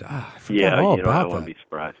 God, I forgot all about that. I wouldn't be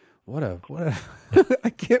surprised. What a I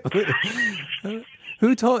can't believe.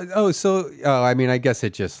 Who told? I mean, I guess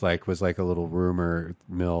it just like was like a little rumor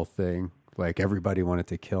mill thing. Like everybody wanted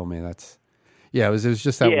to kill me. It was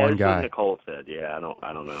just that one guy. What Nicole said. Yeah,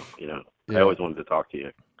 I don't know. I always wanted to talk to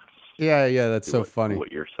you. Yeah, that's so funny.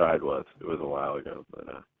 What your side was. It was a while ago,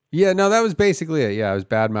 but. Yeah, no, that was basically it. Yeah, I was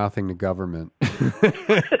bad-mouthing the government.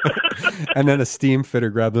 And then a steam fitter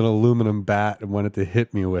grabbed an aluminum bat and wanted to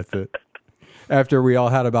hit me with it. After we all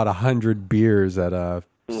had about 100 beers at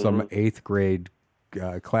some 8th grade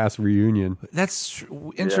class reunion. That's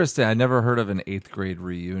interesting. I never heard of an 8th grade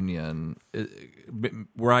reunion.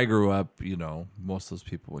 Where I grew up, most of those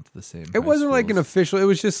people went to the same. It wasn't like an official. It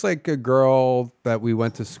was just like a girl that we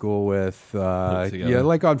went to school with.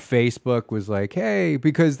 Like on Facebook was like, hey,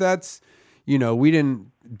 because that's, we didn't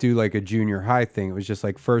do like a junior high thing. It was just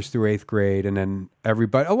like 1st through 8th grade, and then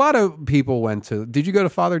a lot of people went to. Did you go to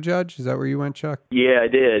Father Judge? Is that where you went, Chuck? Yeah, I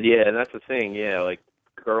did. Yeah, and that's the thing. Yeah, like.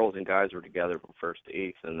 Girls and guys were together from 1st to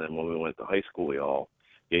 8th, and then when we went to high school,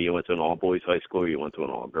 you went to an all-boys high school, or you went to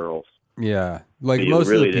an all-girls. Yeah, like most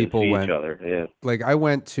really of the people didn't see went. Each other. Yeah, like I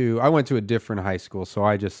went to a different high school, so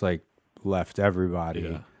I just like left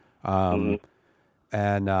everybody. Yeah.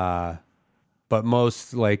 But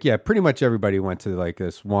most pretty much everybody went to like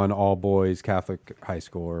this one all-boys Catholic high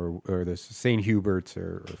school or this St. Hubert's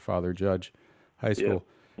or Father Judge high school.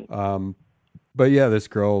 Yeah. But yeah, this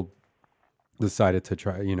girl decided to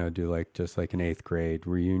try, do like just like an 8th grade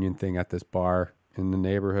reunion thing at this bar in the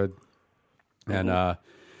neighborhood. And it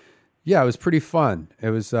was pretty fun.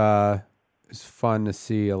 It was fun to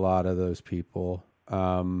see a lot of those people.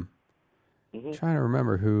 Trying to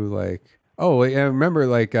remember who I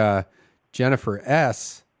remember Jennifer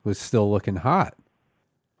S was still looking hot.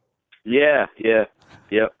 Yeah.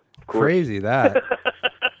 Yep. Crazy that.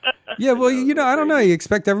 Yeah, well, I don't know. You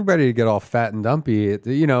expect everybody to get all fat and dumpy,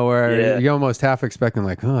 where you almost half expecting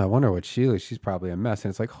like, I wonder what she looks. She's probably a mess. And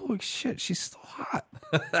it's like, holy shit, she's still hot.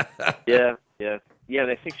 Yeah. And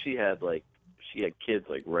I think she had kids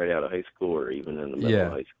like right out of high school or even in the middle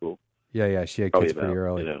of high school. Yeah, she had probably kids pretty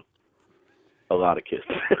early. A lot of kids.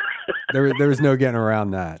 there was no getting around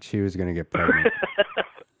that. She was going to get pregnant.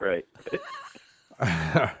 Right.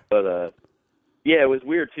 But yeah, it was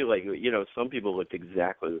weird too. Like, some people looked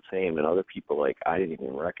exactly the same, and other people, like, I didn't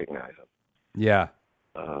even recognize them. Yeah.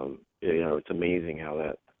 It's amazing how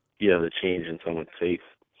that, the change in someone's face,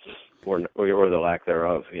 or the lack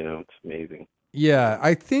thereof. It's amazing. Yeah,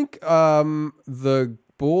 I think the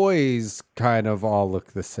boys kind of all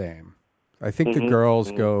look the same. I think the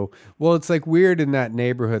girls go. Well, it's like weird in that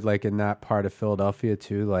neighborhood, like in that part of Philadelphia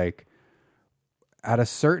too. Like, at a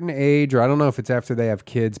certain age, or I don't know if it's after they have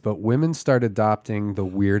kids, but women start adopting the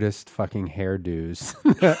weirdest fucking hairdos.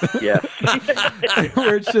 Yes.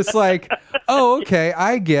 Where it's just like, oh, okay,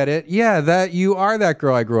 I get it. Yeah, that you are that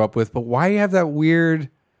girl I grew up with, but why do you have that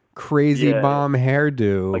weird, crazy mom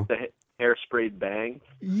hairdo? Like the hairsprayed bang?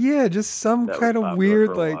 Yeah, just some that kind of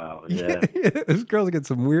weird, like, yeah. Those girls get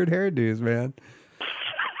some weird hairdos, man.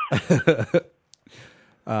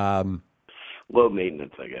 Low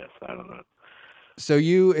maintenance, I guess. I don't know. So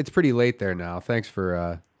it's pretty late there now. Thanks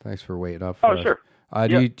for waiting up. Oh, sure.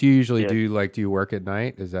 Do you usually do you work at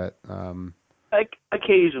night? Is that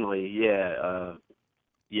occasionally? Yeah.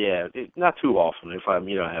 Not too often. If I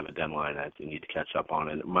have a deadline, I need to catch up on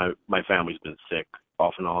it. My family's been sick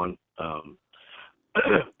off and on, so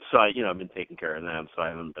I've been taking care of them. So I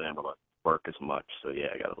haven't been able to work as much. So yeah,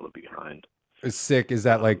 I got a little behind. Sick, is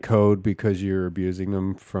that like code because you're abusing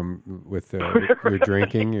them with your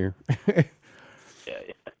drinking? You're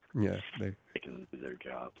Yeah, they can do their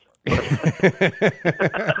jobs.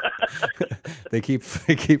 They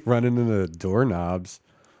keep running into doorknobs.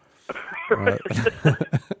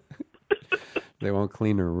 They won't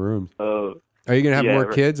clean their rooms. Are you gonna have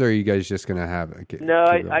more kids, or are you guys just gonna have a kid? No,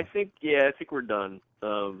 I think we're done.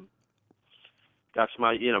 Gosh,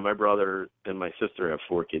 my brother and my sister have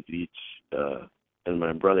 4 kids each, and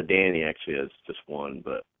my brother Danny actually has just 1.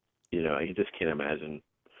 But I just can't imagine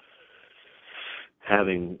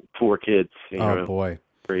having 4 kids. Oh boy,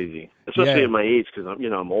 crazy. Especially at my age, because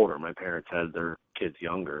I'm older. My parents had their kids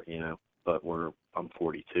younger, but I'm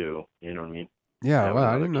 42. You know what I mean? Yeah. Well,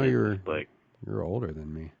 I didn't know you were older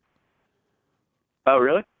than me. Oh,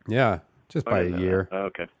 really? Yeah, just by a year. Oh,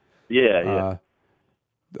 okay. Yeah.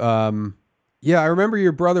 Yeah, I remember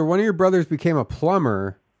your brother. One of your brothers became a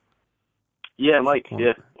plumber. Yeah, Mike.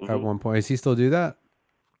 Yeah. At one point, does he still do that?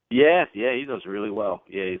 Yeah, he does really well.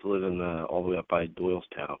 Yeah, he's living all the way up by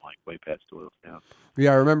Doylestown, like way past Doylestown.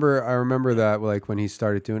 Yeah, I remember that. Like when he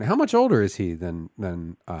started doing. How much older is he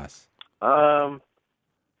than us? I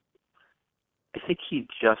think he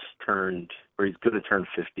just turned, or he's going to turn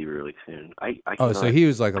 50 really soon. So he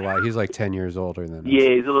was like he's like 10 years older than us. Yeah,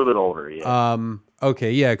 he's a little bit older. Yeah.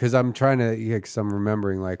 Okay, yeah, because I'm trying to. Yeah, because I'm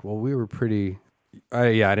remembering like, well, we were pretty.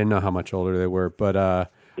 I didn't know how much older they were, but I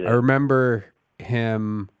remember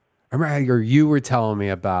him. You were telling me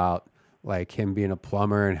about like him being a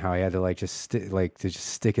plumber and how he had to like just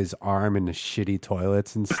stick his arm in the shitty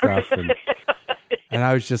toilets and stuff, and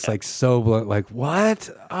I was just like so blunt, like what?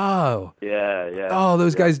 Oh, yeah. Oh,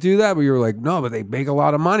 those guys do that, but you were like, no, but they make a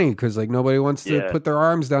lot of money because like nobody wants to put their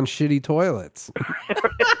arms down shitty toilets.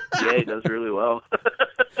 Yeah, he does really well.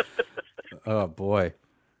 Oh boy.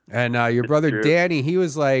 And your brother Danny, he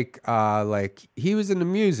was like he was into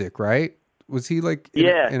music, right? Was he like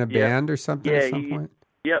in a band or something at some point?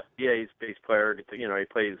 Yep. Yeah, he's a bass player. You know, he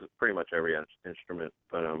plays pretty much every instrument.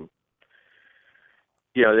 But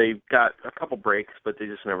they got a couple breaks, but they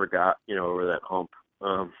just never got over that hump.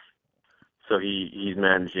 So he's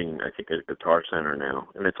managing, I think, a guitar center now,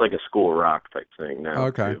 and it's like a school rock type thing now.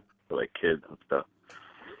 Okay. Too, for like kids and stuff.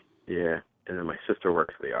 Yeah, and then my sister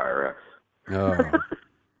works for the IRS. Oh.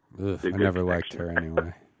 I never liked her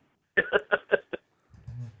anyway.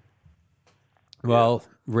 Well,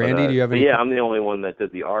 Randy, do you have any? Yeah, I'm the only one that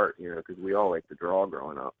did the art, because we all like to draw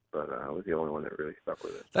growing up, but I was the only one that really stuck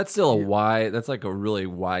with it. That's still that's like a really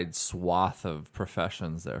wide swath of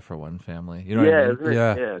professions there for one family. You know what I mean? Isn't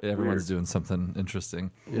it? Yeah. Everyone's doing something interesting.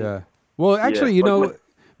 Yeah. Well, actually,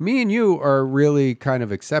 me and you are really kind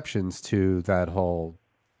of exceptions to that whole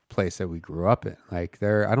place that we grew up in. Like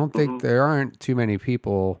I don't think there aren't too many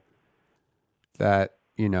people that,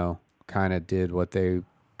 kind of did what they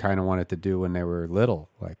kind of wanted to do when they were little,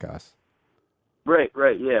 like us. Right.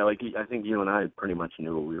 Yeah. Like I think you and I pretty much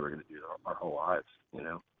knew what we were going to do our whole lives.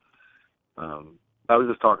 I was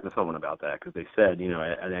just talking to someone about that because they said,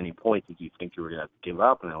 at any point did you think you were going to give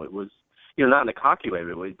up? And it was, not in a cocky way,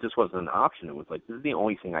 but it just wasn't an option. It was like, this is the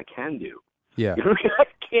only thing I can do. Yeah. I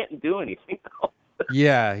can't do anything else.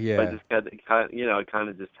 Yeah. I just had to I kind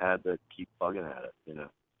of just had to keep bugging at it,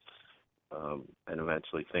 and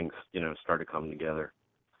eventually things, started coming together,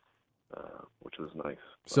 which was nice.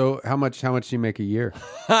 So how much do you make a year?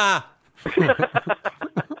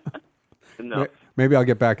 No. Maybe I'll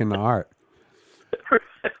get back into art.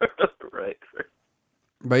 Right.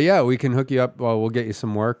 But yeah, we can hook you up. Well, we'll get you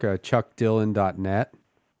some work. ChuckDillon.net.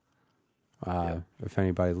 If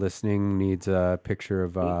anybody listening needs a picture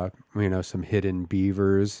of, some hidden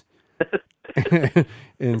beavers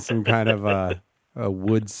in some kind of a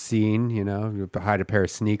wood scene, you hide a pair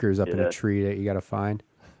of sneakers up in a tree that you got to find.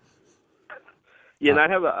 Yeah, and I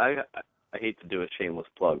have I hate to do a shameless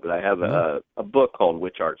plug, but I have a book called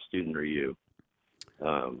Which Art Student Are You?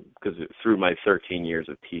 Because through my 13 years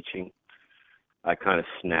of teaching, I kind of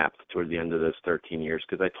snapped toward the end of those 13 years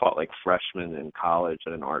because I taught like freshmen in college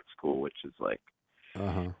at an art school, which is like,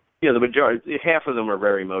 the majority, half of them are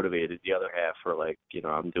very motivated. The other half are like,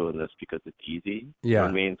 I'm doing this because it's easy. Yeah. You know what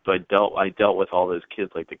I mean? So I dealt with all those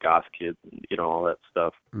kids, like the goth kids, and all that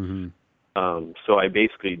stuff. Mm-hmm. So I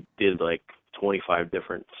basically did like 25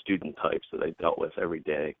 different student types that I dealt with every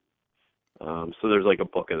day. So there's like a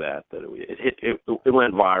book of that it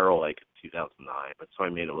went viral like in 2009, but so I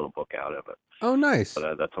made a little book out of it. Oh, nice.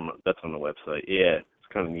 But that's on the website. Yeah, it's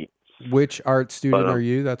kind of neat. Which art student are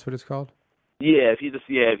you? That's what it's called. Yeah, if you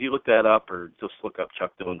look that up or just look up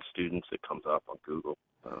Chuck Dillon students, it comes up on Google.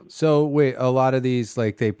 So wait, a lot of these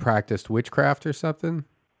like they practiced witchcraft or something?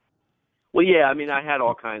 Well, yeah, I mean, I had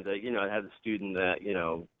all kinds of, I had a student that,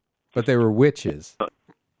 But they were witches.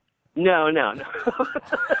 No.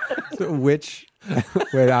 So which?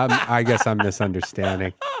 Wait, I guess I'm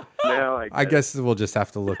misunderstanding. No, I guess we'll just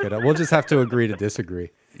have to look it up. We'll just have to agree to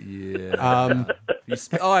disagree. Yeah.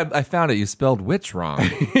 I found it. You spelled witch wrong.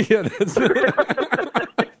 Yeah, that's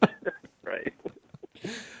right.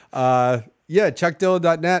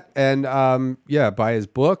 ChuckDillon.net and buy his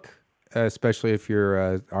book, especially if you're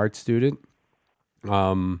an art student.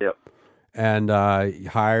 Yep. And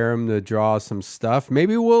hire him to draw some stuff.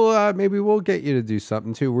 Maybe we'll get you to do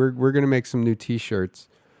something too. We're gonna make some new T-shirts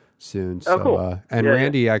soon. Oh, cool. And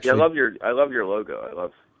Randy actually, I love your logo. I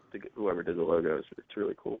love whoever did the logo. It's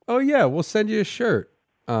really cool. Oh yeah, we'll send you a shirt.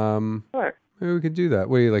 All right. Maybe we could do that.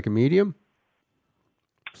 What do you like, a medium?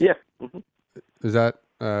 Yeah. Mm-hmm. Is that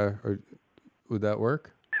or would that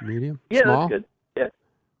work? Medium? Yeah, Small? that's good. Yeah.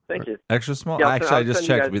 Thank you. Extra small? Yeah, Actually, I just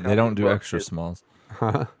checked. send you guys They don't do a copy of the extra book, too. smalls.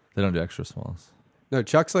 Huh? They don't do extra smalls. No,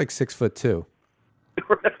 Chuck's like 6'2".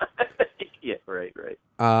 Yeah, right.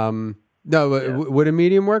 No, but Yeah. would a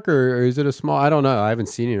medium work or is it a small? I don't know. I haven't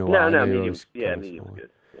seen you in a while. I No, know you're medium. always Yeah, kind of medium's small. good.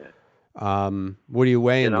 Yeah. What are you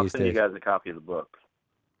weighing And I'll these send you days? guys a copy of the book.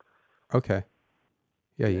 Okay.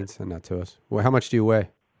 Yeah, you can send that to us. Well, how much do you weigh?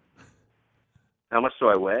 How much do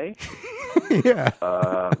I weigh? Yeah.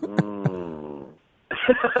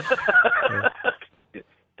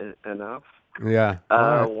 Enough. Yeah. All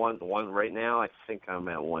right. One right now. I think I'm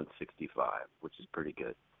at 165, which is pretty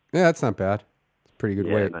good. Yeah, that's not bad. It's a pretty good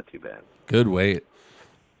Yeah, weight. not too bad. Good weight.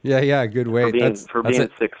 Yeah, good weight. For being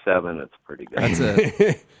That's 6'7", it's pretty good.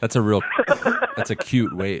 That's a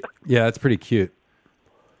cute weight. yeah, that's pretty cute.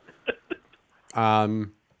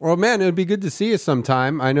 Well, man, it'd be good to see you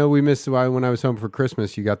sometime. I know we missed when I was home for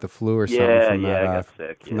Christmas. You got the flu or something from I that got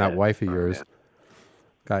sick. from that wife of Oh, yours. man.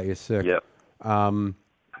 Got you sick. Yep.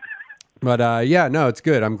 But yeah, no, it's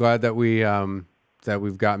good. I'm glad that we've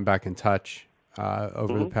gotten back in touch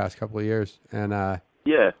over the past couple of years. And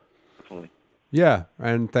Yeah, definitely. yeah,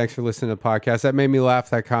 and thanks for listening to the podcast. That made me laugh.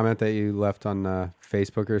 That comment that you left on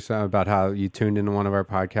Facebook or something about how you tuned into one of our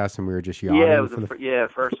podcasts and we were just yawning. Yeah, it was for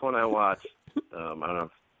first one I watched. I don't know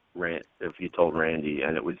if you told Randy,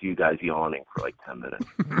 and it was you guys yawning for like 10 minutes.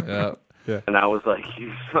 Yeah. And I was like,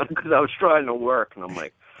 because I was trying to work, and I'm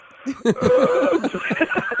like, for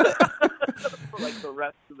like the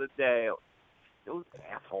rest of the day, those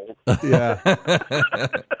assholes. Yeah.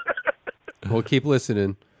 We'll keep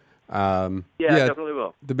listening. Yeah, definitely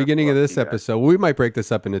will. The beginning of this You guys. episode, we might break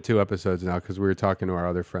this up into 2 episodes now because we were talking to our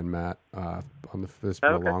other friend Matt on this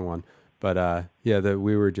Okay. long one. But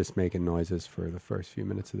we were just making noises for the first few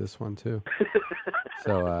minutes of this one too.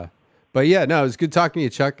 So, but yeah, no, it was good talking to you,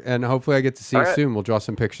 Chuck, and hopefully I get to see you All right. soon. We'll draw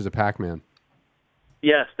some pictures of Pac-Man.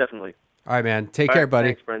 Yes, definitely. All right, man. Take All care, right, buddy.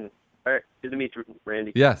 Thanks, Brendan. All right, good to meet you,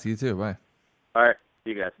 Randy. Yes, you too. Bye. All right,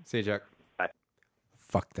 see you guys. See you, Chuck. Bye.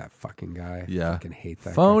 Fuck that fucking guy. Yeah. I fucking hate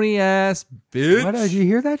that Phony ass bitch. guy. What, did you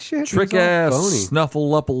hear that shit? Trick It was all ass phony.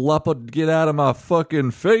 snuffle-luppa-luppa, get out of my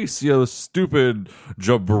fucking face, you stupid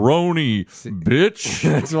jabroni bitch.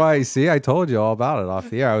 That's why, see, I told you all about it off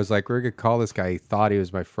the air. I was like, we're going to call this guy. He thought he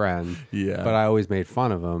was my friend. Yeah. But I always made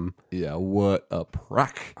fun of him. Yeah, what a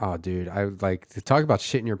prick. Oh, dude, I like to talk about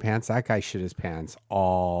shit in your pants. That guy shit his pants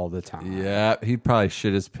all the time. Yeah, he probably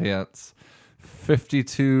shit his pants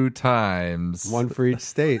 52 times. One for each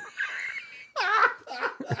state.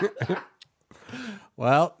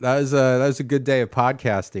 Well, that was a good day of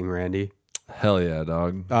podcasting, Randy. Hell yeah,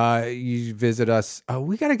 dog. You visit us. Oh,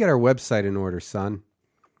 we got to get our website in order, son.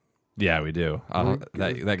 Yeah, we do.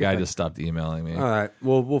 That guy just stopped emailing me. All right.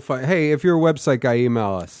 Well, we'll find. Hey, if you're a website guy,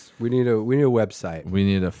 email us. We need a website. We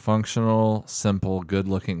need a functional, simple,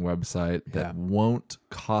 good-looking website that Yeah. won't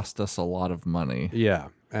cost us a lot of money. Yeah.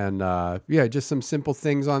 And just some simple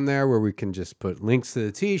things on there where we can just put links to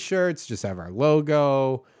the t-shirts, just have our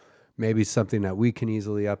logo, maybe something that we can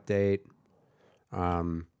easily update.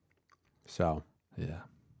 So Yeah.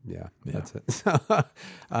 that's it.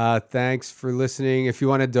 Thanks for listening. If you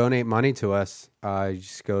want to donate money to us,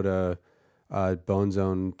 just go to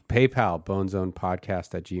BoneZone PayPal,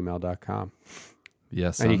 bonezonepodcast@gmail.com.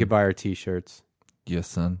 Yes, son. And you can buy our t-shirts. Yes,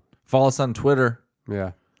 son. Follow us on Twitter.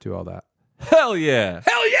 Yeah, do all that. Hell yeah.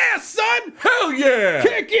 Hell yeah, son. Hell yeah.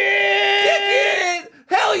 Kick it. Kick it.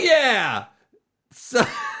 Hell yeah. So-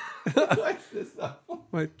 What's this up?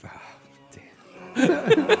 What? Oh,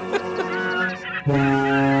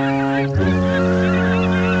 damn.